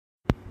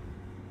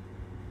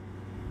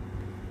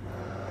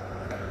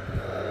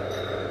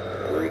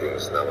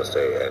Peace,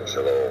 namaste, and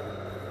shalom,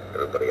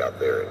 everybody out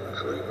there in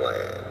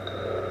Dreamland.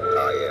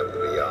 I am the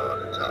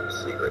Beyond Top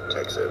Secret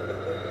Texan.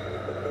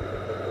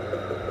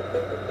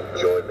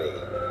 Join me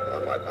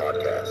on my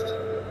podcast,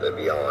 the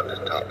Beyond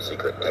Top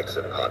Secret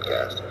Texan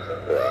podcast,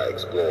 where I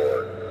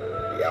explore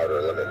the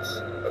outer limits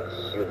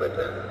of human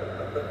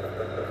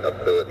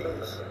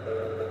abilities,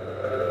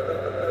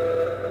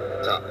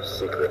 top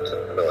secret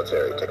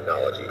military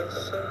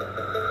technologies,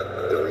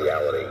 the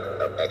reality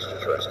of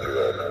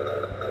extraterrestrial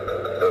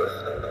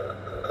Earth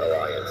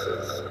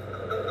alliances,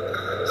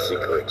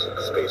 secret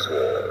space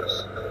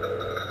wars,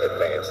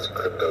 advanced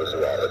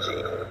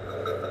cryptozoology,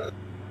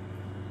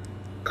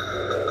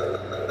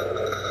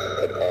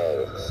 and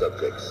all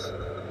subjects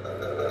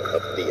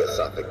of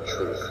theosophic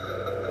truth,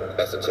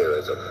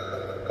 esotericism,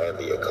 and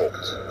the occult.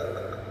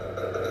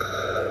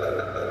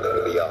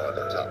 The Beyond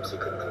the Top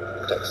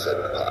Secret Texan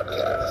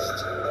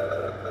podcast.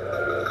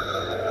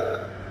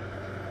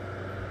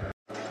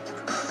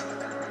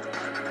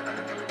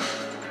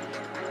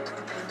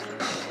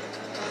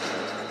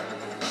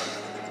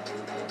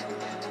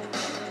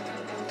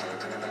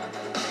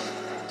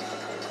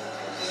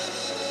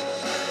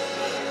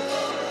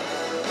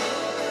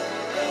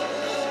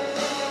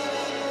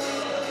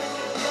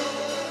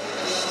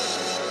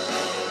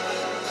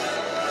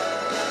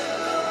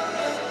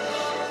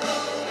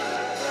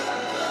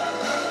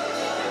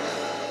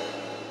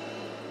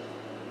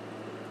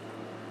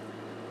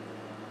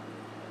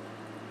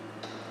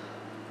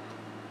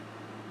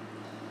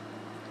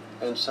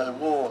 And so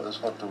war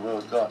is what the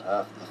world got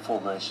after the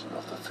formation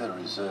of the Federal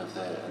Reserve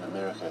there in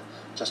America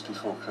just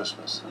before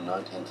Christmas in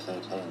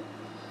 1913.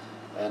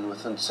 And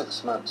within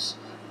 6 months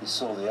we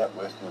saw the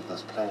outworking of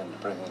this plan to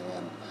bringing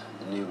in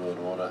the New World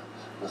Order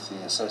with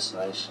the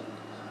assassination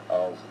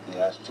of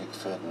the Archduke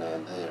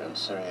Ferdinand there in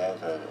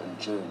Sarajevo in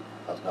June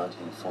of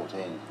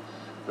 1914,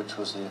 which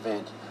was the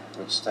event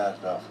which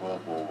started off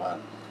World War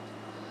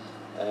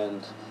I.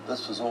 And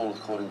this was all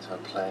according to a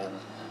plan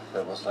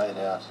that was laid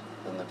out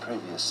in the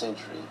previous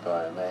century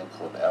by a man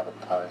called Albert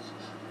Pike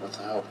with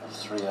the help of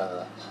 3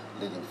 other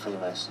leading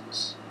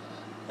Freemasons.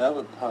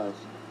 Albert Pike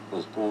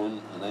was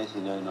born in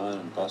 1809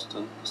 in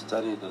Boston,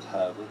 studied at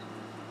Harvard,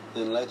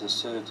 then later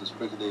served as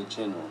Brigadier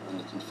General in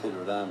the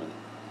Confederate Army.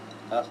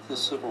 After the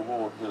Civil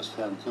War he was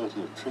found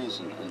guilty of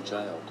treason and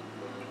jailed.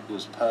 He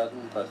was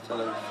pardoned by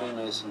fellow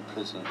Freemason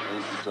President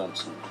Andrew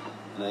Johnson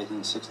in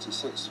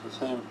 1866, with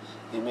whom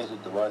he met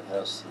at the White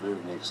House the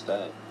very next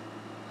day.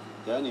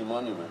 The only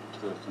monument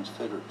to a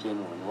Confederate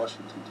general in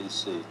Washington,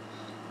 D.C.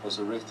 was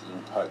erected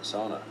in Pike's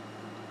honour.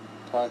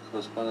 Pike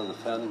was one of the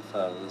founding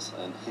fathers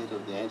and head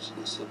of the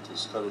anciently accepted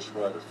Scottish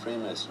Rite of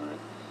Freemasonry,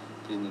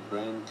 being the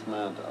Grand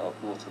Commander of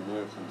North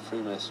American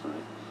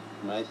Freemasonry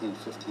from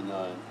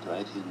 1859 to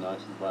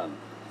 1891.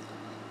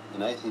 In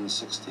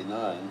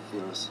 1869 he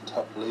was the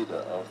top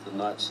leader of the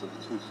Knights of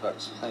the Ku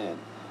Klux Klan,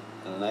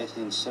 and in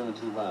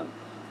 1871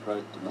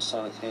 wrote the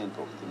Masonic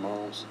Handbook, The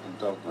Morals and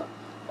Dogma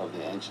of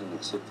the ancient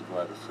accepted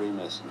rite of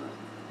Freemasonry.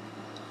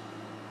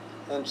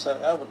 And so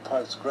Albert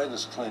Pike's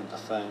greatest claim to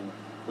fame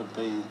would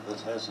be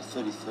that as a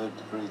 33rd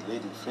degree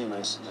leading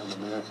Freemason in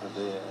America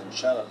there in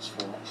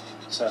Charlottesville,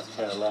 South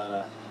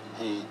Carolina,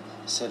 he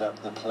set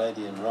up the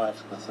Palladian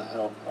Rite with the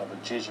help of a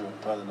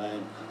Jesuit by the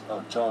name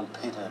of John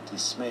Peter de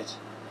Smet.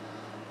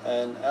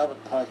 And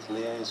Albert Pike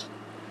liaised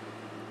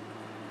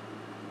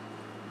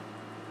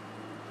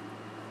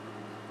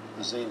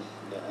with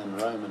in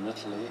Rome and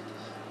Italy,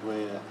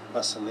 where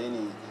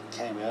Mussolini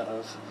came out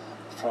of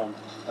from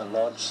a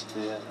lodge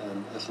there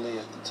in Italy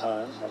at the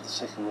time of the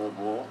Second World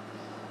War,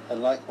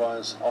 and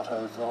likewise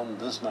Otto von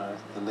Bismarck,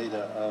 the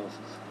leader of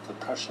the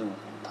Prussian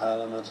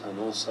Parliament and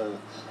also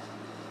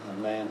the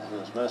man who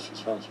was most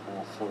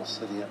responsible for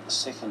setting up the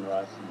Second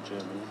Reich in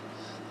Germany,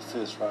 the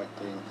First Reich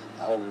being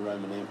the Holy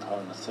Roman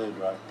Empire and the Third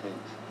Reich being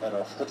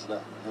Adolf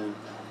Hitler, who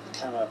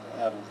came up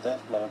out of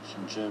that lodge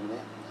in Germany,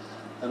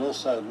 and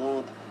also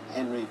Lord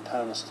Henry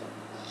Palmerston,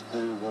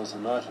 who was a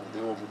Knight of the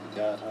Order of the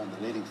Garter and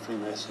the leading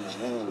Freemason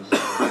in England at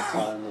that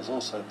time, was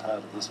also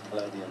part of this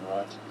Palladian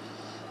Rite.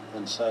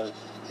 And so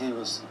he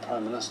was the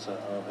Prime Minister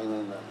of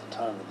England at the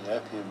time of the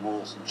Opium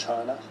Wars in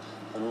China,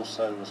 and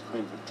also was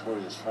Queen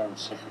Victoria's Foreign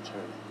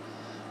Secretary.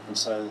 And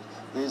so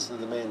these are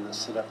the men that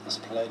set up this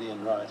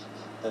Palladian Rite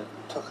that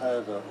took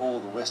over all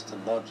the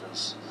Western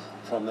lodges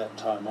from that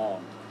time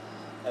on.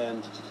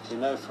 And we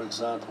know, for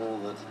example,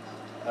 that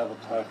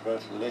Albert Pike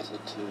wrote a letter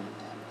to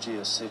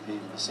Giuseppe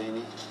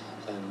Mazzini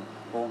in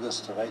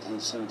August of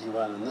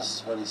 1871, and this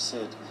is what he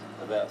said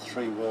about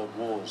 3 world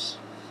wars.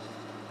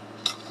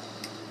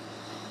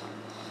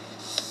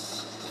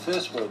 The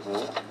First World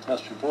War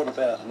must be brought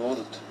about in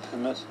order to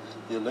permit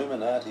the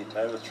Illuminati to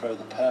overthrow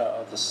the power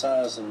of the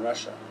Tsars in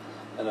Russia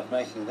and of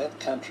making that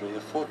country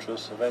a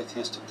fortress of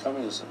atheistic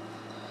communism.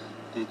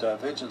 The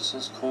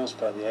divergences caused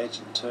by the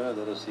agent tour,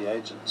 that is, the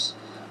agents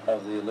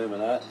of the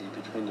Illuminati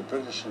between the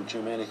British and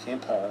Germanic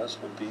empires,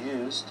 would be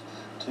used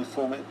to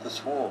foment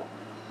this war.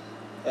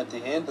 At the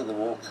end of the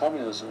war,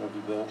 communism would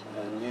be built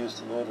and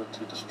used in order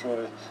to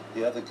destroy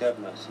the other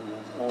governments and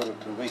in order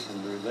to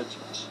weaken the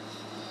religions.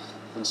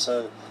 And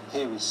so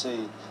here we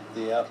see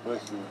the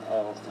outworking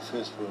of the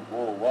First World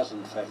War was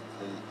in fact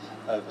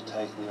the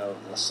overtaking of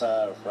the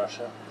Tsar of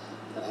Russia,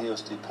 and he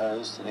was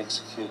deposed and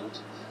executed,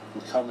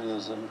 and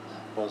communism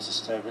was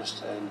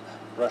established, and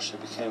Russia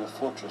became a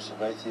fortress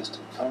of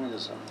atheistic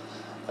communism.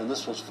 And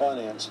this was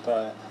financed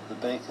by the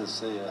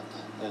bankers there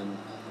in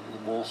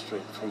Wall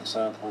Street. For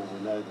example,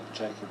 we know that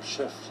Jacob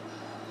Schiff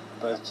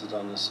boasted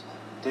on his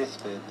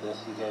deathbed that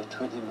he gave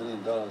 $20 million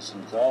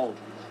in gold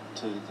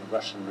to the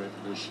Russian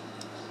Revolution.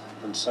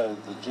 And so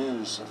the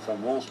Jews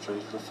from Wall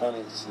Street were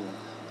financing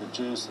the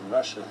Jews in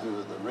Russia, who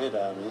were the Red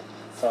Army,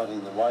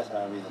 fighting the White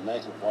Army, the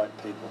native white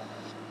people.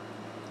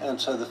 And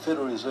so the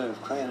Federal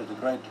Reserve created a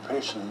Great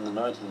Depression in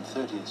the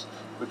 1930s,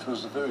 which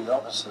was the very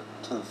opposite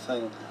to the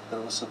thing that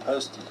it was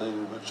supposed to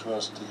do, which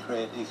was to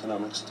create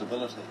economic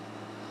stability.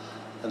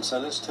 And so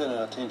let's turn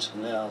our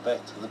attention now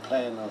back to the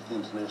plan of the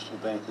international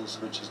bankers,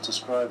 which is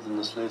described in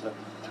this letter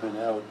between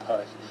Albert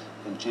Pike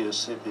and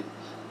Giuseppe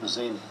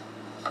Mazzini.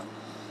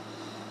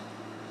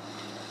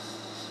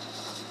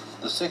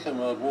 The Second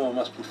World War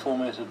must be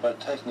fomented by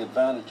taking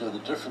advantage of the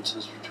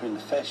differences between the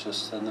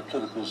fascists and the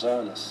political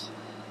Zionists.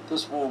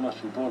 This war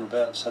must be brought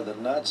about so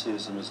that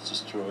Nazism is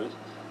destroyed,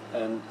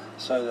 and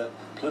so that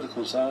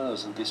political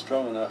Zionism be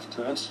strong enough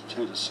to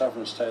institute a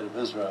sovereign state of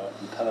Israel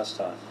in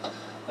Palestine.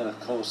 And of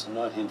course, in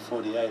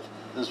 1948,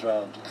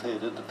 Israel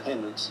declared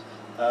independence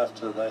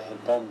after they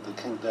had bombed the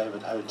King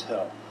David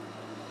Hotel.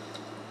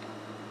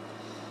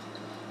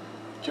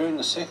 During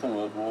the Second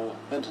World War,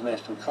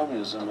 international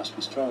communism must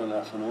be strong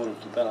enough in order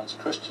to balance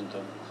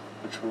Christendom,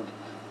 which would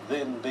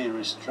then be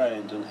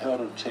restrained and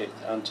held in check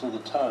until the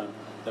time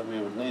that we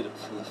would need it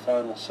for the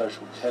final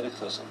social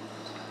cataclysm.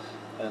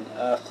 And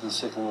after the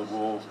Second World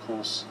War, of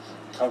course,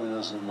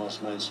 communism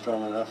was made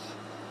strong enough,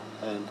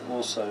 and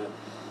also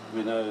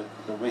we know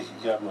that weaker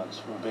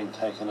governments were being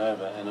taken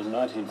over. And in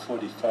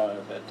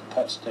 1945, at the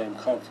Potsdam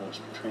Conference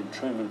between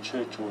Truman,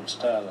 Churchill and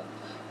Stalin,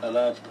 a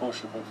large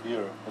portion of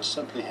Europe was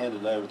simply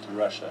handed over to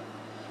Russia.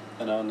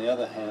 And on the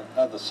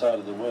other side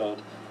of the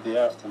world, the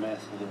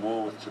aftermath of the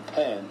war with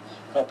Japan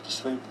helped to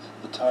sweep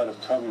the tide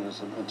of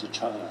communism into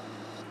China.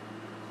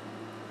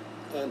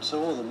 And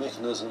so all the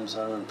mechanisms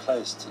are in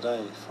place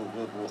today for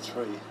World War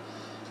III.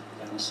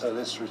 And so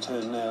let's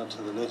return now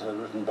to the letter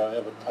written by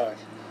Albert Pike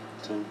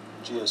to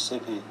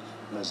Giuseppe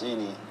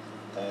Mazzini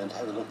and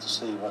have a look to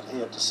see what he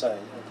had to say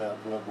about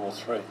World War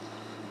III.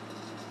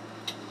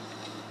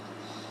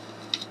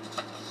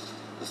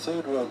 The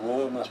Third World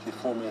War must be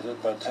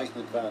fomented by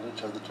taking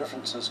advantage of the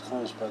differences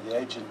caused by the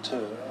agent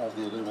tour of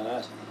the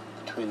Illuminati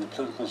between the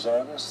political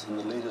Zionists and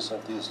the leaders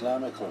of the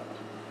Islamic world.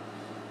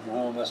 The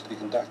war must be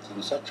conducted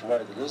in such a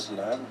way that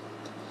Islam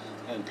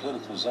and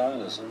political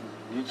Zionism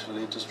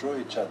mutually destroy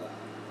each other.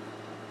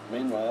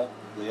 Meanwhile,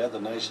 the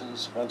other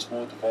nations, once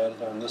more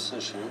divided on this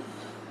issue,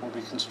 will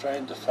be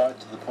constrained to fight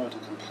to the point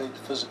of complete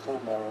physical,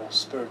 moral,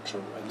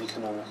 spiritual and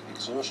economic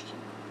exhaustion.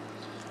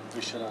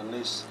 We shall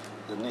unleash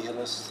the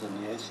nihilists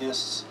and the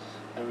atheists,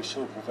 and we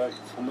shall provoke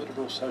a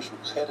formidable social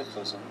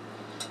cataclysm,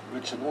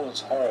 which in all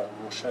its horror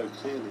will show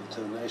clearly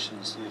to the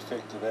nations the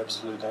effect of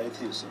absolute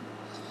atheism,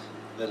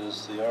 that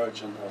is, the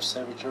origin of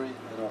savagery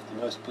and of the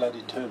most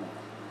bloody turmoil.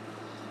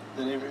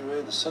 Then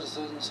everywhere the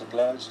citizens,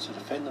 obliged to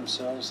defend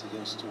themselves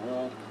against a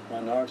world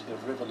minority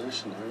of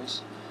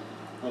revolutionaries,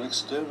 will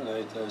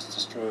exterminate those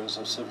destroyers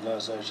of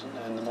civilization,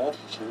 and the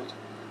multitude,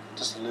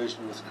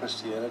 disillusioned with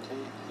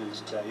Christianity,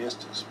 whose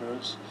deistic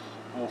spirits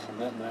will from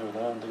that moment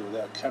on be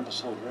without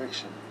compass or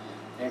direction,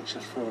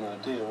 anxious for an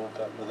ideal,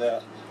 but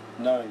without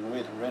knowing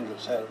where to render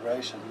its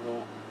adoration,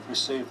 will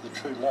receive the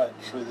true light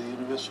through the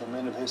universal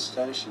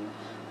manifestation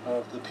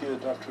of the pure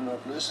doctrine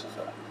of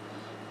Lucifer,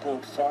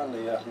 brought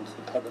finally out into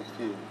the public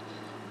view.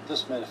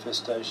 This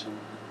manifestation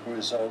will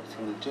result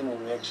from the general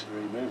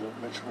reactionary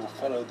movement which will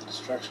follow the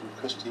destruction of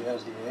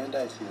Christianity and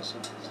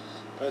atheism,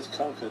 both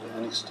conquered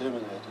and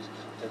exterminated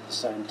at the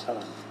same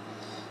time.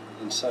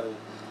 And so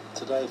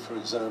today, for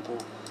example,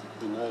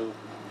 we know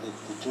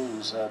that the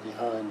Jews are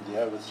behind the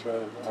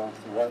overthrow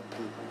of the white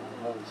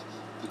people of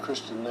the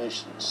Christian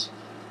nations,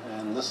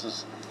 and this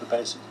is the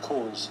basic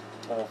cause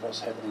of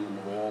what's happening in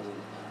the world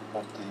and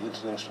what the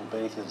international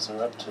bankers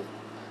are up to.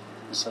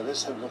 And so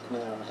let's have a look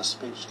now at a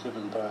speech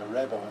given by a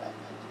rabbi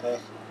back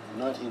in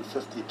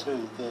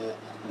 1952 there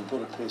in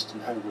Budapest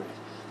in Hungary.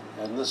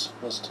 And this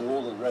was to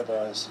all the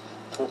rabbis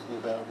talking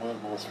about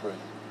World War III.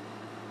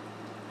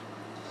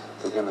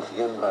 We're going to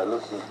begin by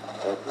looking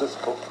at this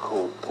book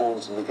called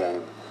Pawns in the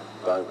Game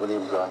by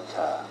William Guy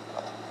Carr.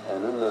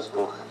 And in this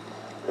book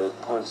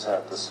it points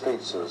out the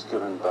speech that was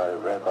given by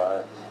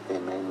Rabbi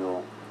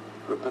Emanuel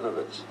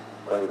Rabinovich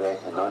way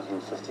back in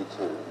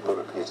 1952 in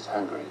Budapest,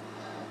 Hungary,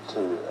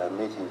 to a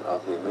meeting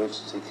of the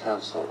Emergency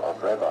Council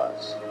of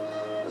Rabbis.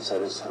 And so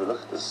let's have a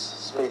look at this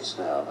speech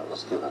now that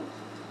was given.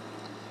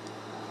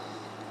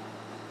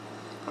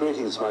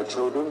 Greetings, my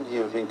children.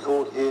 You have been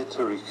called here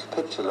to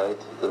recapitulate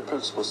the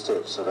principal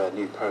steps of our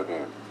new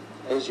program.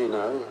 As you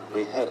know,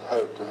 we had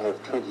hoped to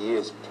have 20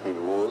 years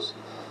between wars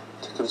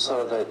to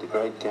consolidate the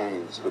great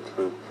gains which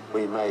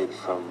we made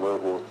from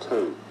World War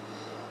II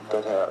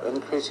But our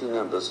increasing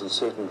numbers in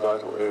certain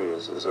vital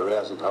areas is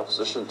arousing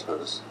opposition to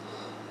us,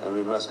 and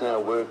we must now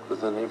work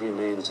within every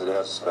means at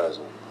our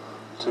disposal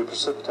to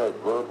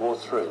precipitate World War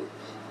III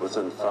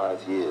within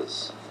 5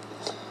 years.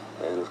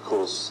 And of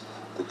course,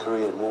 the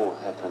Korean War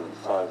happened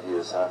 5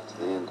 years after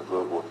the end of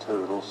World War II,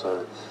 and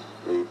also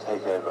the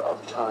takeover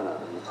of China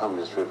and the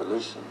Communist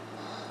Revolution.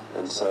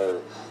 And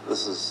so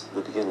this is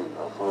the beginning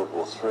of World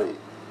War III.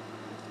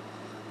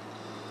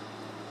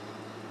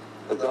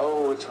 The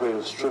goal which we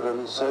have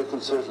striven so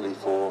concertedly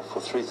for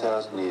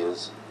 3,000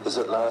 years is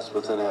at last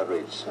within our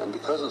reach, and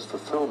because its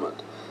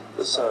fulfilment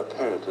is so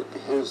apparent, it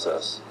behooves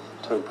us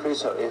to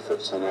increase our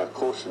efforts and our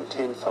caution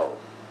tenfold.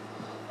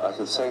 I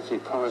can safely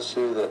promise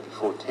you that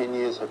before 10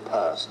 years have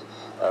passed,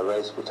 our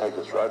race will take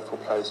its rightful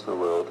place in the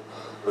world,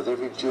 with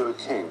every Jew a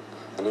king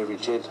and every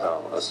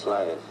Gentile a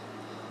slave.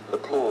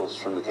 Applause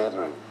from the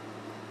gathering.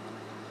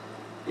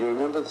 You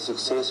remember the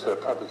success of our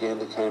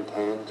propaganda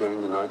campaign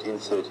during the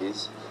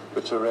 1930s,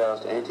 which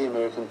aroused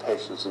anti-American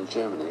passions in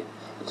Germany.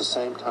 At the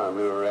same time,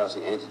 we were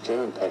arousing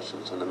anti-German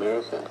passions in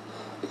America,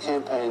 a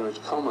campaign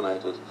which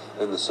culminated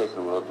in the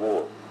Second World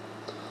War.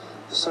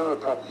 The similar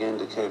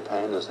propaganda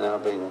campaign is now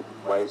being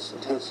waged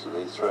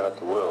intensively throughout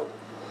the world.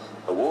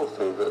 A war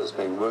fever is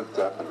being worked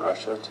up in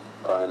Russia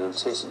by an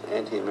incessant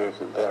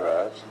anti-American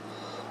barrage,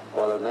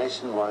 while a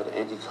nationwide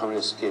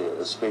anti-communist scare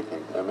is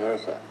sweeping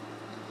America.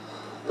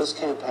 This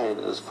campaign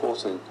is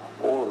forcing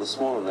all of the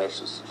smaller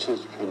nations to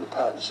choose between the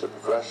partnership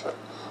of Russia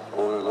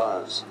or an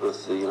alliance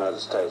with the United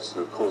States,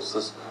 and of course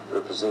this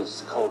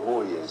represents the Cold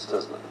War years,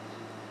 doesn't it?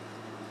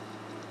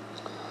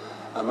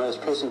 Our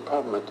most pressing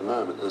problem at the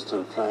moment is to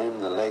inflame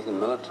the lagging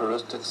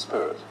militaristic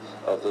spirit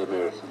of the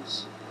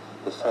Americans.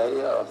 The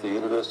failure of the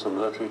Universal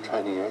Military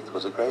Training Act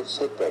was a great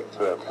setback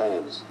to our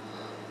plans,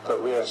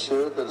 but we are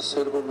assured that a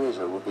suitable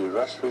measure will be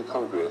rushed through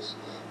Congress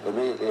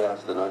immediately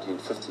after the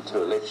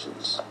 1952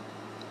 elections.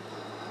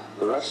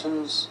 The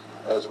Russians,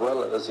 as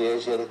well as the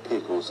Asiatic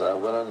peoples, are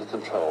well under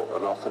control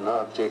and offer no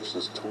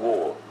objections to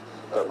war,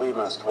 but we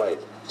must wait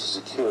to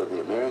secure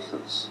the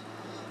Americans.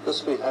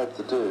 This we hope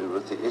to do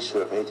with the issue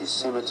of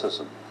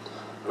anti-Semitism,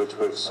 which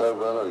works so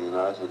well on the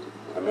United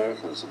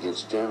Americans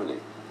against Germany.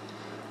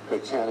 We're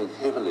counting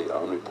heavily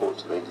on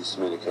reports of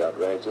anti-Semitic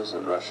outrages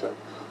in Russia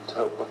to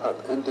help whip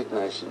up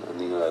indignation in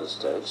the United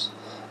States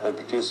and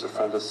produce a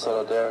front of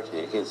solidarity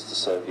against the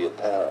Soviet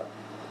power.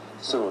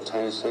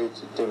 Simultaneously,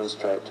 to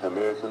demonstrate to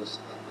Americans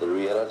the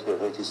reality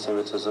of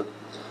anti-Semitism,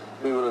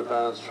 we will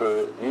advance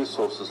through news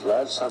sources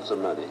large sums of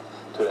money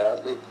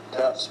to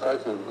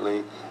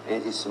outspokenly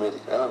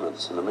anti-Semitic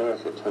elements in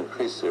America to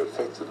increase their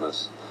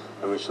effectiveness,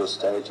 and we shall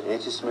stage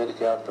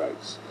anti-Semitic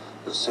outbreaks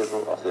in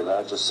several of their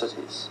largest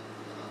cities.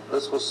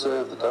 This will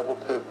serve the double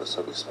purpose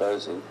of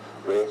exposing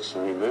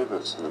reactionary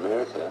movements in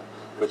America,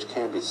 which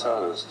can be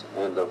silenced,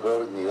 and of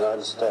welding the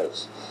United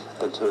States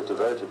into a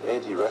devoted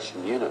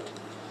anti-Russian unit.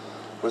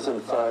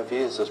 Within 5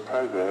 years, this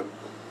program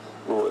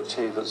will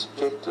achieve its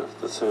objective,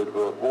 the Third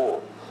World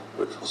War,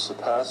 which will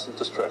surpass in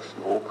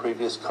destruction all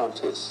previous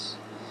contests.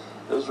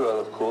 Israel,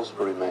 of course,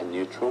 will remain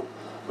neutral,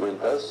 and when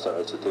both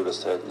sides are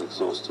devastated and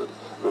exhausted,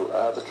 will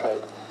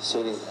arbitrate,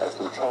 sending a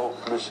control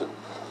commission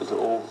into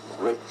all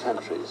wrecked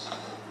countries.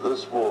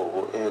 This war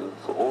will end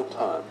for all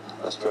time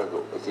a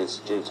struggle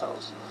against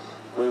Gentiles.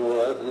 We will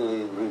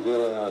openly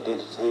reveal our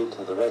identity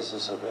to the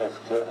races of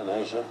Africa and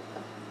Asia.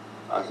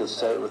 I can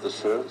state with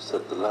assurance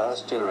that the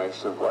last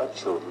generation of white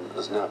children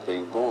is now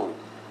being born.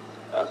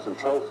 Our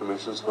control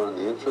commissions will, in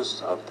the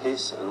interests of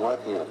peace and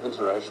wiping out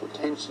interracial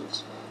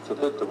tensions,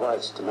 forbid the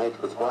whites to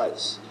mate with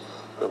whites.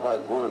 The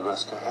white woman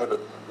must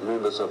cohabit with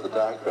members of the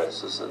dark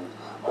races and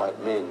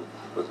white men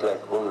with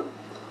black women.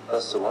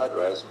 Thus the white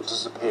race will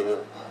disappear,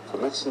 for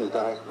mixing the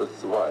dark with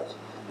the white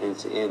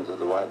means the end of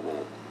the white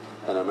man,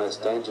 and our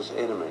most dangerous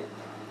enemy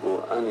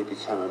will only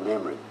become a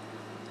memory.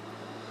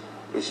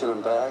 We shall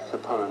embark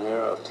upon an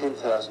era of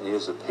 10,000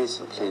 years of peace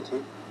and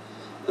plenty,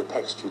 the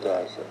Pax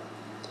Judaica,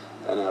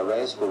 and our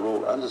race will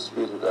rule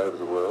undisputed over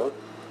the world.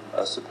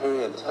 Our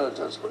superior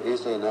intelligence will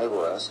easily enable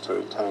us to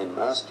retain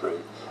mastery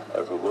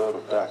over a world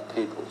of dark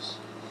peoples.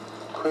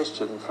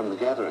 Question from the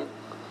gathering.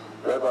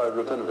 Rabbi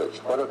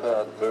Rabinovich, what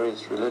about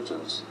various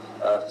religions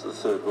after the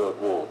Third World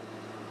War?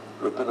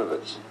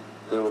 Rabinovich,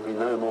 there will be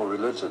no more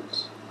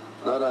religions.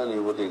 Not only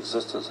will the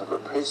existence of a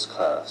priest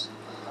class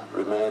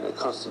remain a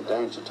constant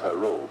danger to our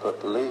rule, but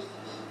belief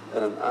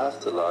in an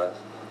afterlife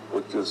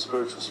would give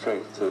spiritual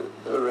strength to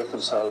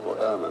irreconcilable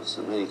elements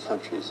in many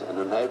countries and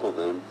enable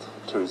them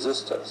to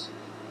resist us.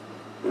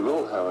 We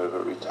will,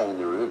 however, retain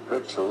the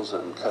rituals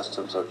and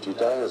customs of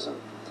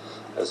Judaism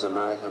as a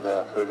mark of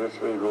our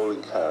hereditary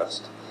ruling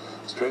caste,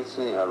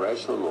 strengthening our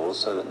racial laws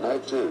so that no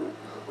Jew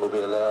will be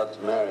allowed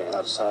to marry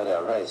outside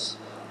our race,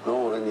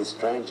 nor will any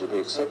stranger be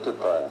accepted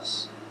by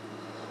us.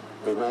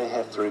 We may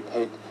have to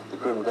repeat the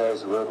grim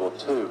days of World War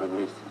II when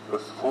we were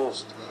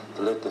forced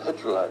to let the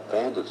Hitlerite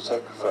bandits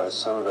sacrifice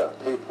some of our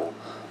people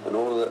in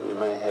order that we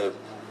may have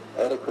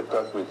adequate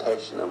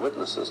documentation and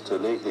witnesses to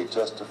legally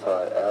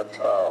justify our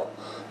trial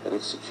and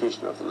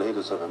execution of the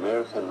leaders of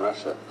America and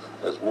Russia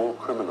as war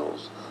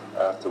criminals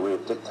after we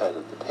have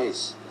dictated the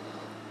peace.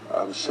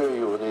 I'm sure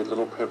you will need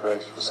little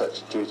preparation for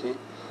such a duty,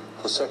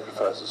 for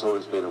sacrifice has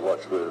always been a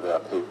watchword of our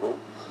people,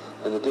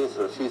 and the death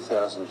of a few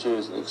thousand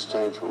Jews in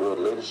exchange for world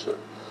leadership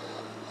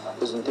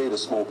is indeed a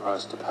small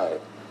price to pay.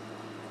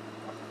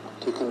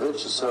 To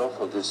convince yourself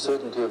of the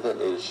certainty of that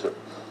leadership,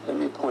 let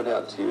me point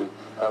out to you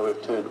how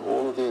we've turned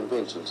all of the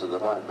inventions of the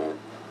white man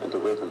into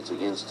weapons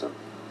against him.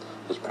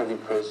 His printing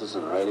presses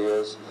and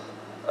radios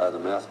are the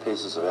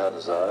mouthpieces of our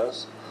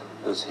desires.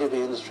 His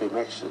heavy industry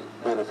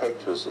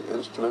manufactures the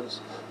instruments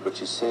which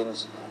he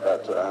sends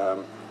out to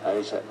arm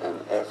Asia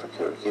and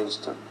Africa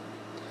against him.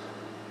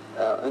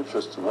 Our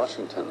interests in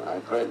Washington are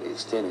greatly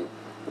extending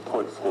the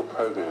Point 4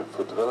 program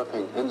for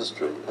developing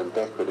industry in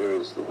backward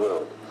areas of the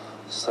world,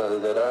 so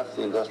that after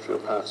the industrial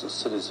parks and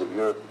cities of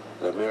Europe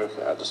and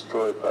America are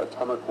destroyed by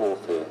atomic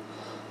warfare,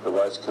 the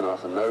whites can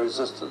offer no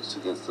resistance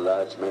against the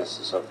large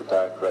masses of the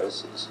dark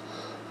races,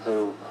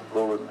 who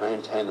will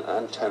maintain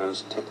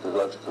unchallenged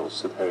technological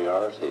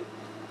superiority.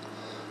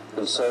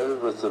 And so,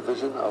 with the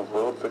vision of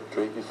world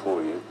victory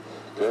before you,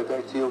 go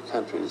back to your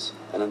countries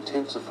and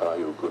intensify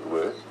your good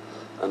work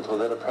until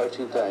that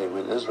approaching day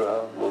when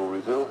Israel will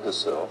reveal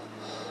herself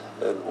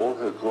in all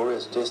her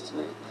glorious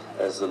destiny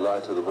as the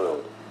light of the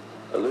world.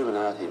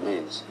 Illuminati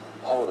means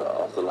holder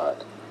of the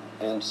light.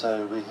 And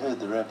so we heard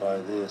the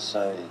rabbi there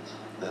say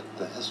that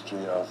the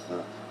history of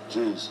the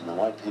Jews and the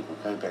white people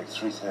go back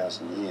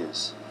 3,000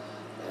 years.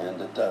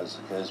 And it does.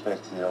 It goes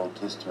back to the Old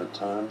Testament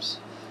times.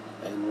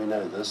 And we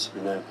know this.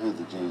 We know who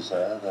the Jews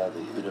are. They're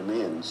the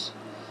Idumeans.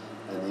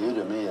 And the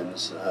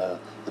Idumeans are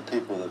the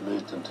people that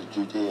moved into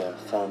Judea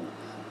from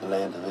the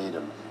land of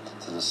Edom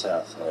to the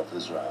south of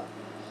Israel.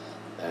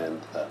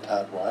 And they're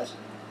part white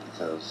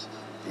because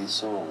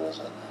Esau was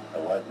a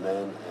white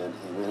man, and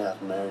he went out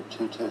and married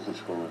 2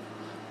 Turkish women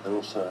and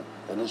also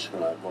an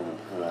Ishmaelite woman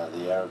who are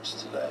the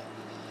Arabs today.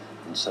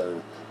 And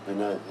so we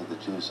know who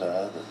the Jews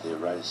are, that their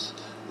race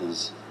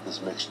is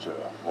this mixture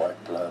of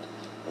white blood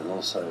and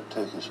also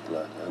Turkish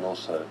blood and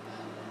also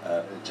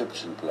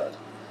Egyptian blood.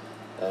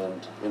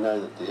 And we know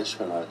that the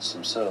Ishmaelites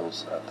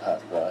themselves are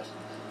part white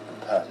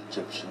and part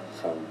Egyptian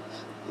from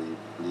the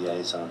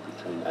liaison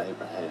between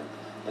Abraham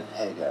and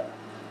Hagar,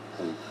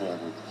 who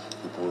created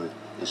the boy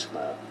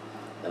Ishmael.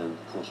 And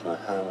of course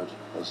Muhammad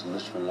was an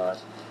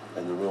Ishmaelite,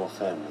 and the royal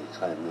family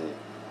claim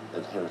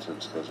their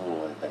inheritance goes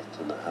all the way back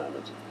to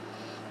Muhammad.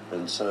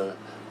 And so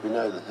we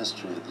know the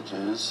history of the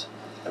Jews,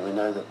 and we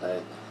know that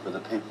they were the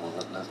people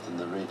that lived in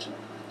the region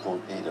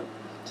called Edom,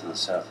 to the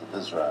south of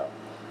Israel.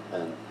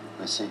 And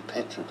we see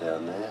Petra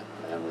down there,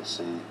 and we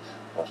see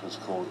what was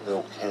called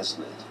El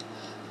Kaznet.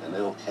 And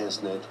El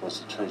Kaznet was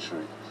the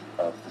treasury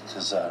of the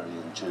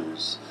Khazarian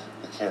Jews,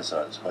 the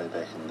Kazites, way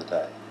back in the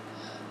day.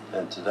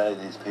 And today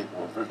these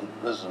people have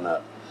risen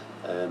up,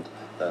 and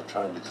they're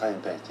trying to claim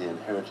back the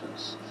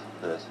inheritance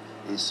that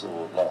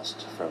Esau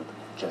lost from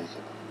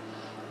Jacob.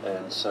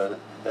 And so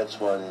that's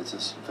why there's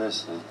this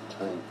diversity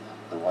between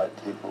the white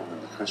people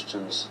and the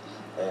Christians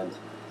and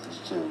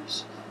the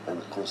Jews. And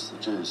of course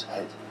the Jews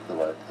hate the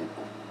white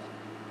people.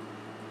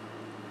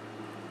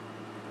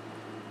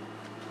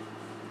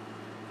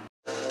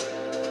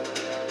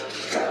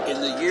 In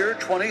the year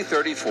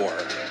 2034,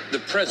 the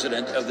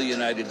President of the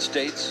United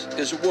States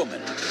is a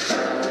woman.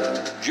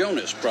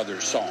 Jonas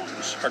Brothers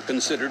songs are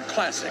considered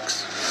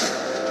classics.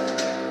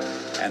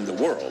 And the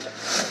world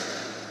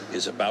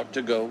is about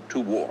to go to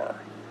war.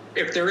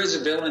 If there is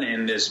a villain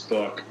in this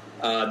book,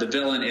 the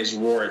villain is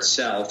war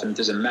itself. And if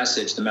there's a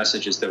message, the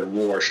message is that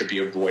war should be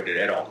avoided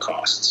at all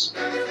costs.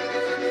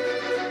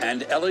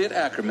 And Elliot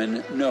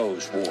Ackerman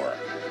knows war.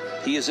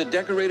 He is a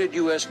decorated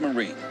U.S.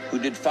 Marine who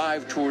did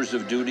 5 tours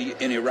of duty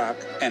in Iraq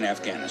and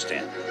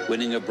Afghanistan,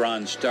 winning a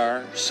Bronze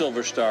Star,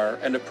 Silver Star,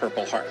 and a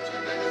Purple Heart.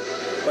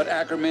 But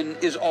Ackerman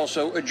is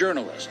also a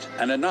journalist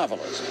and a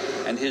novelist,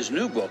 and his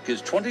new book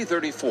is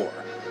 2034,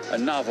 a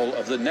novel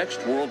of the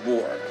next World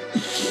War,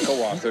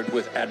 co-authored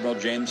with Admiral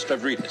James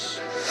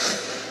Stavridis.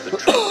 The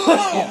truth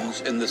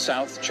begins in the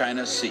South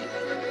China Sea.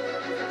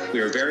 We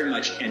are very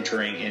much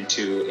entering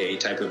into a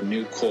type of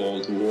new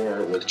Cold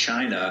War with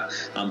China,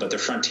 but the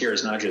frontier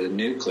is not just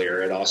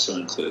nuclear, it also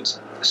includes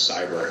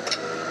cyber.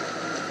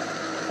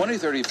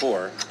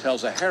 2034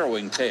 tells a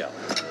harrowing tale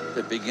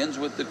that begins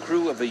with the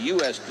crew of a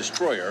U.S.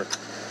 destroyer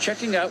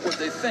checking out what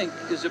they think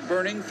is a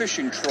burning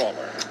fishing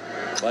trawler,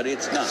 but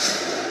it's not.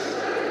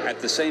 At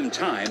the same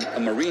time, a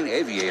Marine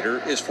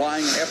aviator is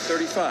flying an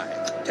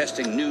F-35,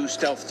 testing new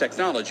stealth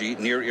technology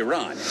near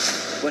Iran,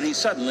 when he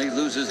suddenly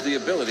loses the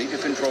ability to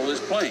control his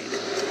plane.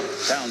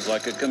 Sounds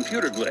like a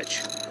computer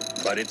glitch,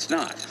 but it's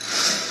not.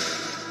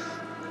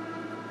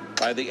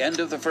 By the end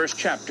of the first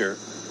chapter,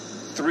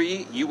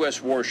 3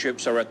 U.S.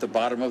 warships are at the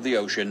bottom of the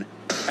ocean,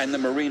 and the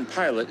Marine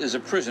pilot is a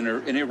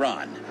prisoner in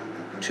Iran.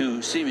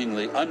 2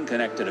 seemingly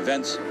unconnected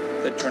events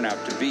that turn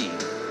out to be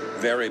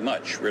very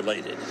much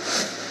related.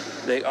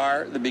 They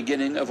are the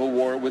beginning of a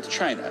war with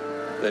China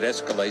that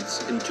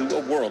escalates into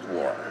a world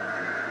war.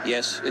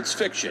 Yes, it's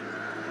fiction,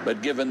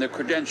 but given the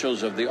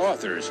credentials of the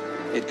authors,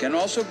 it can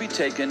also be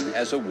taken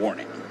as a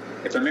warning.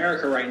 if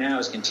America right now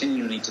is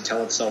continuing to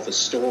tell itself a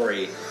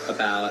story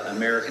about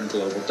American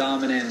global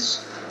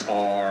dominance,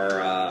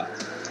 our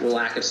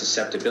lack of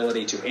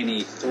susceptibility to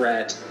any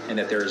threat, and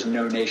that there is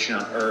no nation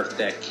on earth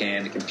that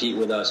can compete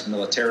with us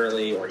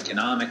militarily or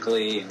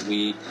economically, and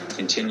we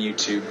continue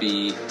to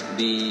be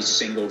the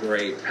single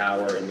great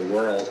power in the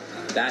world,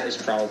 that is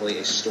probably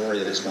a story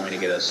that is going to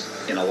get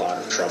us in a lot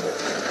of trouble.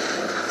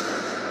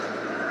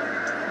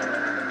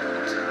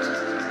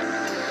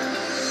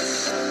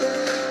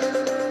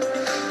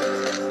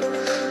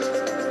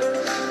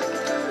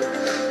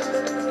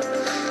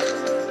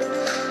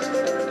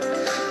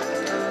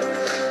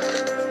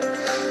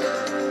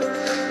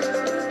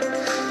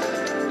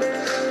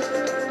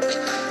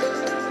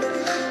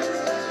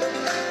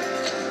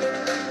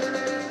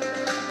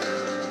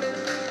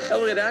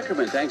 Elliot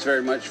Ackerman, thanks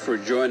very much for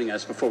joining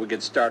us. Before we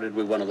get started,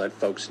 we want to let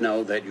folks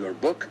know that your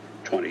book,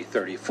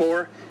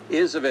 2034,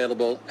 is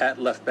available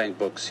at Left Bank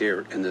Books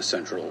here in the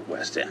Central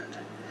West End.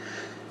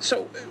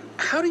 So,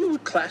 how do you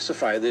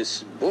classify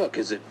this book?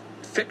 Is it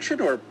fiction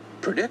or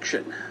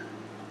prediction?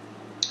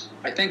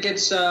 I think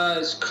it's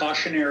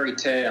cautionary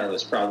tale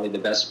is probably the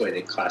best way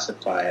to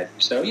classify it.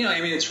 So,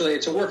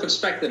 it's a work of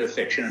speculative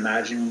fiction.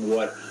 Imagine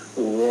what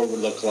a war would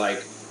look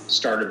like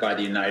started by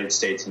the United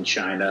States and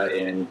China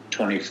in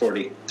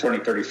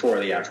 2034,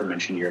 the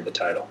aforementioned year of the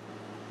title.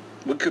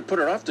 We could put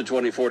it off to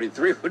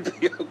 2043. Would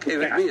be okay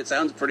with me. It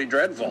sounds pretty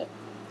dreadful.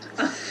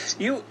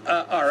 You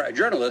are a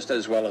journalist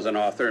as well as an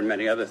author and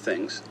many other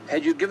things.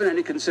 Had you given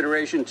any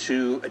consideration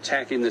to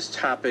attacking this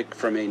topic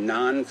from a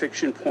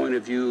non-fiction point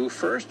of view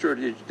first, or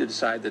did you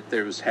decide that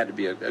there had to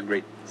be a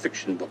great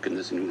fiction book in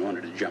this and you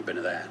wanted to jump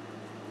into that?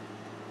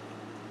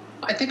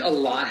 I think a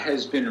lot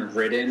has been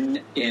written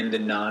in the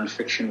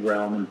nonfiction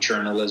realm of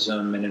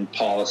journalism and in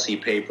policy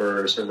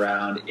papers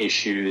around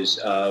issues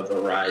of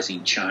a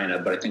rising China,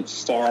 but I think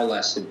far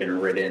less had been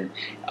written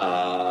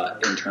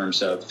in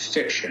terms of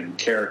fiction,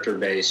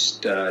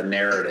 character-based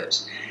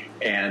narratives.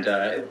 And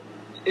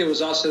it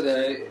was also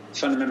the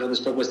fundamental of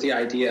this book was the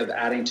idea of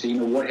adding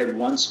to, what had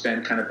once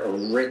been kind of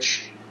a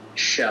rich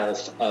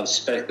shelf of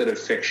speculative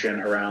fiction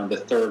around the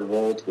Third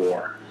World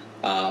War.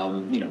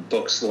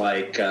 Books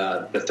like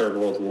The Third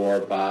World War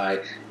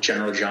by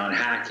General John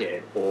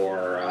Hackett,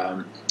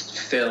 or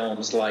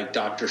films like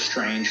Dr.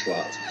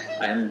 Strangelove.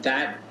 And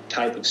that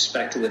type of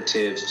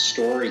speculative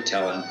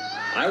storytelling,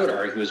 I would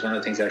argue, is one of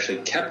the things that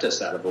actually kept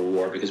us out of a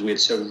war, because we had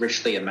so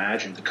richly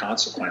imagined the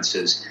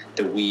consequences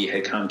that we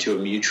had come to a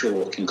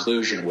mutual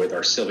conclusion with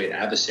our Soviet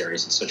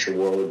adversaries, and such a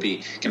war would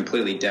be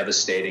completely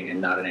devastating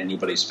and not in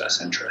anybody's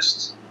best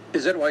interests.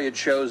 Is that why you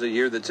chose a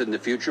year that's in the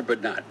future,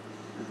 but not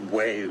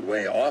way,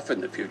 way off in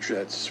the future?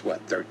 That's,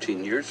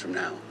 13 years from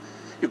now.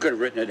 You could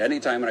have written it any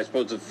time, and I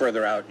suppose the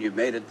further out you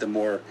made it, the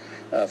more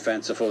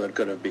fanciful it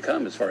could have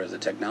become as far as the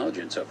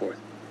technology and so forth.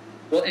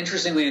 Well,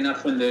 interestingly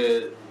enough, when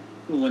the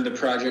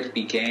project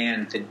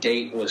began, the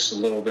date was a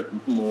little bit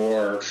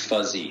more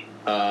fuzzy.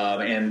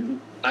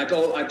 And I've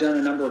done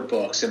a number of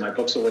books, and my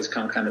books always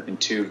come kind of in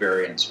two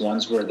variants.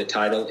 One's where the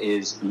title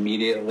is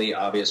immediately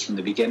obvious from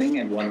the beginning,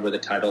 and one where the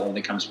title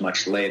only comes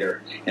much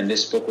later. And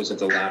this book was of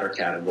the latter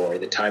category.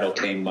 The title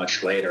came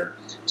much later.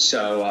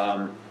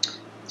 So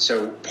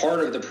part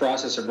of the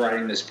process of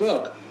writing this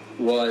book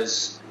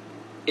was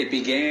it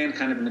began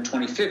kind of in the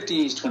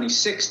 2050s,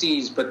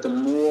 2060s, but the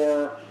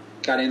more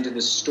got into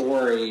the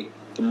story,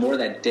 the more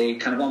that date,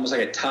 kind of almost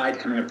like a tide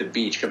coming up the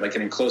beach, kept like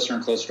getting closer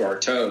and closer to our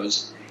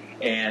toes.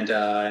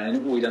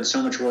 And we've done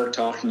so much work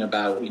talking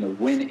about,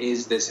 when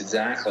is this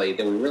exactly,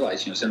 that we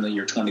realized, it's in the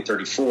year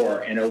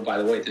 2034. And, oh, by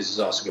the way, this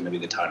is also going to be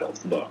the title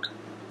of the book.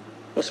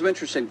 Well, some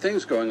interesting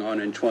things going on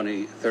in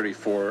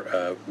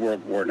 2034,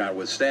 World War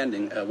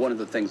notwithstanding. One of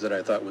the things that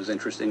I thought was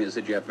interesting is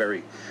that you have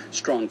very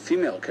strong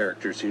female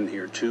characters in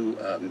here, two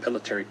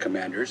military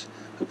commanders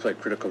who play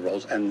critical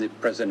roles, and the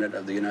President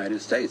of the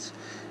United States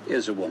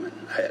is a woman.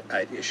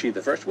 Is she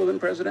the first woman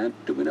president?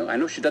 Do we know? I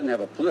know she doesn't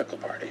have a political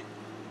party.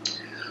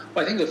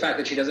 Well, I think the fact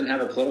that she doesn't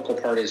have a political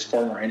party is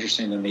far more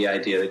interesting than the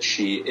idea that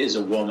she is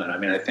a woman. I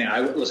mean,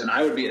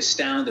 I would be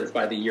astounded if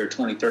by the year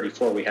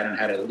 2034 we hadn't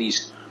had at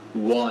least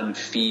one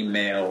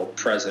female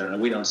president.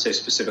 And we don't say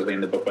specifically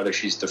in the book whether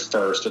she's the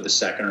first or the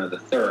second or the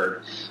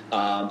third,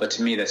 but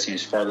to me that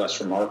seems far less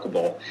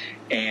remarkable.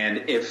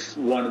 And if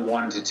one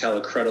wanted to tell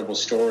a credible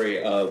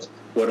story of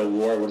what a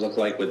war would look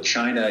like with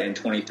China in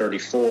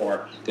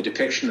 2034, the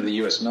depiction of the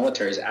U.S.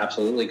 military is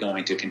absolutely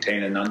going to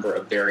contain a number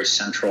of very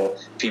central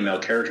female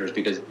characters,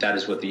 because that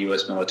is what the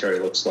U.S. military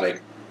looks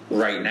like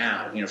right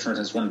now. For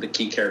instance, one of the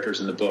key characters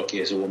in the book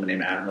is a woman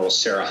named Admiral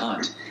Sarah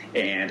Hunt,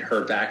 and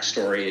her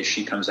backstory is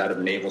she comes out of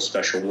naval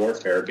special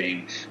warfare,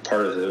 being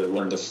part of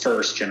one of the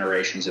first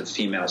generations of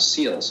female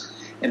SEALs,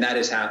 and that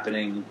is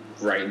happening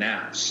right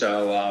now.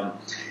 So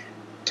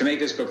to make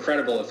this book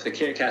credible, if the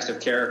cast of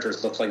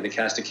characters look like the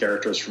cast of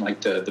characters from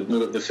like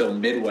the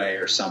film Midway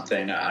or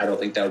something, I don't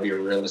think that would be a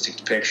realistic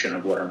depiction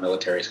of what our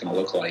military is going to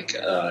look like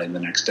in the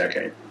next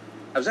decade.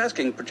 I was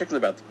asking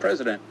particularly about the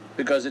president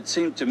because it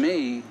seemed to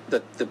me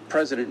that the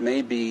president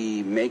may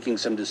be making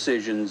some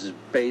decisions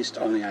based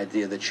on the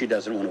idea that she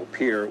doesn't want to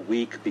appear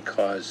weak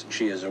because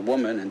she is a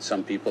woman, and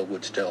some people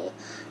would still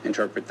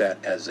interpret that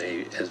as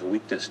a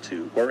weakness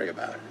to worry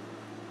about.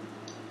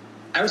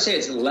 I would say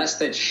it's less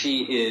that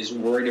she is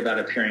worried about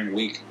appearing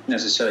weak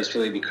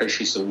necessarily because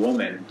she's a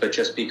woman, but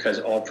just because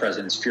all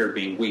presidents fear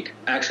being weak.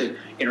 Actually,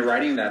 in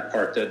writing that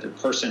part, the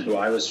person who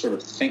I was sort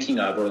of thinking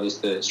of, or at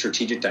least the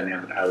strategic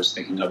dynamic I was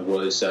thinking of,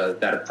 was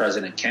that of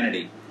President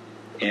Kennedy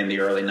in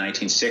the early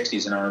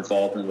 1960s and our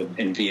involvement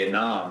in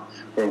Vietnam,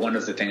 where one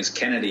of the things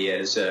Kennedy,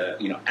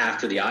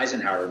 after the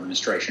Eisenhower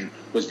administration,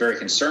 was very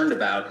concerned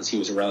about, because he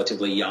was a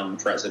relatively young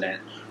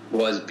president,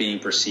 was being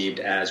perceived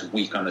as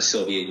weak on the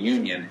Soviet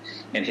Union,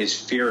 and his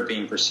fear of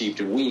being perceived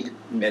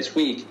as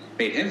weak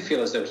made him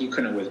feel as though he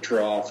couldn't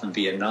withdraw from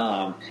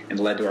Vietnam, and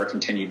led to our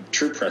continued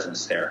troop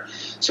presence there.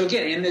 So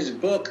again, in this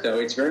book, though,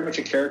 it's very much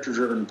a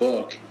character-driven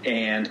book,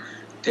 and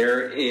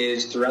there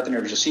is, throughout the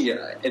narrative, you'll see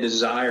a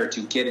desire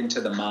to get into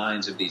the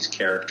minds of these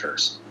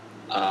characters.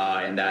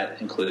 And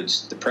that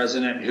includes the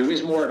president, who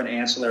is more of an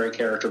ancillary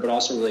character, but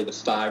also really the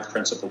 5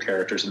 principal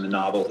characters in the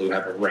novel, who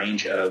have a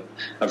range of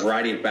a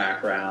variety of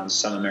backgrounds,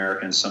 some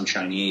Americans, some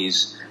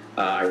Chinese,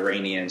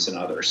 Iranians, and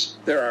others.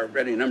 There are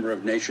any number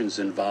of nations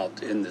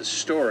involved in this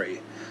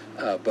story,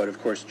 but of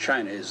course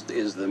China is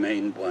the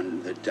main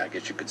one that I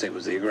guess you could say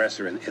was the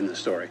aggressor in the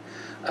story.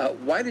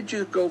 Why did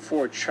you go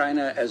for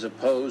China as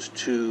opposed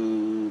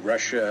to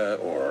Russia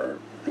or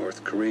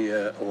North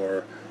Korea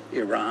or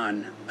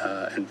Iran?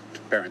 And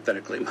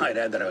parenthetically might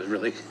add that I was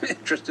really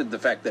interested in the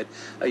fact that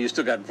you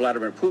still got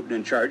Vladimir Putin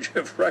in charge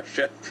of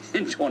Russia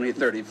in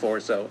 2034,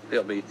 so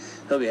he'll be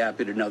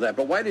happy to know that.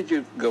 But why did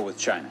you go with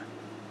China?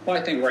 Well,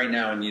 I think right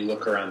now, when you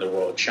look around the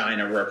world,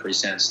 China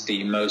represents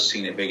the most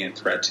significant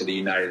threat to the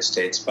United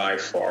States by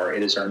far.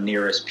 It is our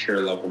nearest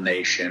peer-level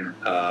nation,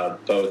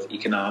 both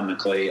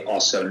economically,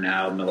 also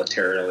now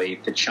militarily.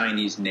 The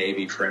Chinese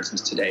Navy, for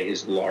instance, today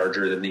is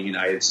larger than the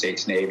United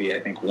States Navy. I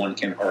think one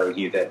can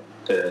argue that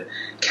the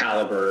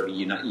caliber of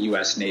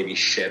U.S. Navy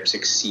ships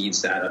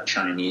exceeds that of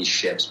Chinese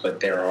ships, but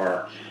there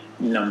are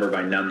number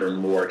by number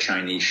more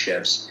Chinese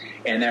ships,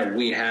 and that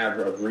we have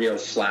a real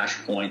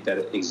flashpoint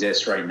that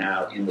exists right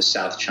now in the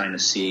South China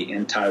Sea,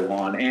 in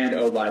Taiwan, and,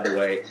 oh, by the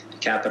way, to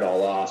cap it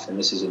all off, and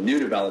this is a new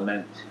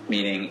development,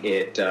 meaning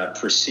it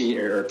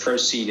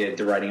preceded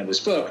the writing of this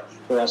book,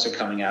 we're also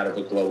coming out of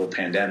a global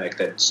pandemic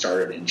that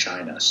started in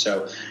China.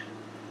 So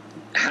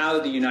how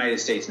the United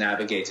States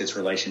navigates its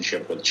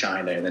relationship with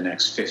China in the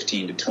next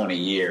 15 to 20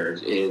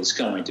 years is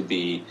going to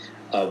be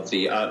of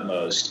the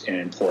utmost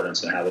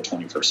importance in how the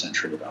 21st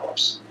century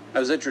develops. I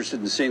was interested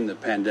in seeing the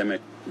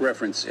pandemic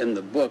reference in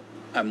the book.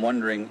 I'm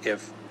wondering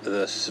if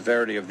the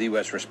severity of the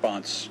U.S.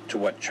 response to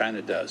what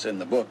China does in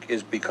the book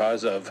is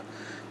because of,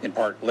 in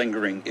part,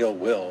 lingering ill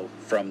will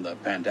from the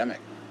pandemic.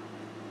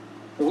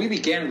 Well, we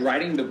began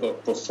writing the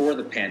book before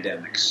the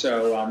pandemic.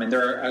 So, and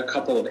there are a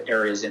couple of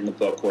areas in the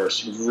book where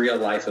sort of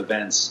real-life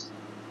events,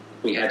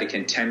 we had to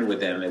contend with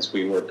them as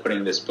we were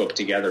putting this book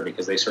together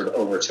because they sort of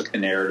overtook the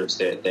narratives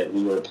that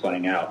we were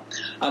playing out.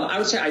 I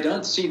would say I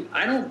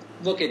don't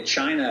look at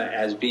China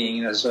as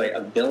being necessarily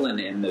a villain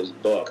in this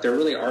book. There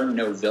really are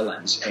no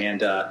villains.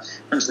 And in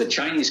terms of the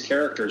Chinese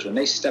characters, when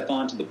they step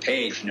onto the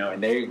page,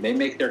 and they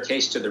make their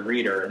case to the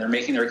reader, and they're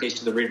making their case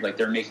to the reader like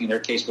they're making their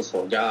case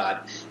before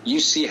God,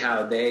 you see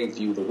how they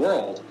view the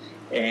world.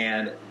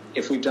 And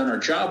if we've done our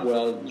job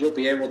well, you'll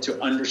be able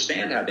to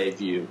understand how they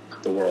view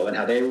the world and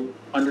how they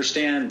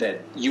understand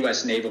that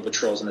U.S. naval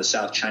patrols in the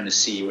South China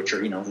Sea, which are,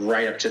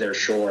 right up to their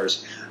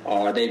shores,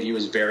 they view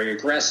as very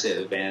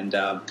aggressive, and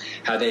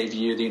how they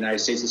view the United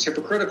States as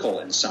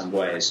hypocritical in some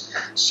ways.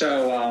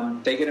 So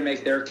they get to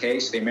make their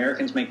case. The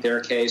Americans make their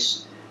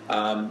case.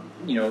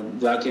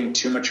 Without giving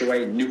too much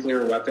away,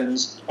 nuclear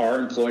weapons are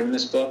employed in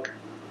this book.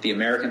 The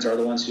Americans are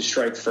the ones who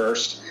strike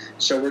first.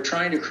 So we're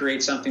trying to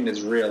create something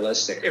that's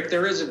realistic. If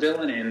there is a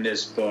villain in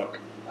this book,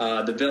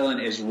 the villain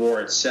is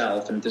war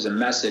itself. And if there's a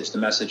message, the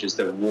message is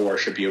that war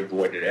should be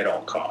avoided at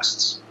all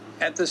costs.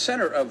 At the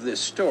center of this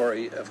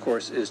story, of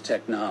course, is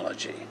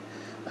technology,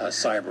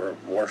 cyber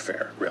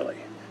warfare, really.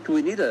 Do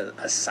we need a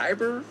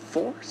cyber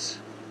force?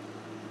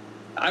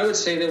 I would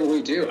say that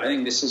we do. I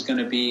think this is going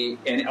to be,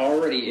 and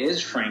already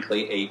is,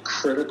 frankly, a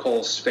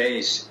critical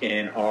space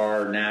in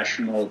our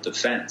national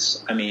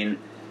defense. I mean,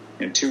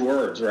 in 2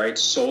 words, right?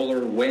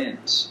 Solar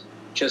winds.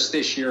 Just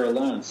this year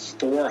alone,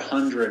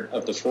 400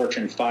 of the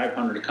Fortune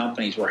 500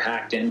 companies were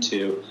hacked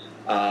into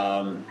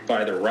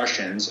by the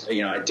Russians.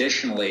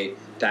 Additionally,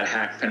 that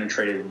hack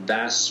penetrated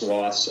vast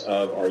swaths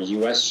of our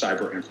U.S.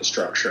 cyber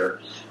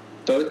infrastructure.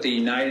 Both the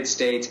United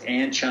States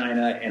and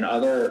China and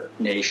other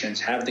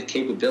nations have the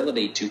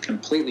capability to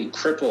completely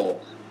cripple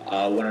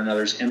one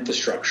another's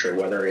infrastructure,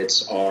 whether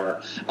it's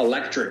our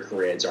electric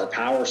grids, our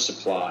power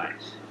supply.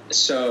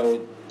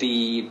 So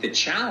the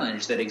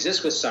challenge that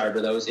exists with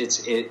cyber, though,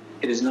 it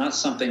is not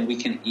something we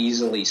can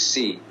easily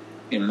see.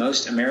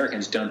 Most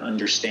Americans don't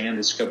understand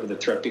the scope of the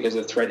threat because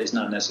the threat is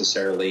not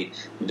necessarily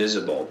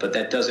visible. But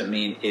that doesn't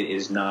mean it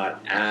is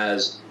not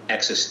as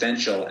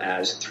existential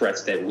as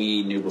threats that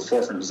we knew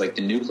before, from like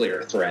the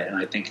nuclear threat. And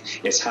I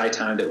think it's high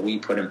time that we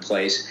put in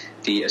place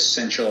the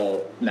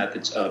essential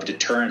methods of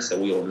deterrence that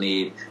we will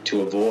need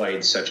to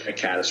avoid such a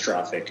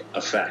catastrophic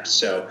effect.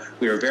 So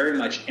we are very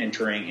much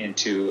entering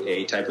into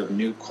a type of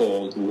new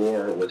Cold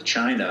War with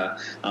China,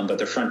 but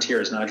the frontier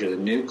is not just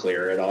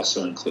nuclear, it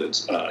also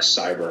includes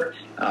cyber,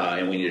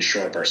 and we need to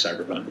shore up our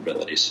cyber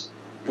vulnerabilities.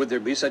 Would there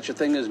be such a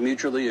thing as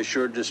mutually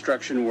assured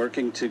destruction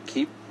working to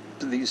keep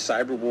these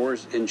cyber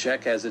wars in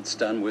check as it's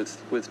done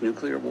with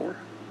nuclear war?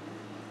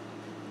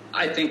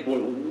 I think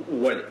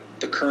what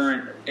the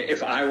current,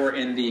 if I were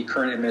in the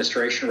current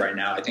administration right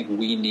now, I think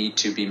we need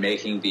to be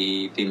making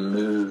the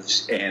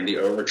moves and the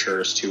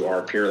overtures to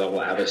our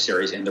peer-level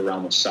adversaries in the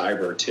realm of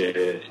cyber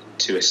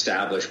to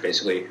establish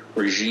basically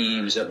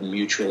regimes of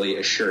mutually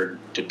assured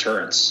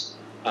deterrence.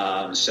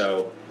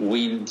 So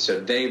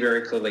they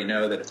very clearly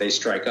know that if they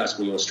strike us,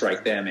 we will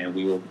strike them, and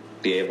we will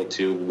be able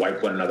to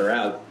wipe one another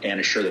out and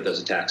assure that those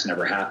attacks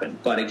never happen.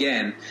 But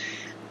again,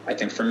 I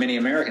think for many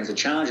Americans, the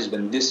challenge has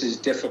been this is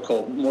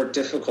more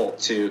difficult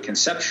to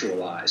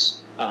conceptualize,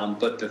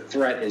 but the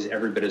threat is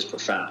every bit as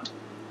profound.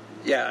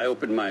 Yeah, I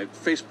opened my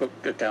Facebook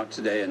account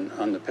today, and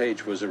on the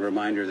page was a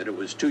reminder that it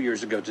was 2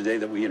 years ago today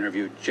that we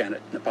interviewed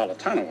Janet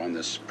Napolitano on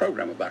this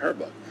program about her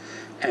book.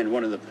 And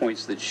one of the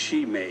points that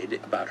she made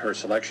about her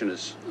selection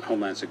as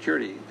Homeland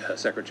Security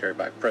Secretary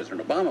by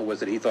President Obama was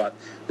that he thought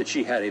that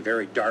she had a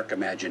very dark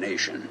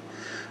imagination,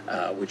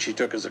 which she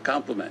took as a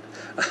compliment.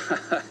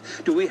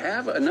 Do we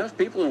have enough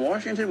people in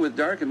Washington with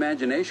dark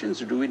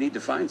imaginations, or do we need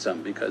to find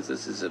some? Because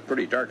this is a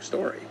pretty dark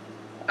story.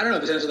 I don't know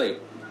if it's necessarily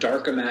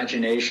dark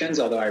imaginations,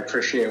 although I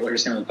appreciate what you're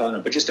saying with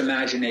Pelham, but just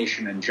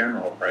imagination in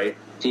general, right?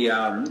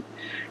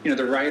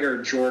 The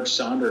writer George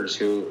Saunders,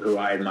 who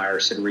I admire,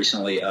 said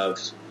recently of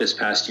this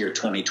past year,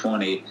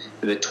 2020,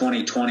 that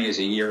 2020 is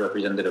a year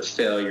represented of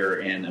failure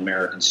in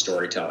American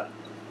storytelling,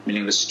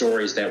 meaning the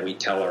stories that we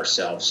tell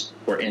ourselves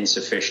were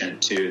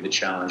insufficient to the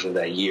challenge of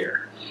that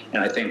year.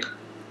 And I think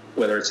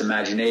whether it's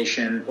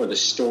imagination or the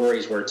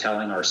stories we're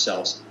telling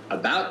ourselves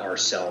about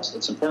ourselves,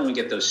 it's important we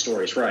get those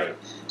stories right.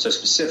 So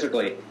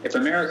specifically, if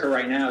America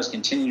right now is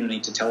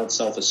continuing to tell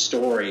itself a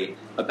story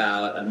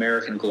about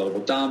American global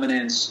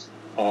dominance,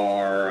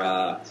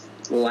 our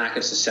lack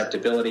of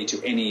susceptibility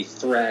to any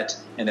threat,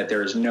 and that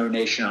there is no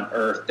nation on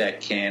earth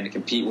that can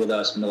compete with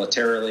us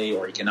militarily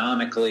or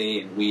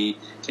economically, and we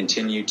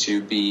continue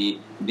to be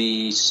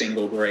the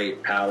single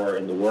great power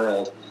in the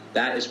world,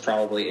 that is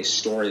probably a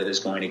story that is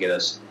going to get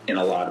us in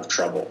a lot of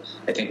trouble.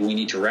 I think we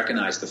need to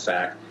recognize the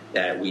fact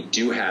that we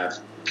do have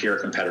peer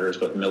competitors,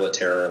 both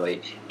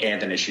militarily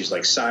and in issues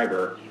like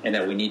cyber, and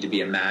that we need to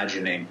be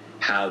imagining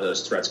how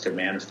those threats could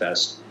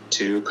manifest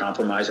to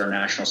compromise our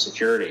national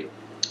security.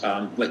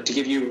 Like to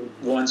give you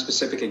one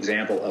specific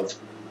example of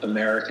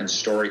American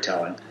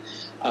storytelling,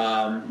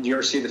 you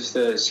ever see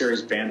the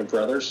series Band of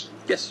Brothers?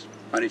 Yes,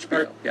 on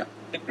HBO, yeah.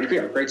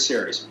 HBO, great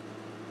series.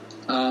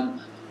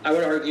 I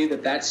would argue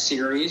that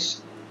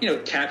series,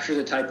 captures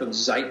a type of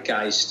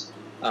zeitgeist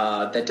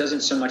that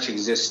doesn't so much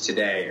exist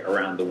today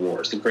around the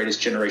wars, the Greatest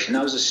Generation.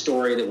 That was a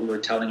story that we were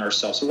telling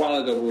ourselves a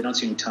while ago, but we don't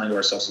seem to be telling to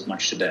ourselves as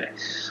much today.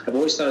 I've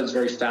always thought it was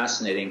very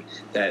fascinating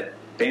that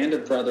Band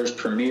of Brothers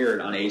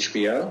premiered on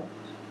HBO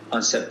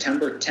on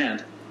September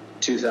 10th,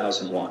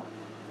 2001.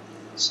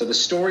 So the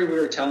story we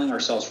were telling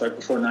ourselves right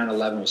before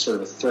 9/11 was sort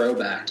of a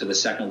throwback to the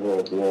Second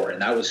World War,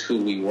 and that was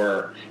who we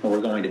were and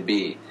we're going to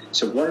be.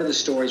 So what are the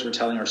stories we're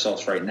telling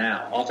ourselves right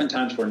now?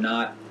 Oftentimes we're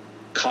not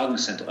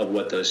cognizant of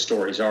what those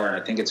stories are, and I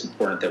think it's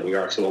important that we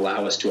are to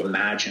allow us to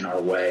imagine our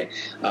way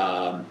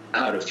out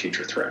of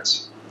future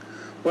threats.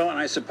 Well, and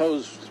I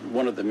suppose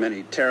one of the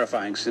many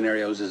terrifying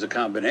scenarios is a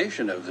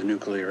combination of the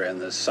nuclear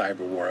and the cyber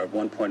war. At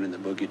one point in the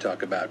book, you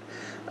talk about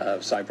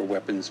cyber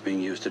weapons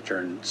being used to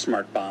turn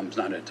smart bombs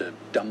not into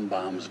dumb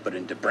bombs, but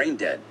into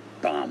brain-dead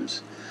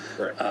bombs.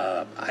 Right.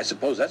 I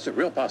suppose that's a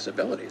real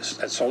possibility.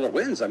 At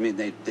SolarWinds, I mean,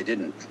 they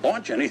didn't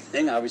launch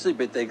anything, obviously,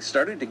 but they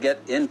started to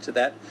get into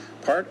that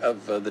part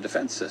of the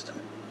defense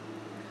system.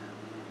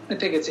 I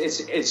think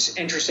it's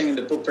interesting.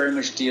 The book very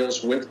much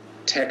deals with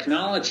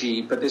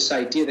technology, but this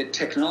idea that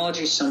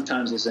technology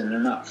sometimes isn't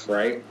enough,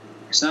 right?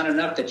 It's not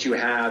enough that you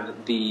have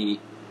the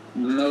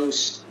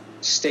most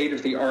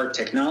state-of-the-art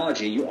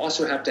technology. You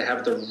also have to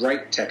have the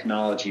right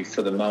technology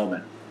for the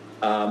moment.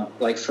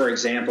 Like, for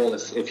example,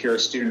 if you're a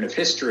student of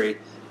history,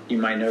 you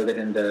might know that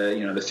in the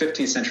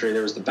 15th century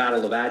there was the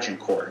Battle of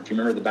Agincourt. If you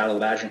remember the Battle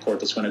of Agincourt,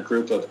 that's when a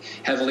group of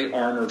heavily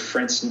armored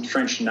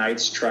French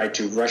knights tried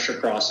to rush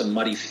across a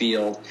muddy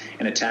field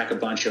and attack a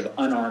bunch of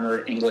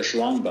unarmored English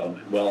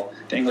longbowmen. Well,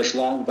 the English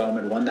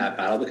longbowmen won that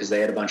battle because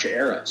they had a bunch of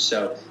arrows.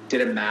 So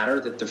did it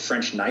matter that the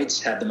French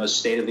knights had the most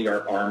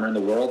state-of-the-art armor in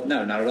the world?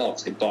 No, not at all,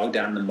 because they bogged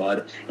down in the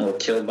mud and were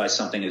killed by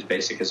something as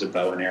basic as a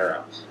bow and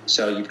arrow.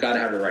 So you've got to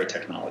have the right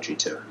technology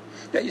too.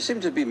 Yeah, you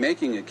seem to be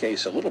making a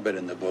case a little bit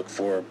in the book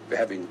for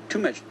having too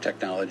much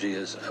technology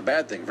is a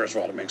bad thing. First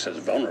of all, it makes us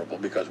vulnerable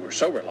because we're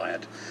so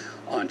reliant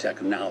on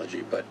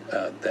technology, but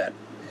that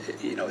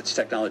it's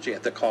technology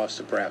at the cost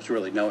of perhaps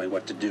really knowing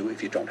what to do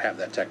if you don't have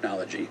that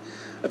technology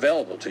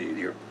available to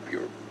you.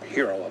 Your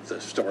hero of the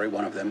story,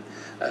 one of them,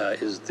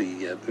 is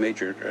the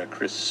Major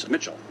Chris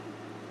Mitchell.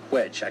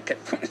 Wedge. I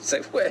kept wanting to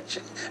say Wedge.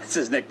 That's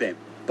his nickname.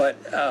 But,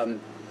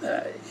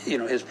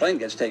 his plane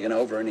gets taken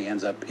over and he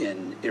ends up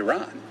in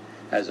Iran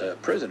as a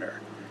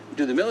prisoner.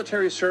 Do the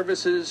military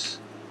services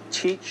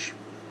teach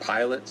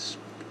pilots,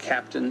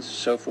 captains,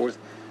 so forth,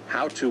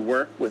 how to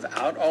work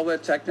without all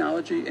that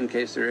technology in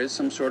case there is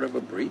some sort of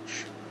a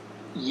breach?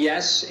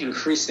 Yes,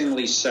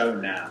 increasingly so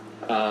now.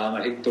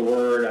 I think the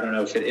word, I don't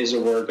know if it is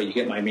a word, but you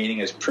get my meaning,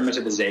 is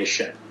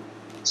primitivization.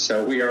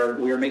 So we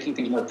are making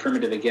things more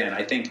primitive again.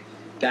 I think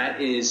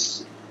that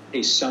is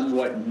a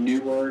somewhat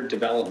newer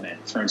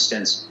development. For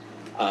instance,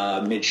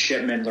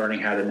 midshipmen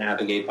learning how to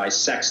navigate by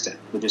sextant,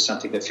 which is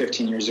something that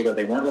 15 years ago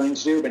they weren't learning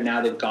to do, but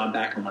now they've gone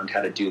back and learned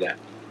how to do that.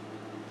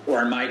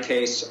 Or in my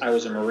case, I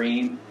was a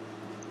Marine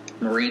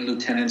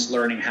lieutenants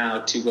learning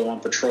how to go on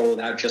patrol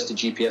without just a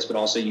GPS, but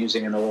also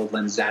using an old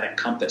lensatic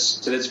compass.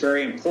 So that's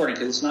very important,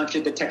 because it's not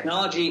just the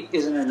technology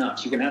isn't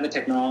enough. You can have the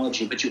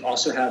technology, but you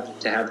also have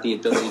to have the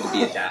ability to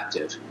be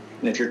adaptive.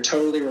 And if you're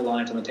totally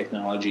reliant on the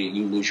technology,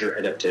 you lose your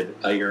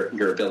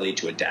ability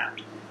to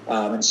adapt.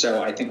 And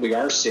so I think we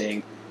are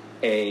seeing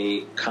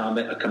a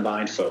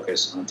combined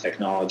focus on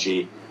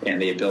technology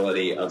and the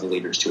ability of the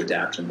leaders to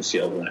adapt in the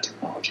field when that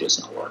technology is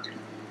not working.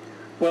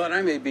 Well, and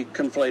I may be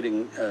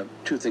conflating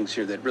two things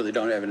here that really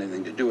don't have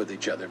anything to do with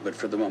each other, but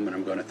for the moment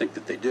I'm going to think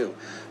that they do.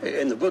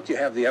 In the book, you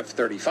have the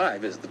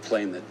F-35 as the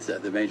plane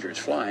that the Major is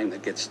flying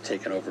that gets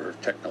taken over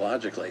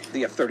technologically.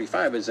 The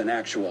F-35 is an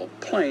actual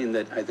plane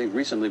that I think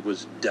recently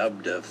was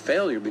dubbed a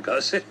failure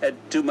because it had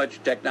too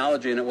much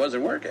technology and it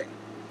wasn't working.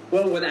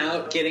 Well,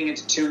 without getting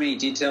into too many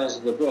details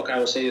of the book, I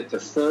will say that the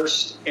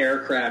first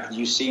aircraft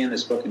you see in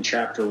this book in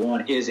Chapter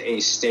 1 is a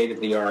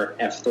state-of-the-art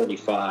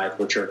F-35,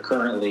 which are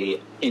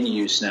currently in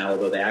use now,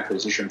 although the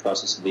acquisition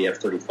process of the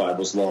F-35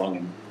 was long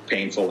and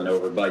painful and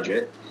over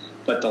budget.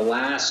 But the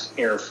last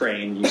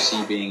airframe you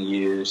see being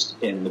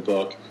used in the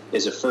book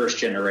is a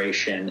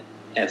first-generation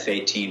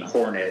F-18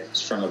 Hornet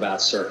from about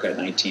circa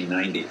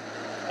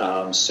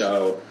 1990.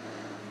 So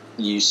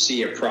you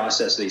see a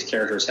process of these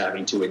characters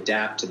having to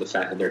adapt to the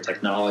fact that their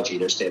technology,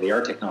 their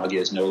state-of-the-art technology,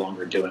 is no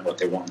longer doing what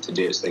they want to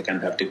do. So they kind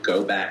of have to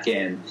go back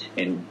in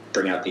and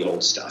bring out the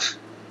old stuff.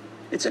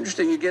 It's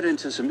interesting. You get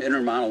into some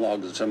inner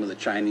monologues of some of the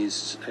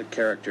Chinese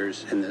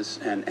characters in this,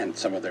 and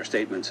some of their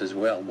statements as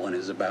well. One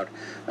is about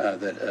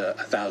that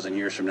 1,000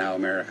 years from now,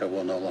 America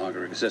will no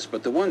longer exist.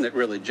 But the one that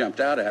really jumped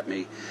out at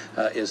me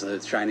is the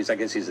Chinese, I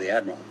guess he's the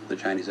admiral, the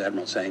Chinese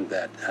admiral, saying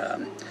that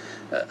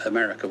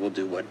America will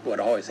do what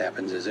always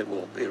happens, is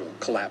it'll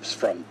collapse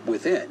from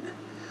within,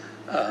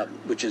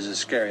 which is a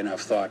scary enough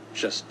thought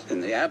just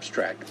in the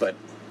abstract. But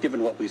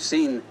given what we've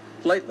seen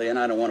lately, and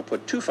I don't want to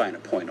put too fine a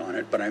point on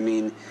it, but I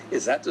mean,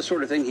 is that the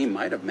sort of thing he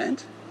might have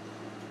meant?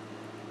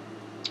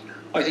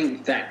 I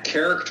think that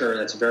character,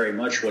 that's very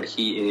much what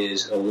he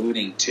is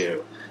alluding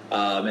to.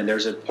 And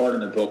there's a part in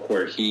the book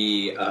where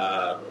he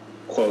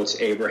quotes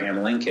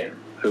Abraham Lincoln,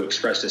 who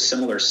expressed a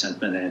similar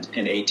sentiment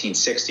in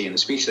 1860 in the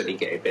speech that he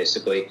gave.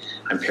 Basically,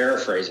 I'm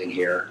paraphrasing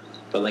here,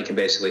 but Lincoln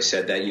basically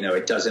said that,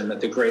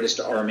 the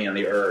greatest army on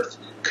the earth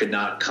could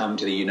not come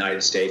to the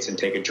United States and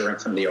take a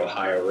drink from the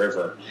Ohio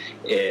River,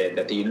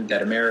 that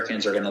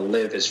Americans are going to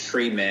live as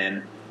free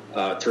men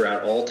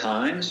throughout all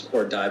times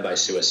or die by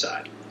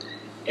suicide.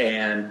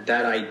 And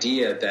that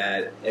idea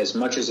that as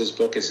much as this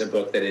book is a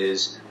book that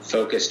is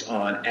focused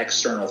on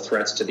external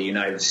threats to the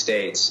United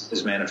States,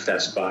 is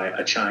manifest by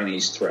a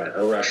Chinese threat,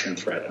 a Russian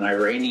threat, an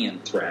Iranian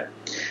threat,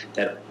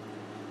 that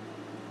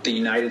the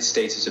United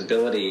States'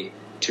 ability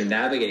to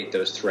navigate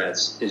those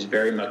threats is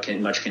very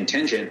much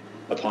contingent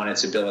upon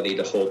its ability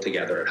to hold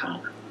together at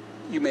home.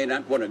 You may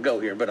not want to go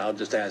here, but I'll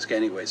just ask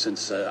anyway,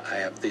 since I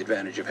have the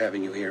advantage of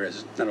having you here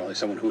as not only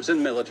someone who was in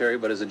the military,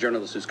 but as a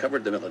journalist who's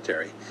covered the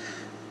military.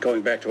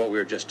 Going back to what we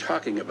were just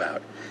talking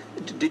about,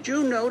 did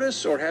you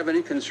notice or have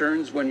any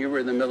concerns when you were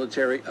in the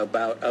military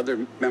about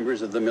other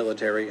members of the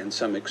military and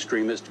some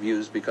extremist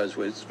views? Because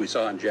as we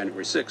saw on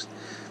January 6th,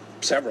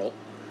 several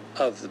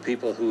of the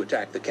people who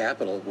attacked the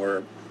Capitol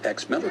were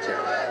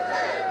ex-military.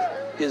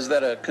 Is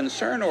that a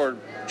concern or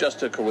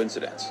just a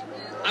coincidence?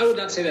 I would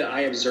not say that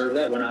I observed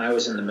that when I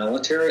was in the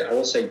military. I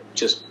will say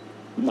just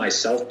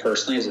myself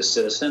personally as a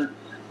citizen,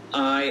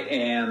 I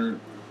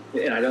am,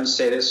 and I don't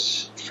say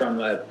this from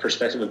a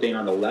perspective of being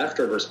on the left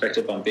or a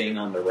perspective on being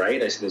on the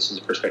right. I say this as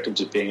a perspective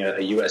of being a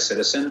U.S.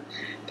 citizen,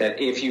 that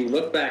if you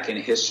look back in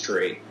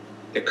history,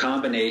 the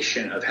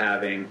combination of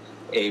having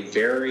a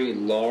very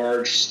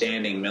large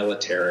standing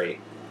military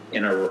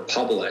in a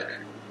republic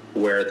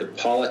where the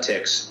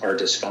politics are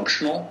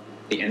dysfunctional,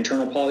 the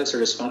internal politics are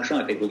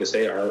dysfunctional. I think we could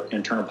say our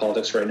internal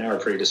politics right now are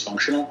pretty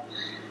dysfunctional.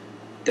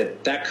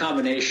 That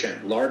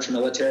combination, large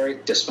military,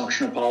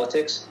 dysfunctional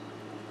politics,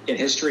 in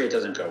history it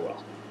doesn't go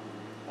well.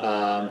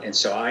 And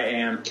so I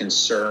am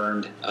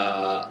concerned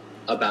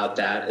about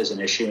that as an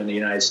issue in the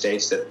United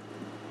States,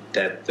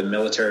 that the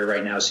military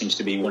right now seems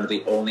to be one of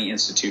the only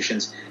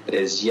institutions that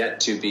has yet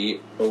to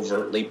be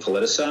overtly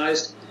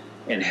politicized.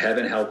 and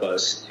heaven help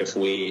us if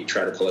we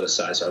try to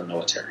politicize our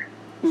military.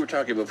 We were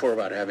talking before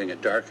about having a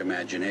dark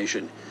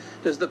imagination.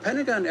 Does the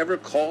Pentagon ever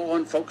call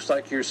on folks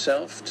like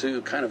yourself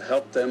to kind of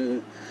help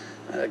them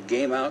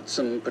game out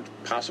some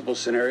possible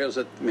scenarios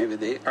that maybe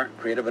they aren't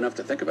creative enough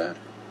to think about?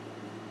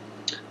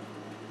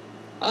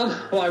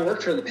 Well, I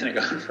worked for the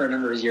Pentagon for a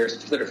number of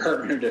years for the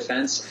Department of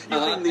Defense. You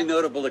being the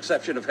notable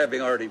exception of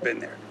having already been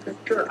there.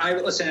 Sure.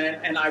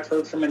 And I've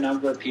heard from a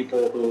number of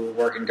people who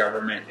work in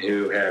government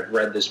who have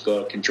read this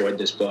book, enjoyed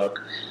this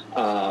book.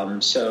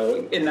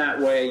 So in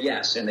that way,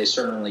 yes, and they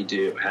certainly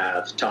do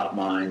have top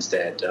minds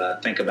that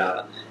think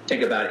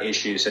about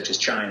issues such as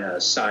China,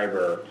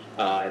 cyber,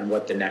 and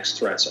what the next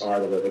threats are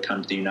that will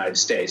come to the United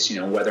States.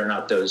 You know, whether or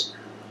not those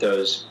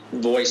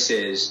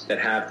voices that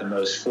have the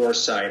most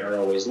foresight are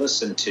always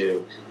listened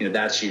to, you know,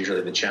 that's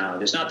usually the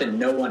challenge. It's not that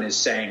no one is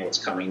saying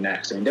what's coming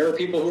next. I mean, there were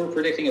people who were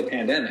predicting a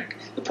pandemic.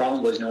 The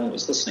problem was no one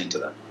was listening to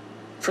them.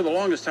 For the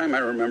longest time, I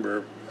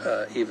remember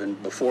even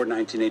before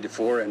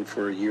 1984 and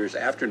for years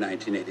after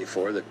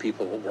 1984, that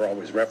people were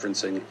always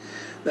referencing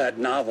that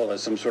novel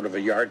as some sort of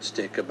a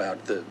yardstick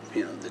about the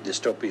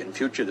dystopian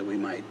future that we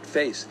might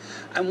face.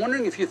 I'm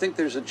wondering if you think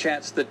there's a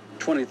chance that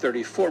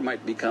 2034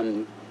 might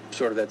become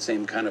sort of that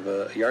same kind of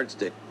a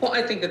yardstick. Well,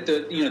 I think that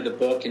the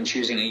book and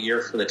choosing a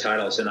year for the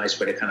title is a nice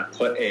way to kind of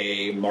put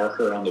a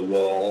marker on the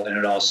wall, and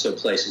it also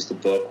places the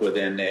book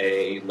within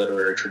a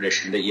literary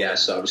tradition that,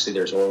 yes, obviously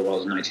there's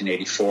Orwell's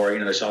 1984. You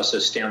know, there's also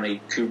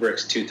Stanley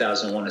Kubrick's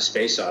 2001: A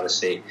Space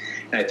Odyssey.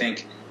 And I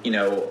think, you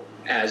know,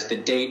 as the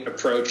date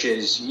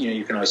approaches, you know,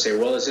 you can always say,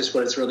 well, is this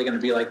what it's really going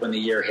to be like when the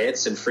year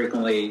hits? And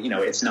frequently, you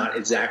know, it's not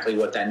exactly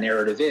what that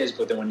narrative is,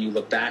 but then when you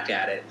look back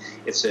at it,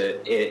 it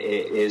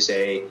is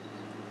a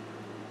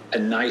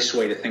nice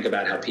way to think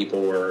about how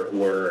people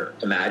were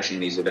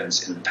imagining these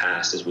events in the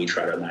past as we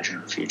try to imagine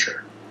our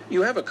future.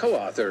 You have a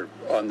co-author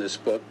on this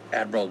book,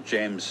 Admiral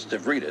James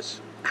Stavridis.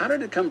 How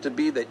did it come to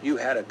be that you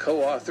had a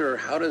co-author?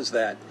 How does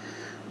that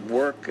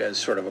work as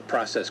sort of a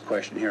process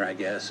question here, I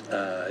guess?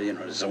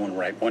 Does someone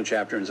write one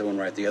chapter and someone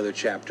write the other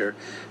chapter?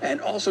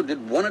 And also,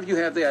 did one of you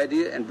have the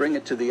idea and bring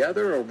it to the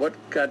other, or what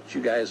got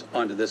you guys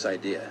onto this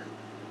idea?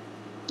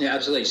 Yeah,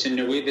 absolutely. So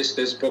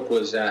this book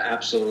was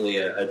absolutely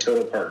a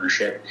total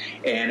partnership,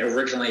 and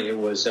originally it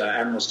was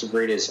Admiral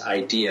Stavridis'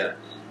 idea.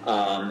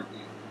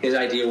 His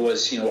idea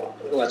was, you know,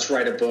 let's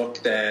write a book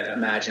that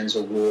imagines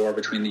a war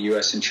between the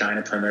U.S. and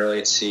China, primarily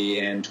at sea,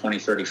 in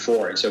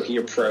 2034. And so he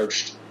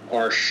approached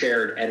our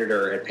shared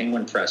editor at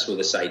Penguin Press with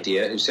this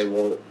idea, who said,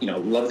 well, you know,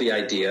 love the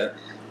idea,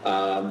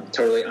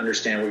 totally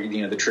understand what,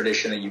 you know, the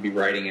tradition that you'd be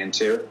writing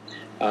into.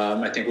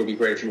 I think it would be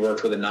great if you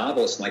worked with a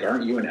novelist. And like,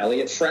 aren't you and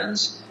Elliot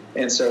friends?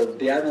 And so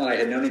the Admiral and I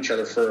had known each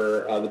other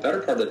for the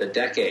better part of a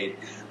decade.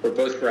 We're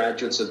both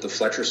graduates of the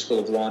Fletcher School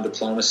of Law and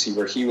Diplomacy,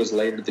 where he was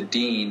later the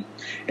dean.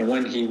 And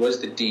when he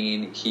was the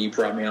dean, he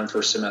brought me on for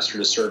a semester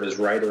to serve as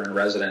writer in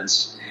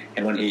residence.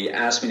 And when he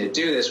asked me to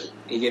do this,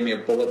 he gave me a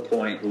bullet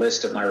point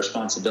list of my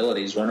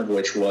responsibilities, one of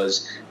which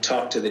was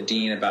talk to the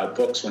dean about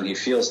books when he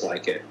feels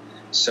like it.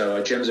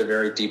 So Jim's a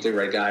very deeply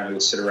read guy, and we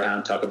would sit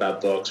around, talk about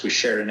books. We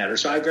shared an editor.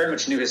 So I very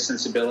much knew his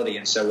sensibility.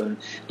 And so when,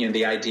 you know,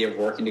 the idea of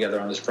working together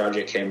on this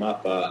project came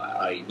up,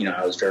 I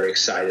was very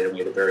excited, and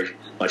we had very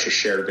much a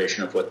shared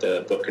vision of what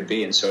the book could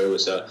be. And so it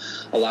was a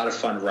lot of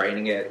fun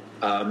writing it.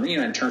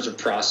 In terms of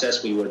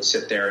process, we would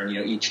sit there and,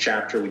 you know, each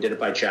chapter, we did it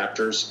by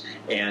chapters.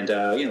 And,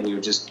 we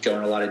would just go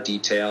in a lot of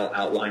detail,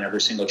 outline every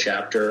single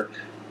chapter,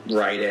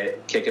 write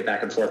it, kick it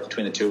back and forth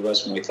between the two of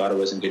us. When we thought it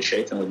was in good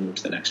shape, then we'd move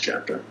to the next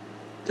chapter.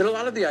 Did a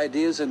lot of the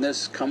ideas in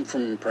this come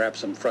from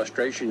perhaps some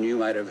frustration you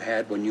might have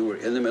had when you were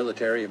in the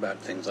military about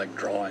things like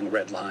drawing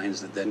red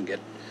lines that then get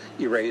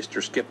erased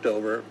or skipped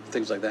over,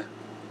 things like that?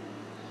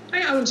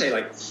 I wouldn't say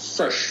like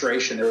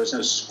frustration. There was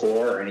no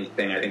score or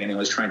anything I think anyone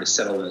was trying to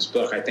settle in this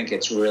book. I think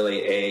it's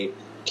really a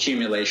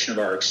accumulation of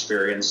our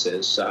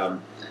experiences. I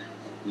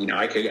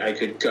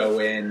could go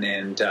in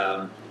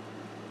and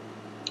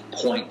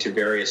point to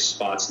various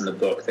spots in the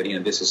book that, you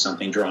know, this is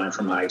something drawn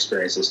from my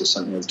experience, this is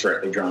something that's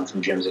directly drawn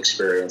from Jim's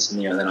experience,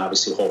 and, you know, then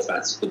obviously whole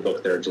facets of the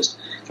book that are just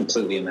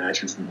completely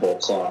imagined from whole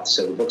cloth.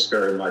 So the book's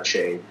very much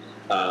a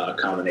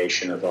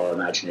combination of our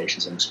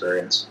imaginations and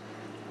experience.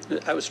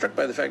 I was struck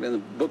by the fact in the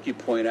book you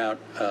point out,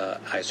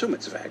 I assume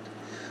it's a fact,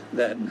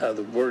 that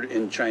the word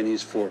in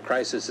Chinese for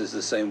crisis is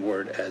the same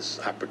word as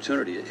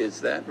opportunity.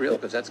 Is that real?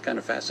 Because that's kind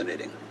of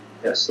fascinating.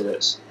 Yes, it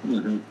is.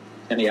 Mm-hmm.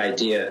 And the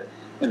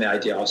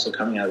idea also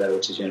coming out of that,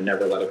 which is, you know,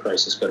 never let a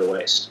crisis go to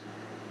waste.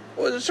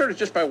 Well, sort of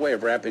just by way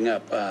of wrapping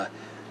up,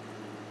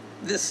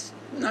 this,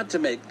 not to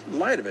make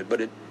light of it,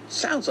 but it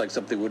sounds like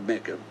something would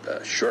make a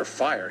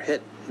surefire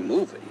hit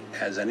movie.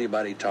 Has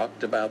anybody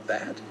talked about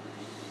that?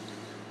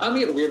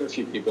 We have a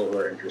few people who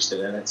are interested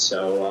in it,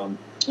 so,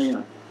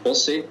 we'll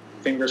see.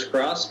 Fingers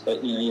crossed,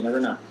 but, you know, you never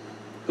know.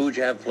 Who would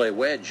you have play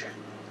Wedge?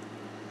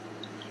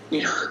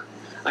 You know,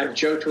 I've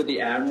joked with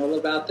the Admiral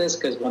about this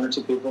because one or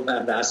two people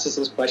have asked us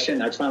this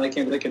question. I finally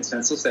came to the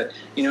consensus that,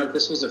 you know, if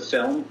this was a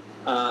film,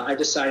 I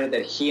decided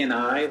that he and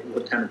I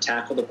would kind of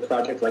tackle the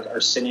project like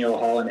Arsenio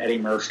Hall and Eddie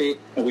Murphy,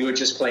 and we would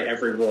just play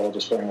every role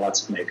just wearing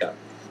lots of makeup.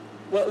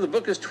 Well, the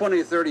book is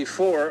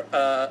 2034.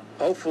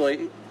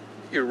 Hopefully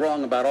you're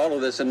wrong about all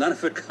of this and none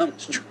of it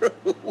comes true.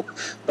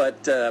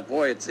 But,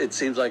 boy, it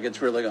seems like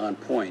it's really on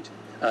point.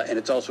 And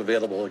it's also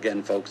available,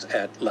 again, folks,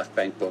 at Left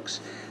Bank Books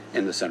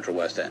in the Central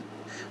West End.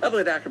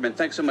 Elliot Ackerman,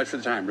 thanks so much for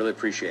the time. Really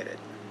appreciate it.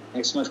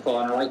 Thanks so much,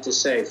 Paul. And I'd like to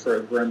say, for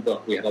a grim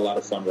book, we had a lot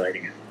of fun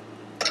writing it.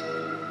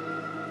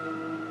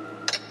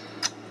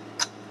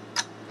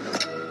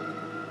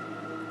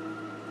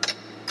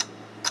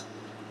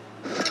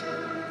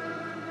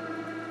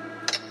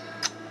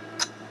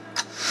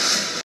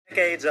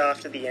 Decades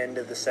after the end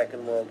of the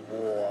Second World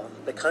War,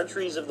 the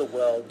countries of the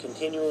world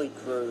continually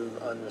grew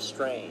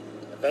unrestrained.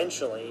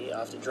 Eventually,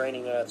 after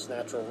draining Earth's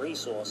natural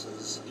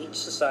resources, each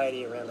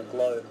society around the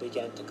globe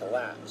began to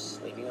collapse,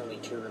 leaving only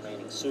two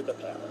remaining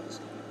superpowers,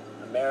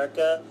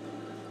 America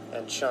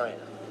and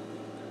China.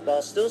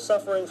 While still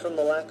suffering from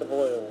the lack of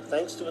oil,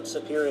 thanks to its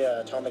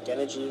superior atomic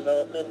energy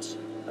development,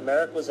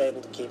 America was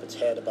able to keep its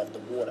head above the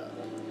water.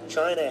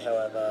 China,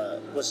 however,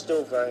 was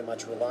still very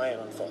much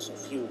reliant on fossil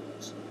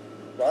fuels.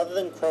 Rather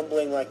than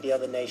crumbling like the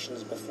other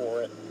nations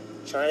before it,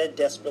 China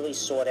desperately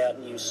sought out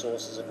new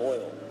sources of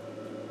oil.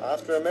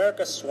 After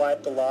America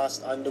swiped the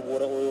last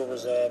underwater oil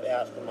reserve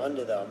out from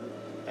under them,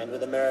 and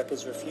with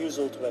America's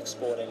refusal to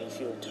export any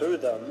fuel to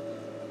them,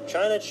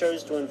 China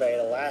chose to invade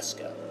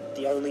Alaska,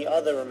 the only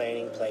other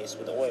remaining place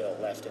with oil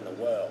left in the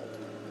world.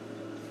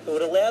 It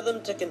would allow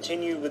them to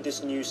continue with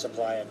this new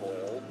supply of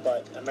oil,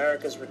 but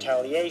America's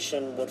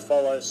retaliation would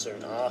follow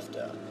soon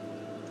after.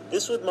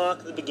 This would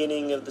mark the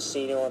beginning of the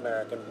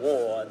Sino-American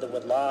War that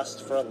would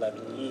last for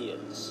 11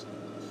 years,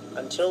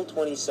 until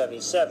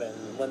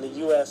 2077, when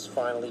the US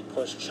finally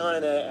pushed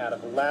China out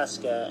of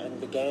Alaska and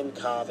began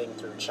carving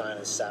through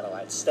China's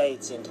satellite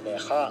states into their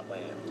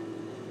heartland.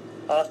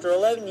 After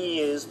 11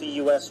 years, the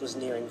US was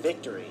nearing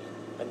victory,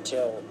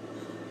 until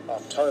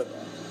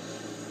October.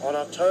 On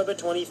October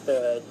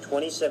 23,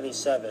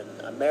 2077,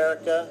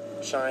 America,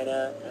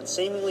 China, and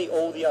seemingly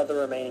all the other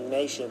remaining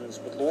nations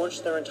would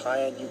launch their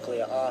entire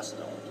nuclear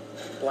arsenal,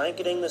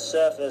 blanketing the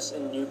surface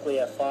in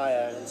nuclear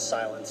fire and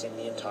silencing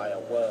the entire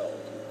world.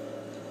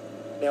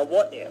 Now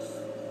what if?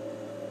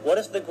 What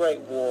if the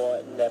Great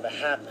War never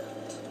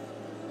happened?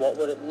 What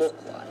would it look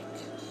like?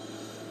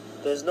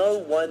 There's no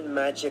one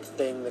magic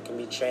thing that can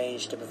be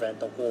changed to prevent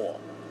the war.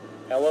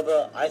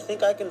 However, I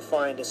think I can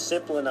find a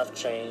simple enough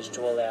change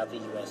to allow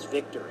the US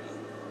victory.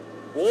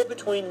 War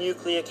between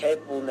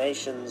nuclear-capable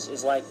nations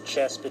is like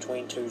chess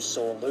between two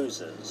sore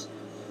losers.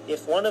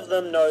 If one of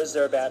them knows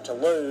they're about to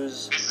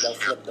lose, they'll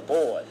flip the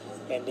board,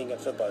 ending it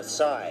for both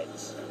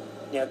sides.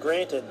 Now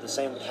granted, the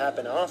same would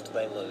happen after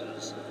they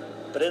lose,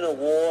 but in a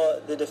war,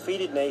 the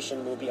defeated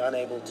nation will be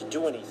unable to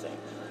do anything,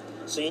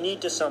 so you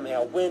need to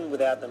somehow win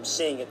without them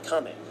seeing it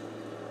coming.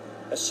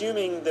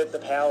 Assuming that the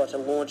power to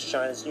launch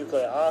China's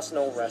nuclear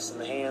arsenal rests in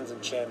the hands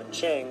of Chairman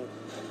Cheng,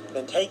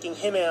 then taking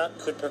him out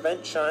could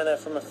prevent China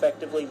from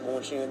effectively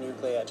launching a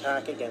nuclear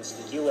attack against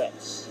the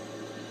US.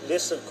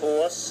 This, of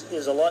course,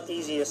 is a lot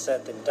easier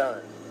said than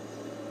done.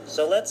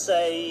 So let's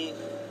say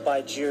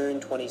by June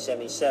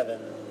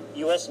 2077,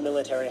 US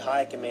military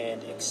high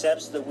command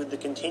accepts that with the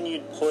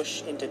continued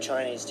push into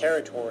Chinese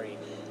territory,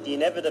 the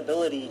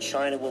inevitability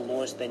China will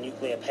launch their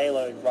nuclear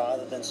payload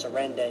rather than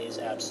surrender is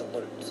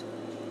absolute.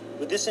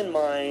 With this in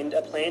mind,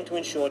 a plan to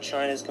ensure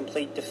China's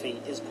complete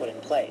defeat is put in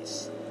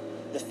place.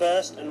 The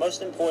first and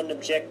most important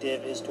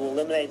objective is to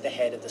eliminate the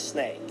head of the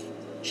snake,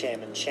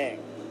 Chairman Cheng.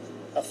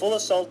 A full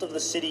assault of the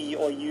city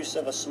or use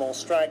of a small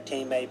strike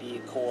team may be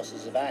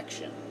courses of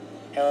action.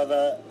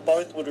 However,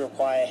 both would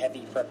require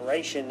heavy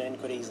preparation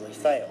and could easily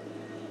fail,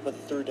 whether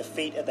through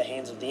defeat at the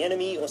hands of the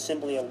enemy or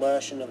simply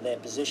alertion of their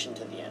position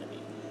to the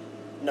enemy.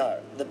 No,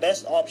 the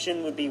best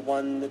option would be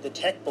one that the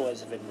tech boys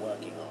have been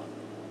working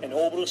on, an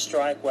orbital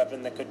strike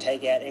weapon that could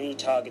take out any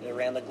target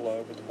around the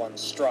globe with one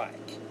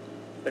strike.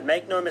 But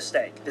make no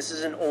mistake, this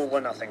is an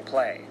all-or-nothing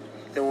play.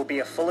 There will be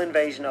a full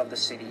invasion of the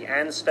city,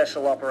 and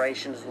special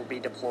operations will be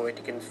deployed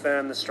to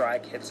confirm the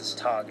strike hits its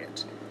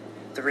target.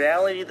 The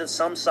reality that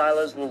some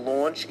silos will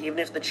launch, even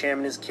if the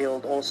chairman is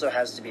killed, also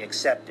has to be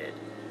accepted.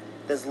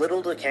 There's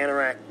little to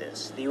counteract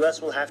this. The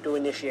US will have to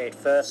initiate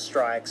first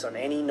strikes on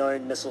any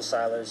known missile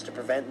silos to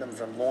prevent them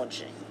from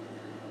launching.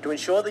 To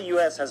ensure the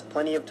US has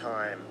plenty of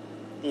time,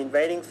 the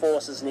invading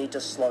forces need to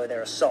slow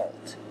their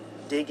assault,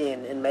 dig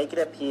in, and make it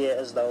appear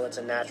as though it's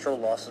a natural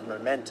loss of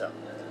momentum.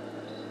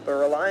 But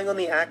relying on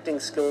the acting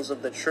skills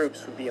of the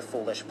troops would be a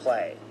foolish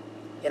play.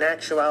 In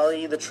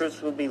actuality, the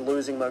troops will be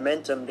losing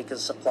momentum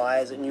because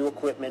supplies and new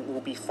equipment will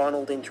be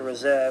funneled into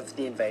reserve for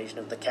the invasion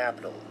of the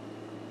capital.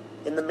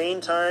 In the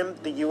meantime,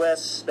 the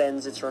US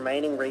spends its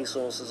remaining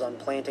resources on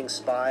planting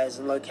spies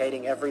and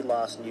locating every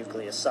last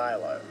nuclear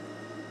silo.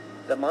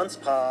 The months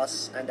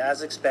pass, and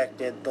as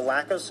expected, the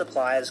lack of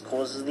supplies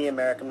causes the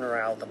American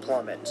morale to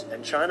plummet,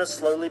 and China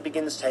slowly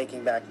begins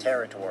taking back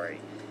territory,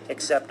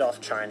 except off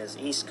China's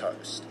east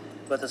coast,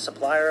 but the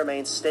supply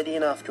remains steady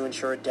enough to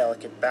ensure a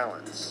delicate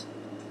balance.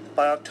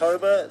 By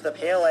October, the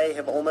PLA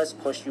have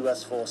almost pushed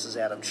US forces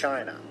out of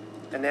China,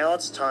 and now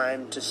it's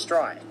time to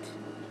strike.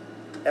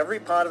 Every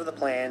part of the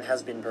plan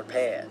has been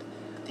prepared.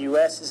 The The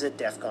US is at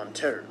DEFCON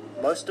 2.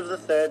 Most of the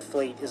Third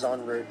Fleet is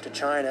en route to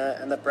China,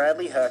 and the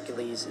Bradley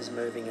Hercules is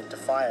moving into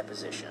fire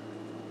position.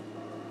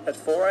 At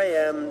 4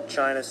 a.m.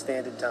 China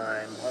Standard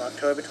Time, on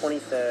October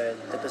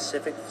 23rd, the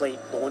Pacific Fleet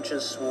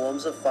launches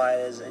swarms of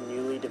fighters and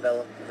newly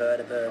developed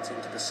vertibirds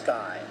into the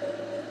sky.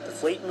 The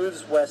fleet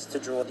moves west to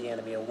draw the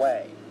enemy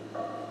away.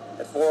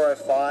 At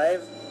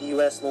 4:05, the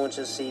US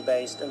launches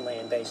sea-based and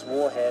land-based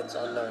warheads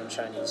on known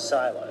Chinese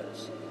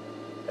silos.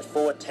 At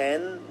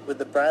 4:10, with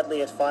the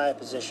Bradley at fire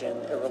position,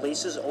 it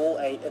releases all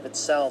 8 of its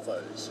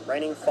salvos,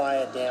 raining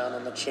fire down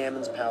on the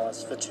Chairman's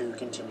Palace for 2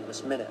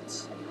 continuous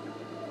minutes.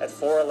 At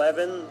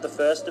 4:11, the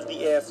first of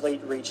the air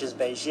fleet reaches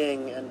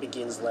Beijing and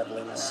begins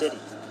leveling the city.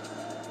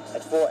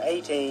 At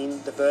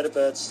 4:18, the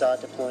vertibirds start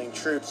deploying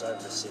troops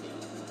over the city.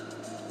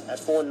 At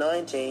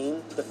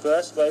 4:19, the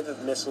first wave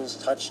of missiles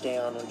touch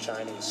down on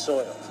Chinese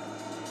soil.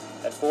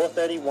 At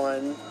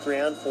 4:31,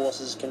 ground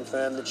forces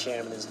confirm the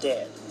chairman is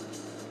dead.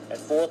 At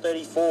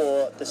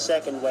 4:34, the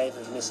second wave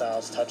of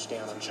missiles touch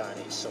down on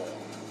Chinese soil.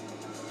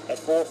 At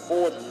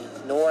 4:40,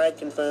 NORAD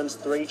confirms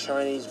 3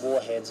 Chinese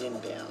warheads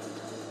inbound.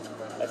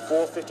 At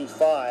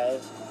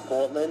 4:55,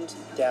 Portland,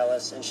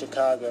 Dallas, and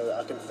Chicago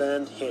are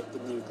confirmed hit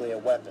with nuclear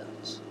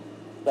weapons.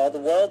 While the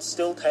world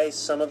still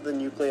tastes some of the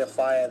nuclear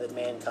fire that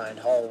mankind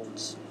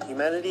holds,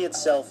 humanity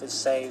itself is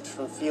saved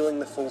from feeling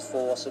the full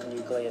force of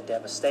nuclear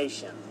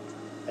devastation,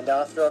 and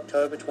after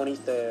October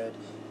 23rd,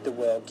 the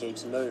world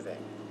keeps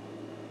moving.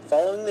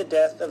 Following the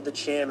death of the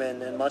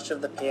chairman and much of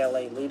the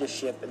PLA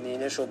leadership in the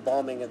initial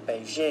bombing of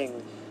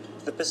Beijing,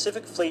 the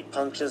Pacific Fleet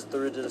punctures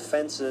through the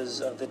defenses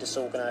of the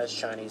disorganized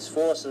Chinese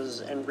forces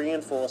and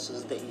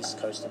reinforces the East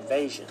Coast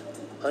invasion,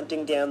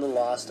 hunting down the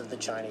last of the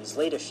Chinese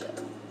leadership.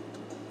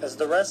 As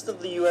the rest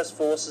of the US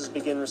forces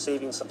begin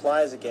receiving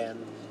supplies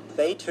again,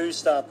 they too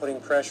start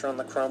putting pressure on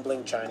the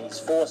crumbling Chinese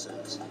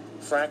forces,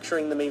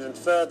 fracturing them even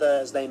further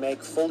as they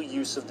make full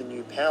use of the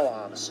new power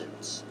armor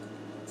suits.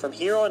 From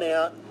here on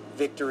out,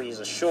 victory is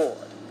assured.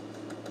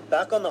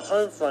 Back on the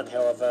home front,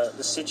 however,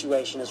 the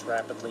situation is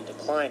rapidly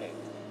declining.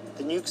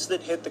 The nukes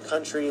that hit the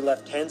country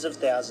left tens of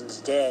thousands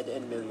dead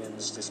and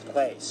millions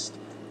displaced,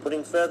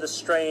 putting further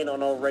strain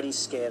on already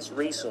scarce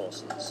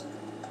resources.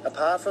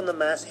 Apart from the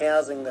mass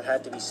housing that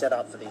had to be set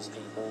up for these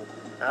people,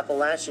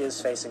 Appalachia is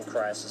facing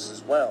crisis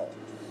as well.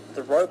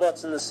 The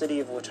robots in the city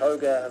of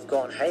Watauga have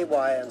gone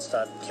haywire and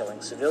started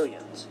killing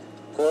civilians,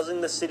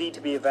 causing the city to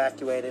be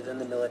evacuated and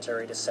the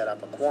military to set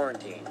up a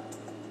quarantine.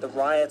 The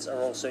riots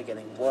are also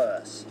getting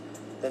worse.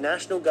 The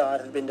National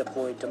Guard have been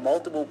deployed to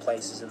multiple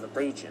places in the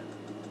region.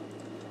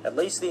 At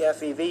least the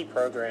FEV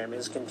program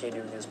is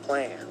continuing as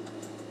planned,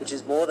 which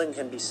is more than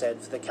can be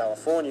said for the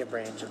California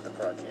branch of the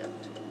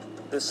project.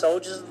 The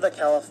soldiers of the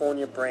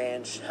California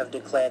branch have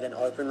declared an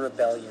open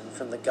rebellion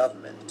from the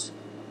government.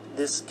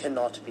 This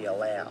cannot be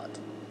allowed.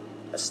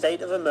 A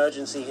state of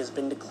emergency has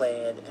been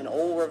declared and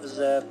all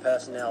reserve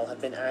personnel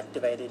have been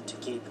activated to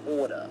keep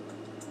order.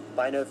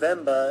 By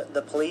November,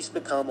 the police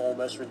become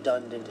almost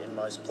redundant in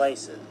most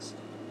places.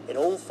 It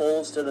all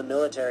falls to the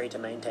military to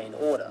maintain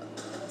order.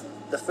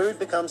 The food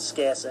becomes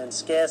scarcer and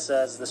scarcer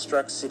as the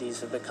struck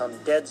cities have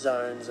become dead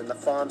zones and the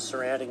farms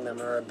surrounding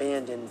them are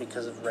abandoned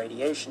because of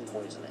radiation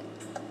poisoning.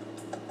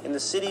 In the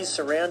cities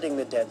surrounding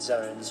the dead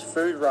zones,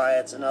 food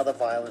riots and other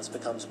violence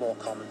becomes more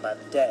common by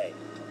the day.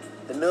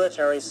 The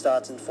military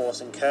starts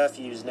enforcing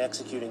curfews and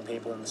executing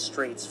people in the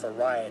streets for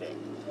rioting,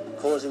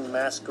 causing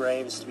mass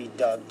graves to be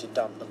dug to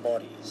dump the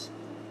bodies.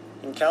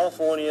 In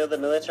California, the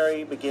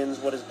military begins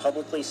what is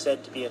publicly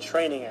said to be a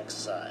training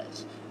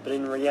exercise, but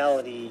in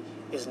reality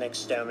is an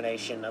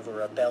extermination of a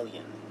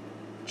rebellion.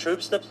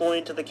 Troops deploy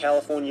into the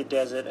California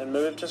desert and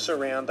move to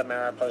surround the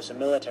Mariposa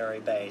military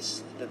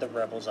base that the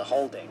rebels are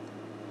holding.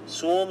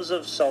 Swarms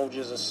of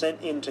soldiers are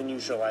sent in to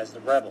neutralize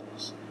the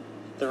rebels.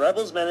 The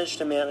rebels manage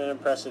to mount an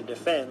impressive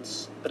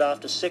defense, but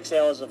after 6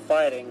 hours of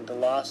fighting, the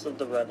last of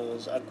the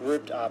rebels are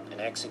grouped up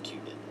and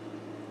executed.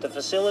 The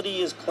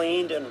facility is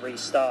cleaned and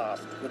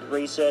restaffed, with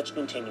research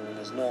continuing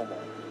as normal.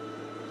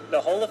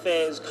 The whole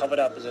affair is covered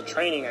up as a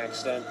training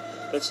accident,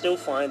 but still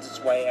finds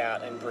its way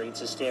out and breeds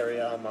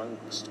hysteria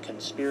amongst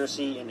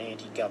conspiracy and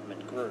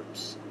anti-government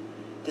groups.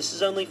 This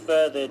is only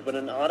furthered when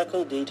an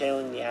article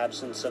detailing the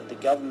absence of the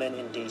government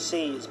in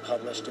DC is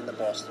published in the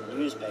Boston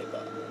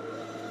newspaper.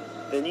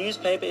 The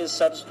newspaper is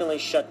subsequently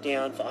shut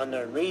down for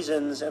unknown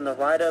reasons, and the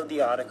writer of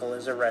the article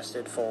is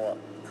arrested for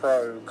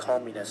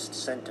pro-communist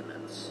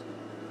sentiments.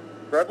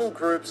 Rebel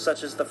groups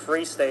such as the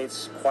Free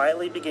States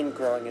quietly begin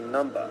growing in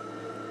number.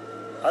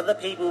 Other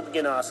people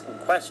begin asking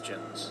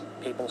questions,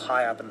 people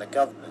high up in the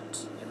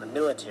government, in the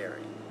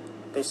military.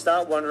 They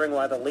start wondering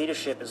why the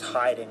leadership is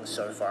hiding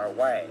so far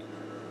away.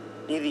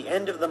 Near the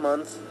end of the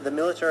month, the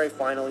military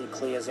finally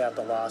clears out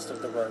the last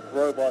of the rogue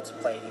robots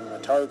plaguing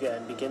Watauga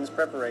and begins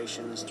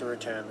preparations to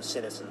return the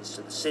citizens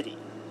to the city.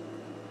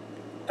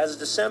 As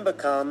December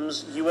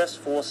comes, US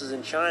forces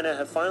in China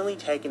have finally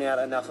taken out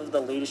enough of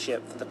the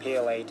leadership for the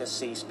PLA to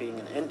cease being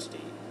an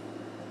entity.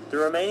 The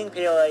remaining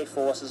PLA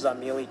forces are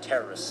merely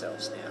terrorist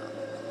cells now.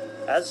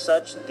 As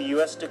such, the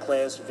US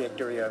declares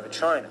victory over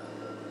China.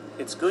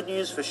 It's good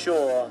news for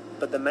sure,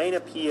 but the main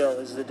appeal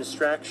is the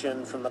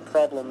distraction from the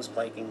problems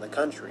plaguing the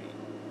country.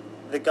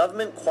 The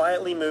government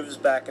quietly moves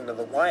back into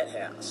the White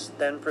House,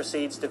 then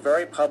proceeds to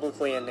very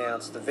publicly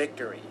announce the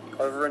victory,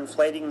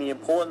 overinflating the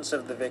importance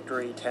of the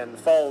victory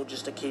tenfold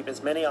just to keep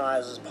as many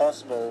eyes as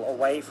possible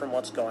away from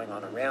what's going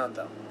on around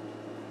them.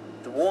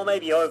 The war may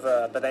be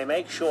over, but they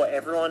make sure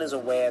everyone is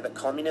aware that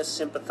communist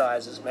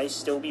sympathizers may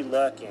still be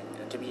lurking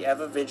and to be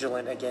ever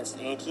vigilant against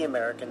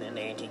anti-American and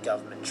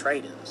anti-government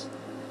traitors.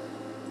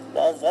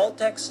 While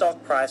Vault-Tec's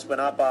stock price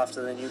went up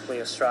after the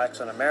nuclear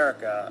strikes on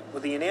America,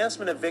 with the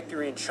announcement of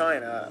victory in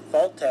China,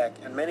 Vault-Tec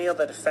and many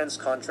other defense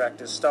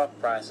contractors' stock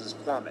prices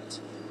plummet,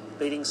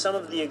 leading some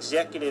of the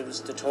executives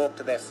to talk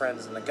to their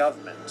friends in the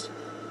government.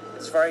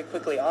 It's very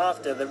quickly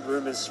after that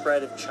rumors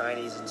spread of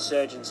Chinese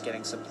insurgents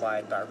getting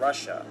supplied by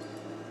Russia.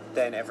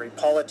 Then every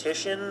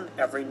politician,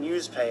 every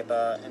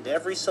newspaper, and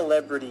every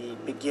celebrity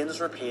begins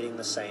repeating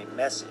the same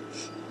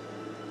message.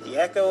 The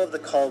echo of the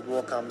Cold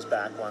War comes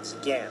back once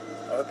again,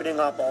 opening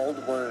up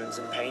old wounds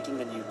and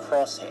painting a new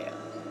crosshair.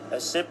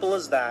 As simple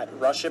as that,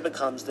 Russia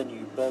becomes the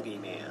new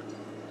boogeyman.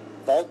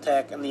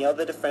 Vault-Tec and the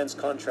other defense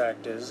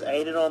contractors,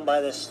 aided on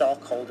by their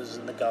stockholders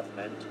in the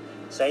government,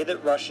 say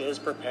that Russia is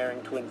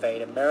preparing to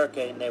invade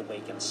America in their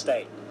weakened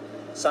state,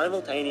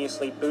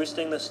 simultaneously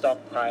boosting the stock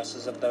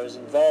prices of those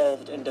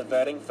involved and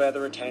diverting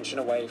further attention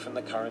away from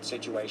the current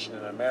situation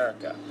in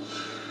America.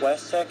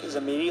 Westech is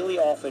immediately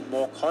offered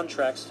more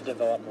contracts to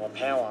develop more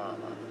power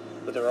armor,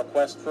 with a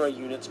request for a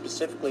unit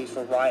specifically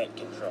for riot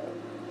control.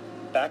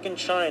 Back in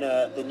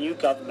China, the new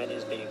government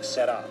is being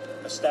set up,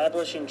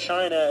 establishing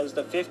China as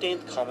the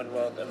 15th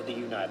Commonwealth of the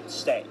United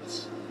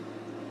States.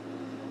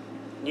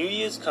 New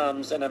Year's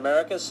comes and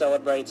America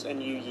celebrates a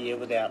new year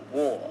without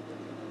war.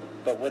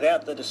 But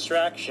without the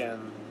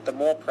distraction, the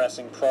more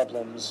pressing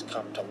problems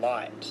come to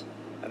light,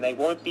 and they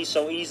won't be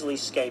so easily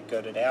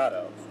scapegoated out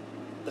of.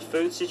 The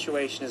food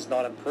situation is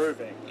not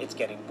improving, it's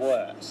getting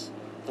worse.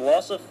 The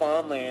loss of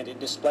farmland and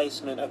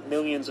displacement of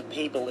millions of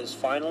people is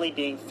finally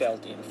being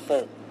felt in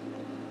full.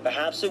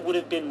 Perhaps it would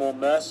have been more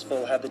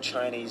merciful had the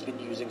Chinese been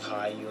using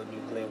high-yield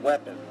nuclear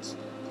weapons.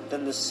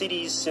 Then the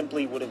cities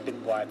simply would have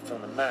been wiped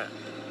from the map.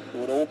 It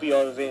would all be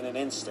over in an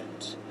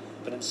instant.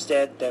 But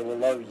instead they were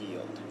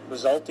low-yield,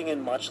 resulting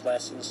in much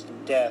less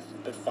instant death,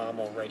 but far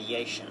more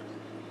radiation.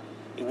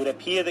 It would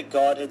appear that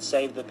God had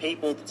saved the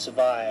people that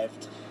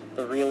survived,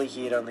 but really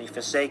he had only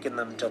forsaken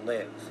them to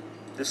live.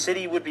 The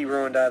city would be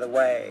ruined either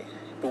way,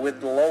 but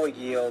with the lower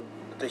yield,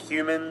 the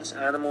humans,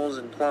 animals,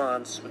 and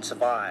plants would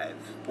survive,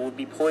 but would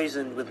be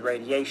poisoned with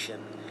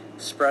radiation,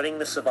 spreading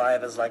the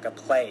survivors like a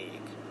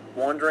plague,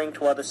 wandering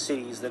to other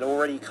cities that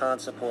already can't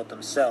support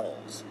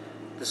themselves.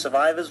 The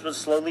survivors would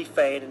slowly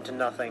fade into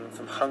nothing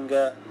from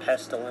hunger,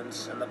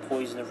 pestilence, and the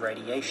poison of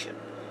radiation.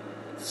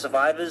 The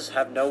survivors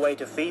have no way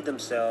to feed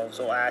themselves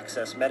or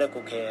access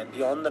medical care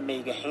beyond the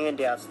meager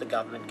handouts the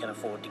government can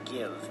afford to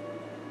give.